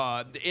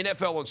the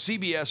NFL on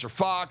CBS or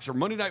Fox or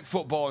Monday Night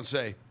Football and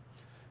say,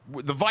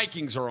 the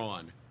Vikings are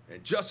on.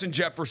 And Justin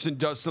Jefferson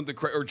does something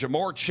crazy. Or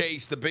Jamar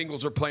Chase, the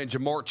Bengals are playing.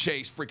 Jamar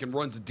Chase freaking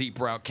runs a deep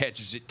route,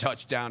 catches it,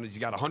 touchdown. And he's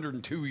got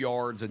 102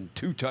 yards and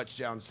 2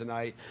 touchdowns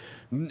tonight.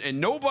 And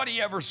nobody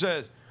ever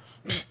says,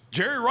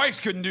 Jerry Rice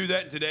couldn't do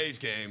that in today's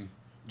game.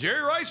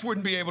 Jerry Rice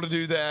wouldn't be able to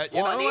do that.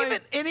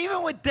 And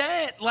even with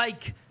that,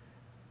 like,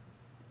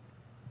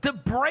 the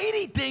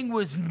Brady thing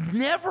was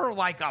never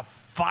like a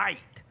fight.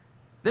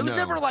 There was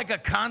never like a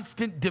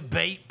constant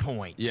debate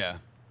point. Yeah.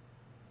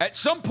 At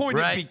some point,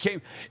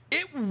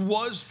 it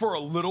was for a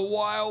little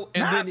while,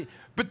 and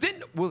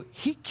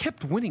he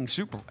kept winning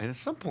Super Bowl. And at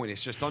some point,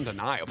 it's just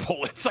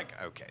undeniable. It's like,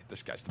 okay,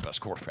 this guy's the best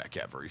quarterback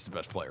ever. He's the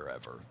best player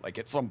ever. Like,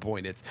 at some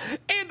point,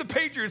 and the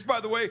Patriots, by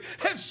the way,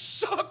 have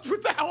sucked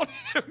without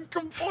him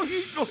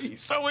completely.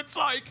 So it's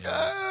like,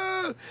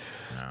 I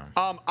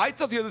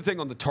thought the other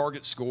thing on the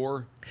target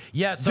score.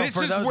 Yeah, so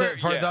for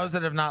those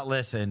that have not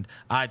listened,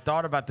 I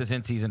thought about this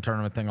in-season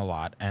tournament thing a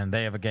lot, and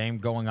they have a game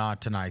going on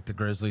tonight, the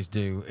Grizzlies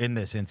do, in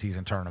this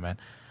in-season tournament.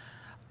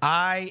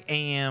 I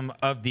am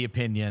of the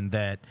opinion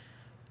that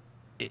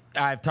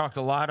I've talked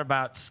a lot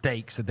about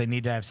stakes, that they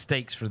need to have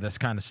stakes for this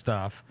kind of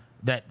stuff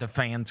that the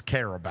fans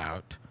care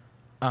about.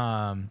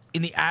 In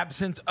the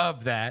absence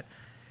of that,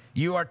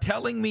 you are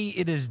telling me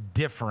it is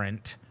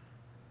different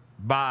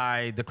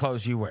by the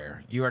clothes you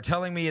wear. You are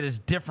telling me it is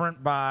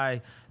different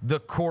by the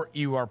court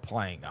you are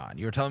playing on.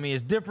 You're telling me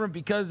it's different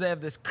because they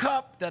have this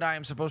cup that I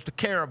am supposed to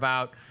care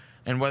about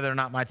and whether or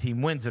not my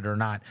team wins it or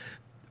not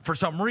for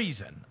some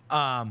reason.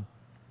 All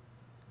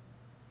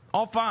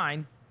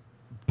fine,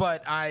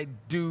 but I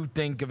do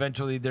think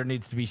eventually there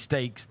needs to be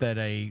stakes that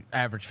a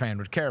average fan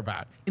would care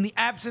about. In the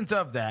absence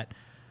of that,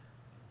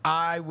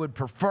 I would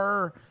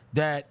prefer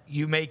that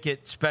you make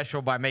it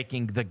special by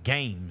making the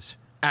games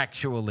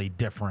actually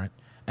different.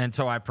 And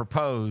so I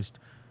proposed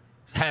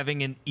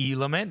having an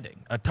Elam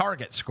ending, a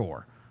target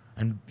score.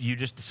 And you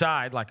just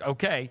decide, like,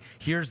 okay,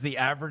 here's the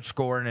average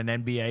score in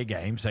an NBA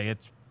game. Say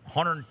it's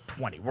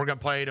 120. We're going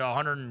to play to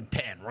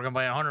 110. We're going to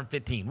play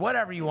 115,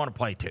 whatever you want to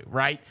play to,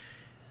 right?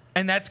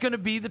 And that's going to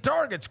be the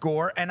target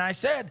score. And I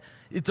said,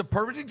 it's a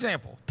perfect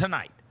example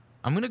tonight.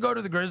 I'm going to go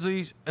to the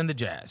Grizzlies and the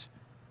Jazz.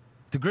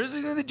 If the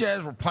Grizzlies and the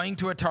Jazz were playing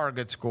to a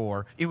target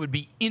score, it would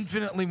be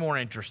infinitely more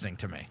interesting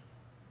to me.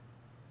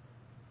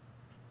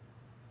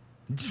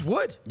 It just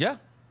would. Yeah.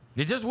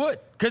 It just would.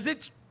 Because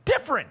it's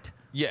different.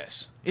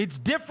 Yes. It's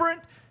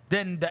different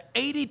than the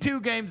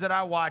 82 games that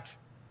I watch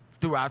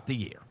throughout the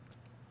year.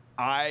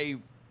 I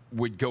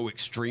would go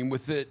extreme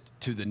with it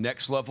to the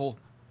next level.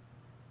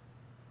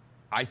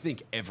 I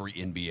think every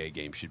NBA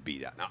game should be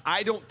that. Now,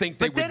 I don't think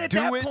they would do it. But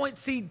then at that point,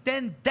 see,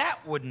 then that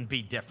wouldn't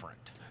be different.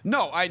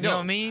 No, I know. You know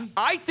what I mean?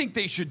 I think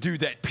they should do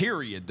that,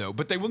 period, though.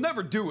 But they will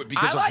never do it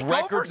because of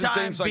records and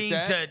things like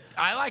that.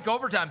 I like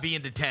overtime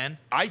being to 10.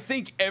 I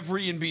think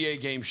every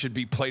NBA game should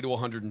be played to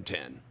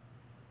 110.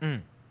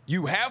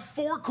 You have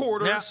 4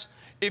 quarters.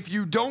 Yeah. If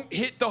you don't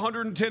hit the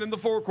 110 in the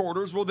 4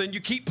 quarters, well, then you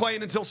keep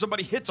playing until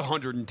somebody hits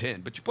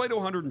 110. But you play to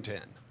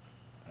 110.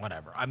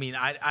 Whatever. I mean,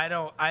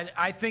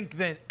 I think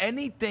that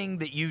anything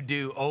that you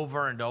do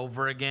over and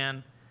over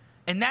again,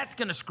 and that's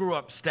going to screw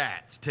up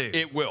stats too.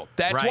 It will.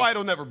 That's why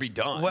it'll never be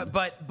done.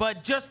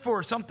 But just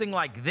for something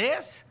like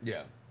this,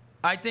 yeah,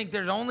 I think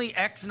there's only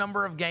X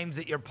number of games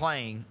that you're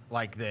playing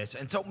like this,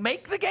 and so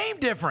make the game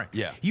different.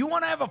 Yeah. You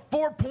want to have a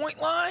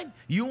 4-point line?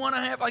 You want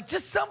to have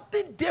just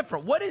something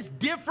different. What is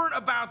different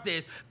about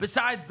this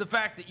besides the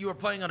fact that you are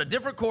playing on a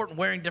different court and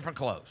wearing different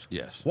clothes?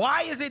 Yes.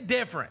 Why is it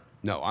different?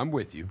 No, I'm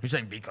with you. You're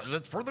saying because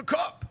it's for the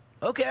cup.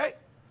 Okay.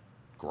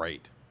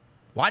 Great.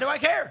 Why do I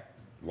care?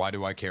 Why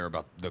do I care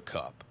about the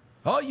cup?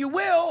 Oh, you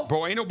will.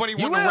 Bro, ain't nobody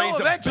wanting to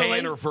raise a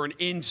banner for an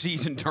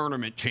in-season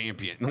tournament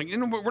champion. Like,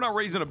 we're not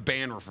raising a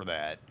banner for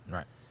that.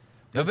 Right.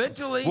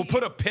 Eventually, we'll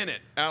put a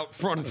pennant out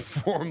front of the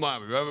Forum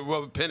Lobby.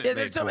 We'll have a pennant. Yeah,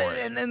 made there's for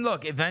it. and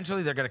look,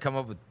 eventually they're going to come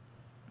up with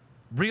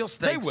real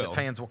stakes will. that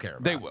fans will care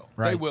about. They will.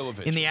 Right? They will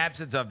eventually. In the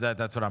absence of that,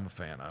 that's what I'm a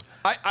fan of.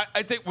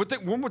 I think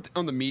one more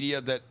on the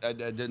media that I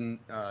didn't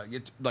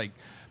get to, like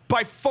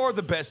by far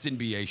the best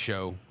NBA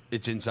show.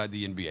 It's Inside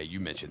the NBA. You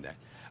mentioned that.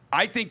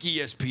 I think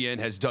ESPN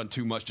has done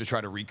too much to try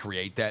to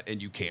recreate that,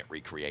 and you can't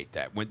recreate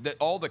that. When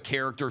all the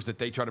characters that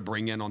they try to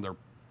bring in on their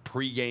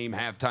pregame,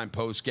 halftime,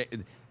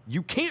 postgame,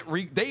 you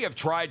can't. They have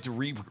tried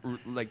to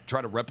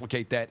try to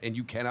replicate that, and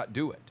you cannot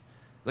do it.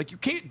 Like you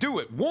can't do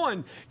it.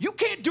 One, you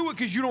can't do it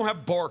because you don't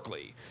have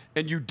Barkley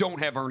and you don't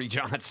have Ernie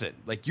Johnson.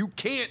 Like you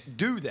can't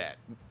do that.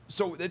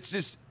 So it's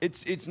just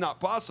it's not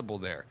possible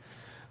there.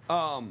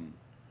 Yeah.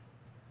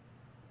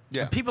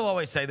 And people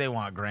always say they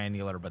want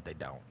granular, but they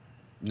don't.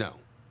 No.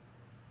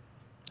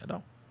 I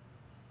don't.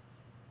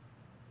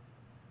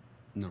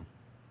 No.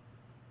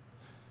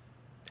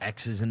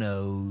 X's and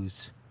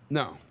O's.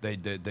 No, they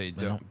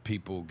don't.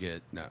 People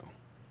get no.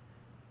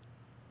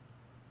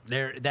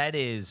 That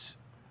is.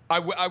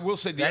 I will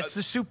say that's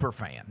the super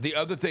fan. The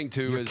other thing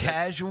too is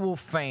casual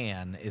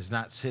fan is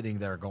not sitting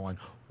there going,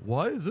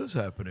 "Why is this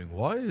happening?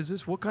 Why is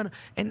this? What kind of?"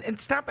 And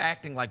stop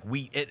acting like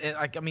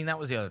like I mean that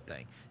was the other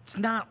thing. It's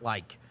not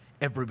like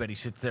everybody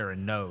sits there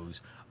and knows.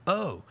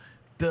 Oh,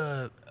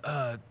 the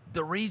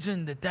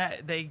reason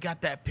that they got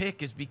that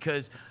pick is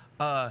because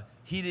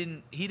he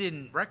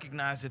didn't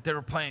recognize that they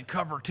were playing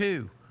cover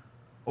 2.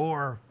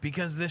 Or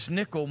because this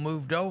nickel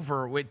moved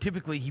over,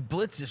 typically he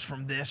blitzes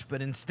from this,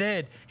 but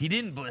instead he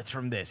didn't blitz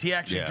from this. He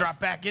actually dropped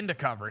back into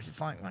coverage. It's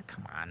like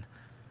come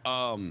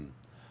on.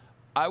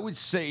 I would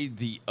say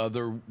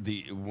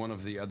one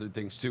of the other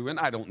things too, and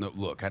I don't know.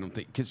 Look, I don't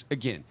think because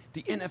again,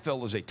 the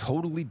NFL is a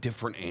totally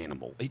different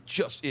animal. It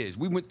just is.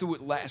 We went through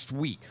it last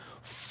week.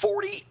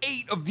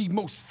 48 of the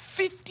most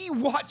 50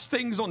 watched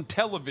things on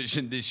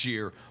television this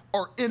year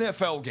are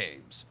NFL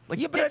games.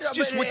 Like that's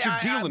just what you're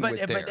dealing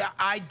with there. But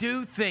I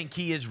do think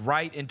he is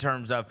right in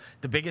terms of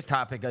the biggest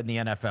topic in the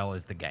NFL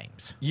is the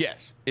games.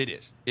 Yes, it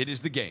is. It is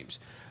the games.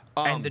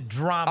 And the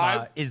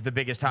drama is the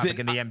biggest topic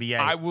in the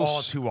NBA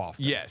all too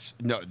often. Yes.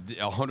 No,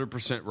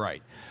 100%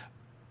 right.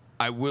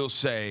 I will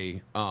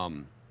say,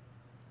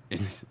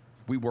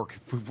 we've worked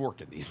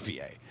in the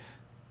NBA.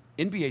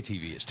 NBA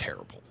TV is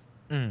terrible.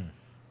 The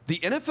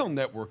NFL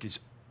Network is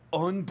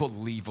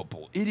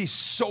unbelievable. It is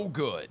so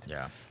good.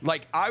 Yeah.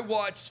 Like I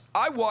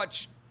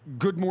watch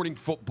Good Morning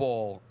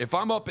Football. If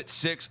I'm up at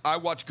 6, I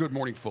watch Good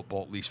Morning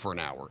Football at least for an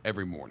hour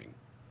every morning.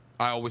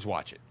 I always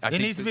watch it. It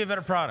needs to be a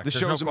better product. The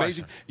show's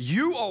amazing.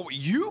 Question.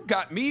 You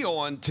got me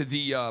on to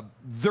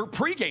their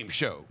pregame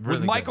show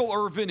with Michael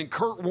Irvin and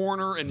Kurt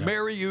Warner and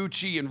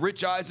Mariucci and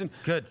Rich Eisen.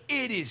 Good.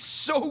 It is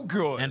so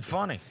good and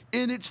funny.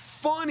 And it's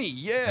funny,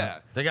 yeah.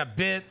 They got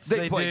bits.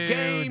 They play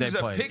games,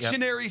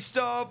 Pictionary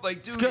stuff.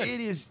 Like, dude, it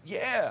is,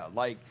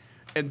 like.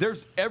 And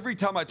there's every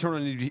time I turn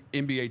on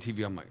NBA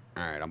TV, I'm like,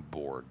 all right, I'm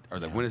bored. Or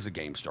when does the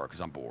game start? Because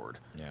I'm bored.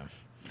 Yeah.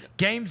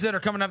 Games that are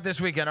coming up this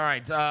weekend. All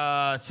right.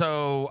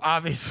 So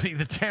obviously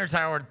the Terrence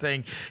Howard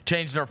thing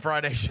changed our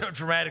Friday show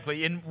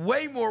dramatically in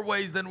way more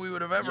ways than we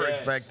would have ever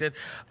expected.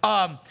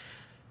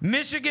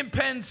 Michigan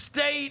Penn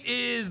State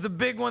is the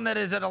big one that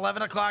is at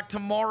 11 o'clock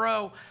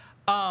tomorrow.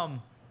 I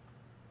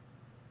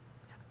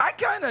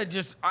kind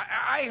of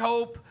I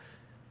hope.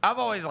 I've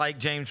always liked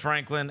James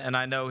Franklin, and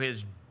I know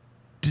his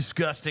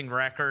disgusting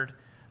record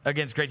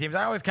against great teams.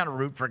 I always kind of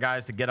root for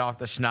guys to get off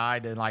the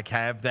schneid and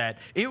have that.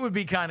 It would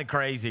be kind of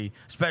crazy,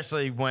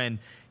 especially when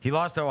he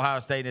lost to Ohio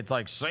State. And it's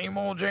like same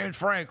old James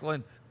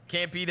Franklin.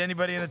 Can't beat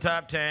anybody in the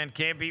top 10.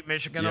 Can't beat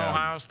Michigan,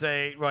 Ohio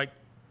State. Like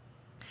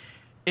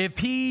if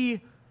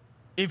he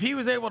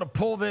was able to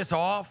pull this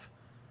off,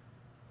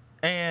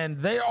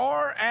 and they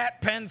are at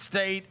Penn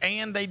State,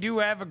 and they do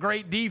have a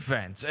great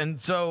defense,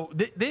 and so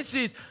this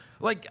is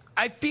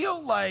I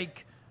feel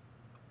like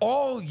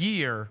all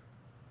year.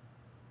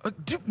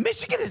 Dude,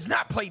 Michigan has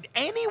not played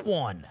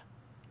anyone.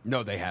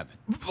 No, they haven't.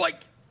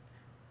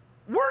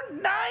 We're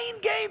 9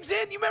 games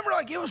in. You remember,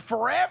 it was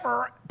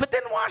forever. But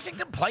then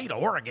Washington played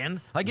Oregon.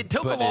 It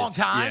took a long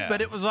time,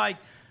 but it was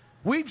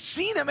we've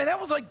seen them, and that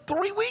was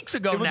 3 weeks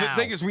ago now.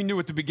 The thing is, we knew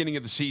at the beginning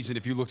of the season,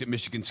 if you looked at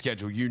Michigan's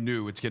schedule, you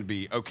knew it's going to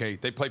be, okay,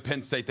 they play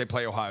Penn State, they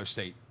play Ohio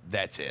State.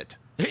 That's it.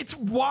 It's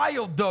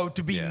wild, though,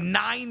 to be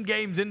 9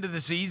 games into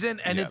the season,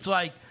 and it's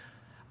I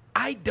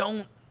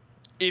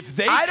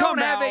don't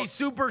have a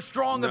super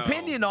strong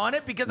opinion on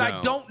it because I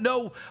don't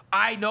know.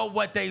 I know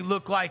what they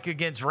look like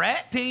against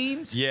rat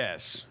teams.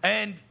 Yes.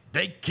 And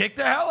they kick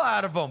the hell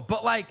out of them.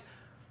 But,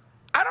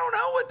 I don't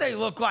know what they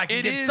look like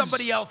against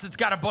somebody else that's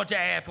got a bunch of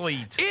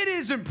athletes. It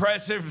is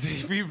impressive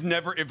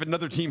if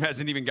another team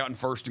hasn't even gotten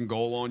first and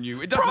goal on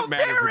you. It doesn't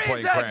matter if you're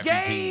playing crappy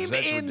teams. There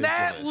is a game in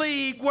that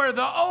league where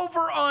the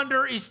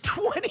over-under is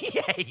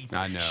 28.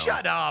 I know.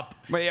 Shut up.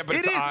 But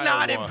it is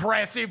not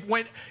impressive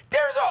when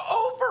there's an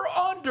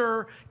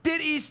over-under that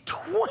is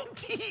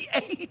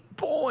 28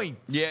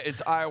 points. Yeah,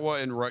 it's Iowa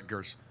and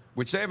Rutgers,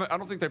 which they haven't. I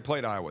don't think they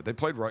played Iowa. They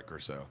played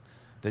Rutgers, though.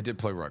 They did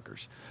play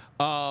Rutgers.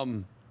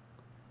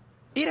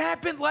 It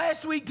happened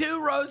last week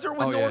too, Roser,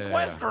 with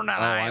Northwestern and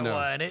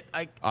Iowa.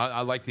 And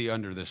I like the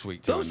under this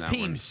week too. Those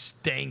teams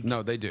stink.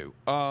 No, they do.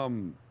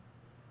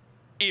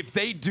 If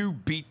they do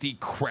beat the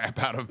crap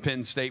out of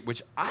Penn State,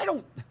 which I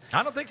don't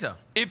think so.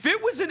 If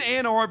it was in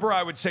Ann Arbor,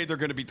 I would say they're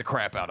going to beat the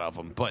crap out of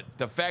them. But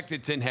the fact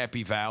it's in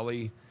Happy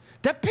Valley,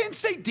 that Penn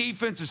State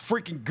defense is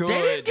freaking good.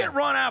 They didn't get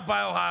run out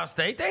by Ohio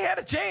State. They had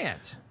a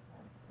chance.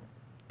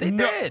 They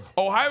did.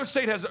 Ohio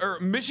State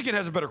Michigan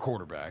has a better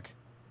quarterback.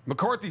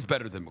 McCarthy's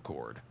better than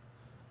McCord.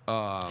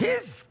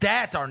 His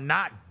stats are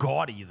not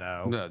gaudy,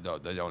 though. No,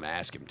 they don't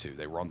ask him to.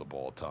 They run the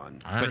ball a ton.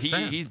 But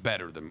he's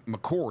better than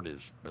McCord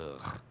is.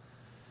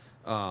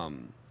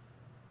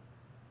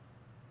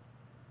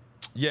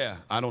 Yeah,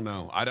 I don't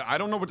know. I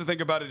don't know what to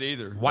think about it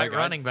either. White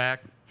running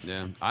back.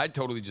 Yeah, I'd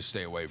totally just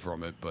stay away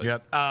from it. But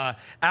yep.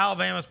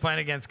 Alabama's playing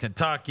against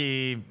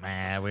Kentucky.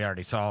 Man, we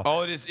already saw.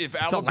 Oh, it is. If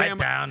it's Alabama, a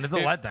letdown. It's a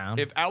letdown.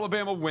 If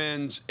Alabama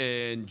wins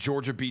and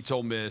Georgia beats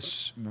Ole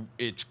Miss,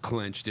 it's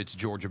clinched. It's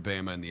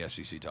Georgia-Bama in the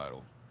SEC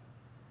title.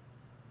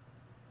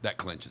 That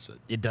clinches it.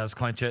 It does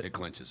clinch it? It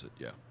clinches it,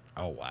 yeah.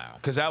 Oh, wow.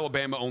 Because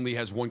Alabama only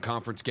has one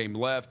conference game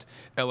left.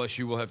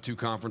 LSU will have 2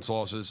 conference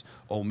losses.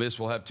 Ole Miss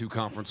will have 2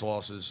 conference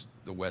losses.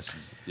 The West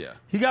is, yeah.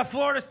 You got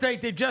Florida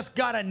State. They've just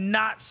got to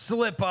not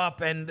slip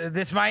up. And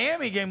this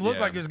Miami game looked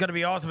like it was going to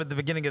be awesome at the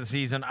beginning of the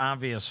season.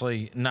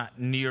 Obviously, not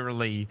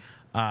nearly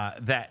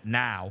that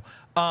now.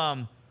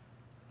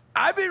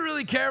 I'd be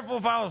really careful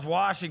if I was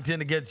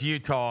Washington against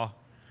Utah.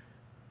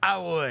 I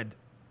would.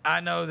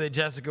 I know that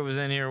Jessica was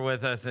in here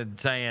with us and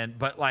saying,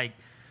 but like,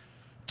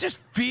 just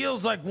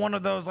feels like one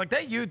of those, like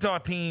that Utah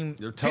team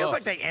feels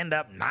like they end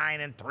up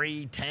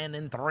 9-3,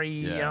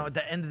 10-3, you know, at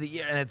the end of the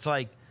year. And it's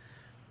like,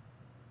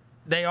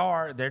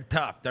 they're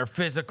tough. They're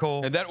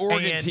physical. And that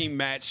Oregon team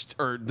matched,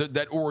 or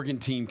that Oregon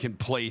team can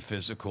play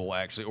physical,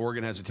 actually.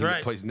 Oregon has a team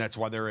that plays, and that's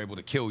why they're able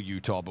to kill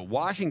Utah. But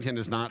Washington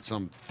is not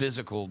some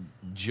physical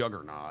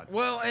juggernaut.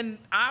 Well, and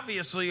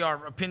obviously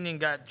our opinion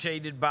got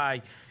shaded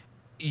by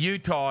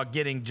Utah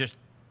getting just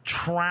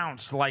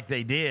trounced like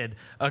they did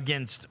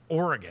against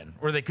Oregon,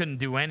 where they couldn't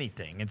do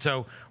anything. And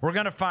so we're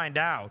going to find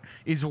out,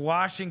 is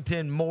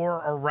Washington more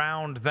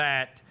around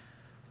that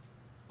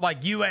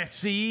like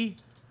USC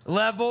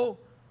level,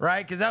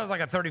 right? Because that was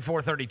like a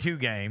 34-32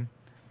 game.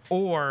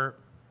 Or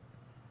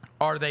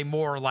are they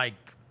more like,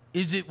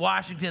 is it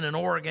Washington and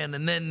Oregon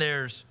and then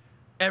there's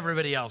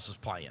everybody else is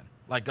playing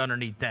like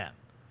underneath them?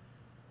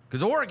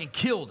 Because Oregon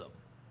killed them.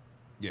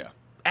 Yeah.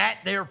 At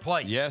their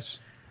place. Yes.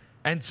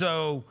 And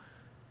so,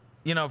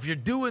 you know, if you're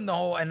doing the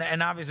whole,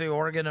 and obviously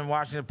Oregon and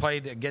Washington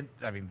played again.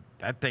 I mean,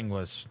 that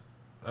was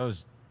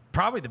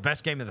probably the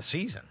best game of the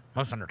season,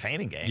 most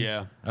entertaining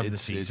game of the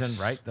season,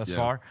 right? Thus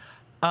far.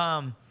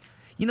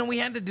 You know, we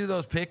had to do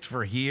those picks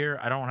for here.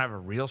 I don't have a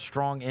real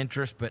strong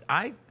interest, but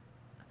I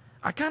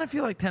kind of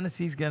feel like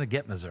Tennessee's going to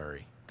get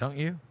Missouri, don't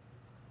you?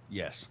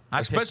 Yes,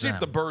 especially if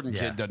the Burden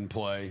kid doesn't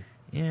play.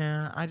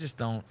 Yeah, I just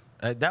don't.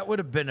 That would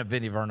have been a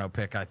Vinny Verno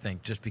pick, I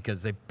think, just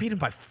because they beat him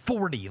by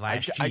 40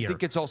 last year. I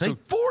think it's also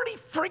 40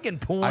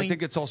 friggin' points. I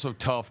think it's also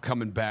tough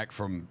coming back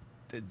from.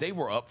 They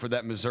were up for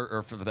that Missouri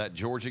or for that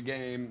Georgia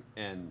game,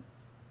 and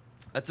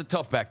that's a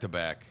tough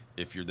back-to-back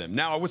if you're them.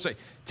 Now, I would say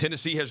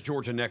Tennessee has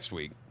Georgia next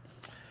week.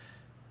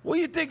 What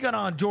are you thinking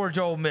on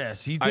Georgia Ole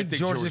Miss? You think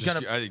Georgia's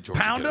going to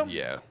pound them?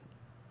 Yeah.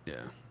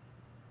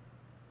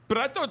 But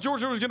I thought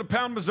Georgia was going to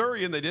pound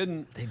Missouri, and they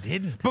didn't. They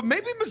didn't. But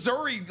maybe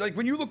Missouri, like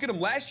when you look at them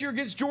last year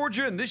against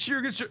Georgia and this year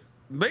against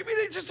maybe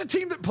they're just a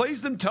team that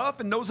plays them tough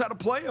and knows how to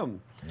play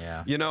them.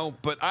 Yeah. You know,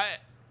 but I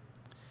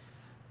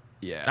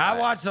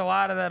watched a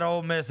lot of that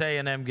Ole Miss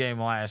A&M game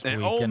last week,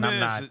 and I'm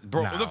not.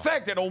 Bro, the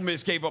fact that Ole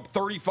Miss gave up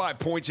 35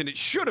 points and it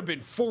should have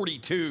been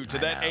 42 to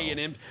that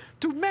A&M.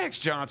 Dude, Max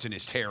Johnson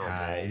is terrible.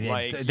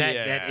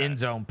 That end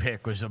zone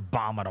pick was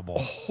abominable.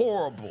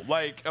 Horrible.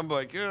 Like, I'm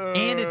like,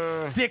 and it's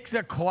 6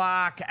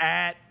 o'clock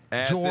at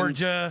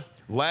Georgia.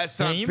 Last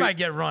time you might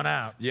get run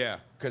out. Yeah,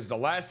 because the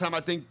last time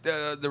I think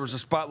there was a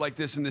spot like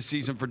this in this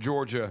season for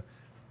Georgia,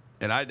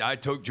 and I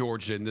took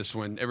Georgia in this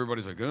one.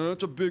 Everybody's like, oh,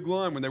 it's a big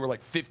line when they were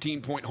like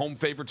 15-point home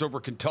favorites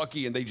over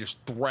Kentucky, and they just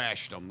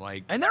thrashed them.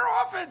 Like, and their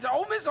offense,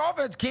 Ole Miss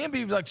offense, can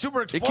be like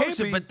super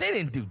explosive, but they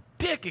didn't do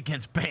dick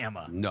against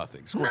Bama.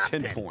 Nothing. Scored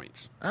 10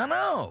 points. I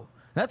know.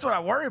 That's what I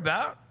worry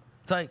about.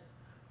 It's like,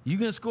 you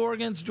gonna score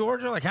against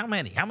Georgia? Like, how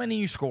many? How many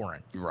are you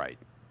scoring? Right.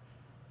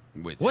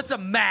 What's the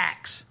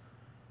max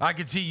I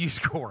could see you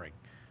scoring?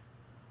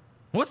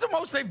 What's the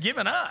most they've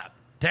given up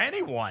to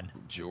anyone?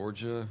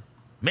 Georgia.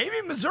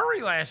 Maybe Missouri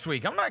last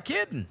week. I'm not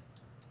kidding.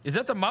 Is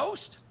that the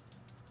most?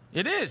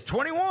 It is,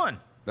 21.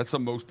 That's the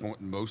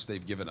most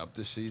they've given up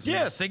this season?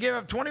 Yes, they gave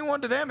up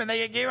 21 to them, and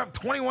they gave up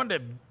 21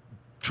 to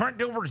Trent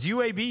Dilfer's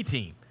UAB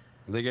team.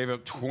 They gave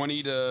up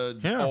 20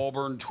 to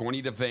Auburn,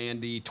 20 to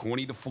Vandy,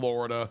 20 to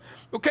Florida.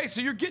 Okay, so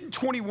you're getting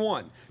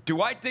 21.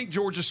 Do I think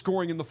Georgia's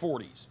scoring in the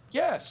 40s?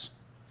 Yes.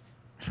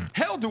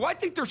 Hell, do I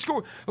think they're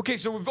scoring? Okay,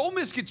 so if Ole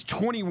Miss gets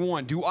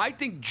 21, do I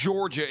think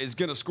Georgia is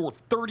going to score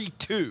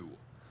 32?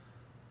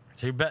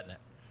 So you're betting it?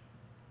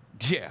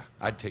 Yeah,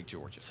 I'd take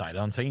Georgia. Sight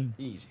unseen.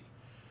 Easy.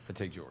 I'd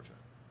take Georgia.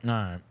 All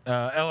right.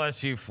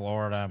 LSU,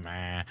 Florida,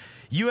 man.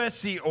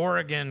 USC,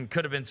 Oregon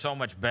could have been so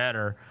much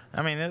better.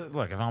 I mean,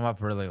 look, if I'm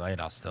up really late,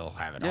 I'll still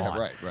have it on.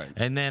 Right.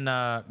 And then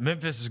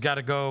Memphis has got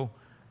to go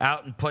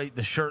out and play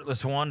the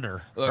shirtless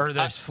wonder, or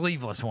the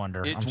sleeveless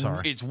wonder. I'm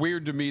sorry. It's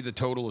weird to me the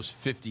total is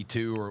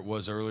 52, or it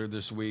was earlier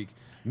this week.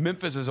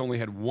 Memphis has only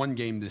had one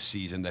game this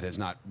season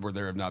where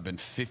there have not been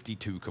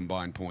 52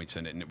 combined points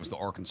in it, and it was the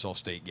Arkansas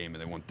State game,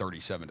 and they won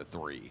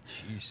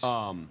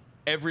 37-3.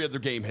 Every other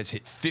game has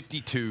hit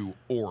 52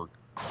 or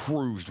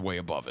cruised way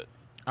above it.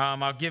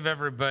 I'll give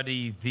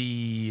everybody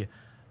the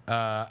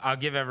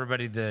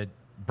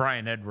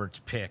Brian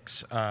Edwards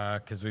picks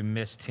because we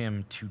missed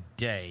him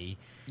today.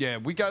 Yeah,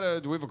 do we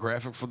have a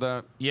graphic for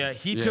that? Yeah,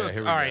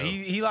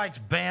 he likes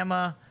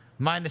Bama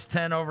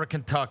 -10 over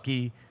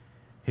Kentucky.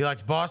 He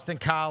likes Boston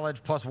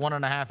College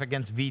 +1.5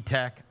 against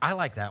VTech. I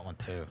like that one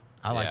too.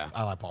 I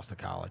like Boston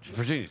College.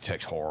 Virginia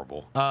Tech's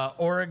horrible.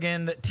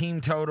 Oregon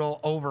team total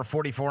over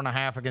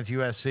 44.5 against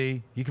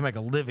USC. You can make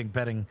a living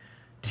betting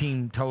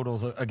team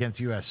totals against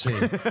USC.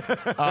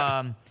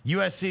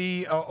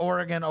 USC,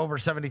 Oregon over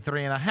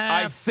 73.5.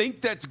 I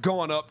think that's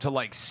gone up to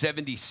like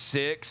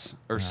 76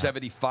 or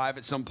 75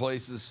 at some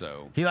places.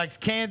 So he likes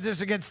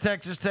Kansas against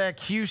Texas Tech,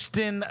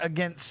 Houston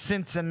against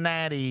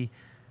Cincinnati,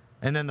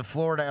 and then the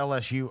Florida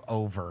LSU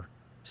over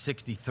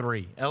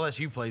 63.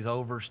 LSU plays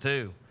overs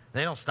too.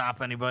 They don't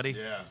stop anybody.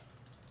 Yeah.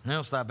 They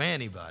don't stop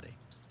anybody.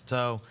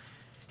 So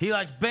he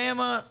likes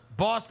Bama,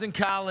 Boston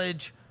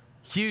College,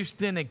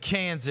 Houston, and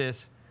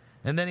Kansas.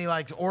 And then he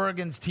likes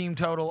Oregon's team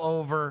total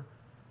over,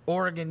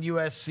 Oregon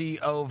USC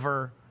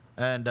over,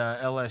 and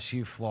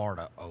LSU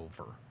Florida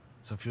over.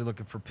 So if you're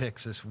looking for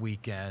picks this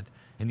weekend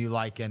and you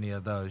like any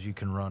of those, you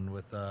can run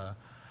with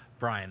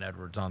Brian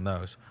Edwards on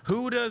those.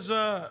 Who do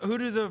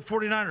the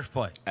 49ers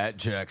play? At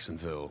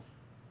Jacksonville.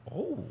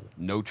 Oh.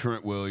 No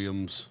Trent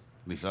Williams.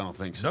 At least I don't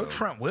think so. No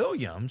Trent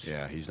Williams.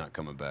 Yeah, he's not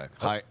coming back.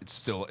 It's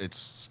still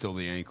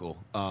the ankle.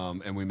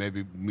 And we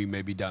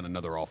may be down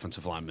another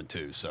offensive lineman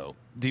too. So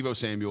Deebo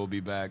Samuel will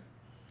be back.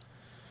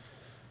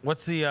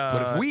 What's the?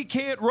 But if we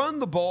can't run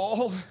the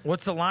ball,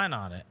 what's the line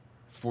on it?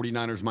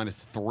 49ers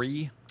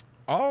 -3.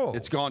 Oh,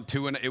 it's gone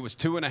 2 and it was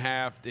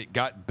 2.5. It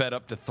got bet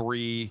up to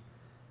 3.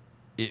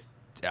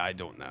 I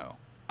don't know.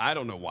 I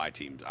don't know why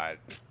teams.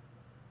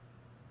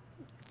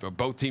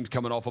 Both teams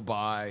coming off a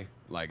bye.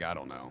 Like I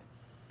don't know.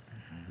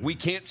 We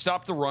can't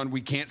stop the run. We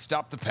can't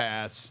stop the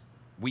pass.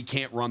 We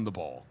can't run the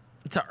ball.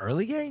 It's an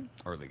early game?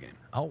 Early game.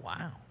 Oh,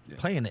 wow. Yeah.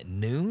 Playing at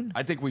noon?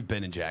 I think we've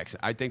been in Jackson.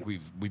 I think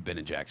we've been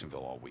in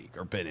Jacksonville all week,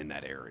 or been in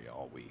that area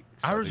all week.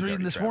 So I was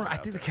reading this morning. I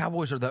think the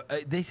Cowboys are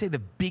they say the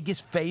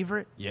biggest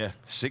favorite. Yeah,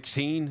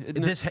 16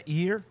 isn't this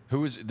year.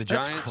 Who is it? The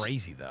Giants? That's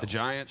crazy though. The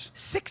Giants.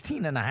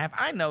 16.5.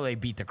 I know they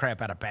beat the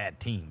crap out of bad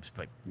teams,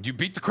 but you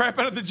beat the crap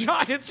out of the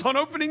Giants on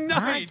opening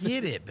night. I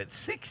get it, but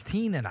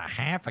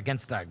 16.5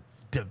 against a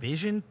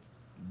division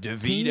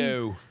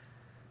DeVito. Team?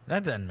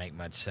 That doesn't make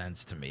much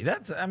sense to me.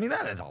 That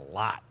is a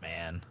lot,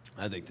 man.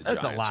 I think the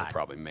Giants are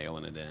probably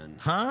mailing it in.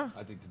 Huh?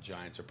 I think the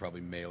Giants are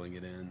probably mailing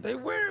it in. They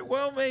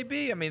well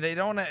maybe. I mean, they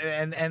don't,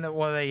 and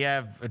they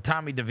have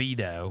Tommy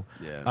DeVito.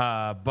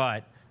 Yeah.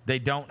 But they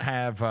don't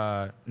have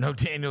no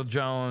Daniel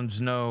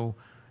Jones, no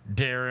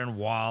Darren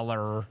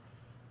Waller.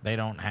 They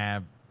don't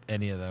have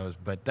any of those.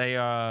 But they,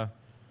 I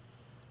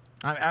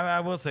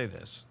will say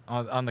this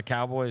on the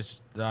Cowboys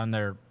on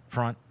their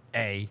front.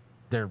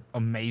 They're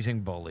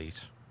amazing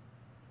bullies.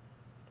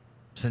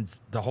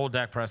 Since the whole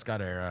Dak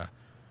Prescott era,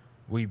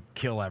 we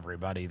kill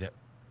everybody that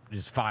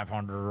is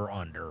 500 or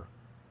under.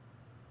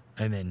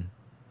 And then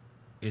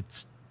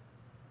it's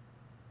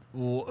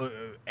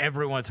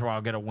every once in a while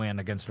get a win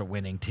against a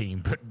winning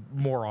team, but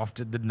more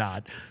often than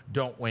not,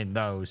 don't win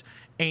those.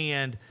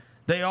 And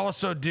they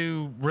also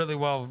do really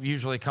well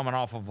usually coming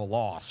off of a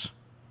loss.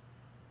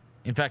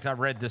 In fact, I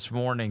read this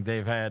morning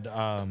they've had,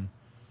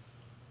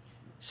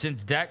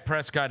 since Dak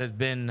Prescott has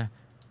been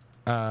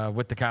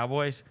with the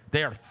Cowboys,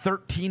 they are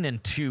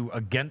 13-2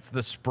 against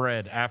the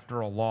spread after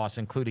a loss,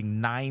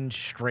 including 9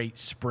 straight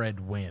spread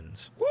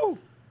wins. Woo!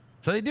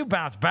 So they do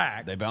bounce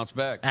back. They bounce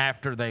back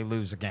after they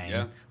lose a game.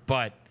 Yeah.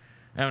 But,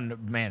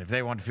 man, if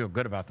they want to feel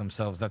good about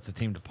themselves, that's the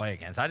team to play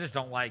against. I just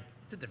don't like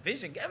 – it's a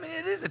division. I mean,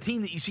 it is a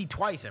team that you see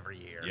twice every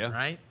year,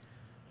 right?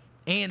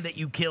 And that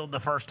you killed the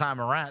first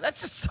time around.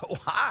 That's just so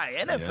high.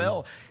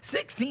 NFL,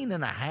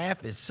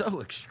 16.5 is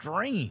so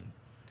extreme.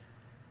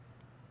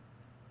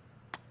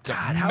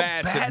 God, how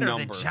bad are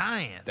the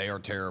Giants? They are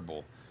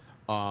terrible.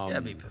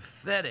 That'd be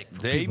pathetic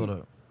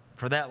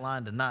for that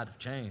line to not have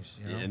changed.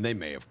 You know? And they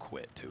may have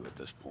quit, too, at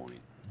this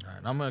point. All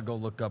right, I'm going to go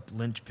look up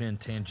linchpin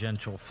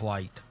tangential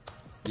flight.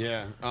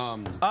 Yeah.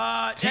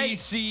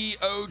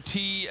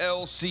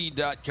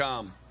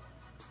 TCOTLC.com.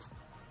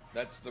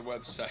 That's the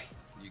website.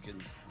 You can.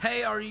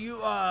 Hey, are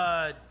you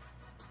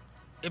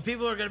if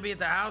people are going to be at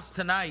the house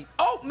tonight?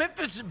 Oh,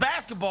 Memphis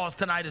basketball is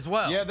tonight as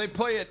well. Yeah, they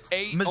play at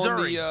 8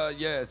 Missouri. on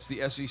the it's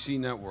the SEC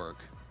network.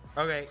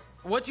 Okay.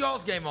 What's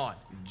y'all's game on?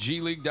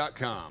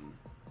 GLeague.com.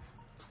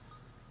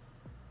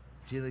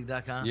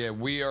 GLeague.com. Yeah,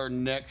 we are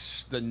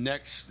next. The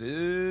next, we're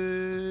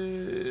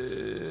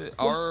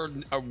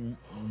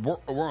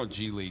on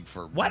G League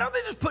for. Why don't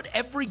they just put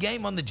every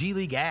game on the G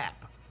League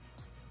app?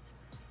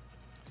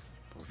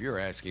 If you're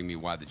asking me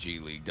why the G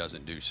League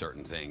doesn't do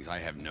certain things, I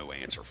have no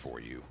answer for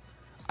you.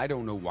 I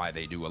don't know why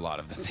they do a lot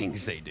of the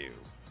things they do.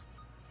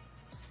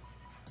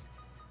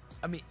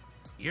 I mean,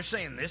 you're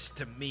saying this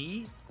to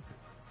me,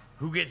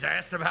 who gets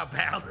asked about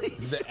Bally?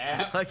 The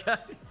app? Like,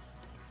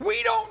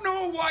 we don't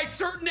know why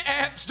certain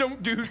apps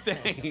don't do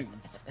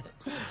things.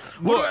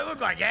 What do I look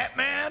like, App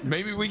Man?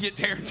 Maybe we get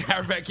Terrence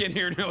Howard back in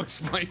here and he'll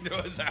explain to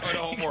us how it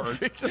all works.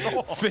 Fix it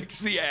all. Fix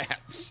the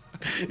apps.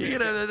 He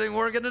could have that thing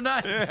working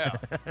tonight. Yeah.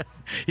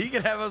 He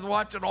could have us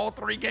watching all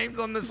 3 games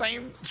on the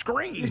same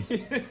screen.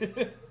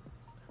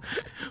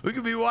 We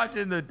could be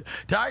watching the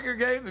Tiger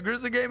game, the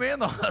Grizzly game,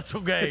 and the Hustle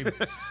game.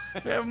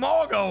 We have them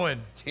all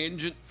going.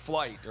 Tangent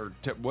Flight, or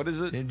what is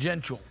it?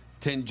 Tangential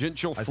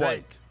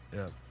Flight.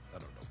 Yeah, I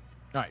don't know.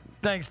 All right.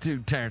 Thanks to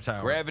Terrence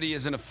Howard. Gravity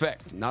is an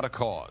effect, not a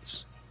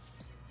cause.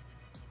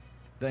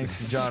 Thanks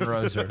to John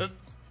Roser.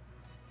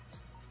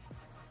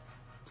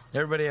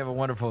 Everybody have a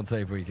wonderful and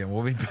safe weekend.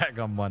 We'll be back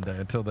on Monday.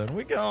 Until then,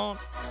 we gone.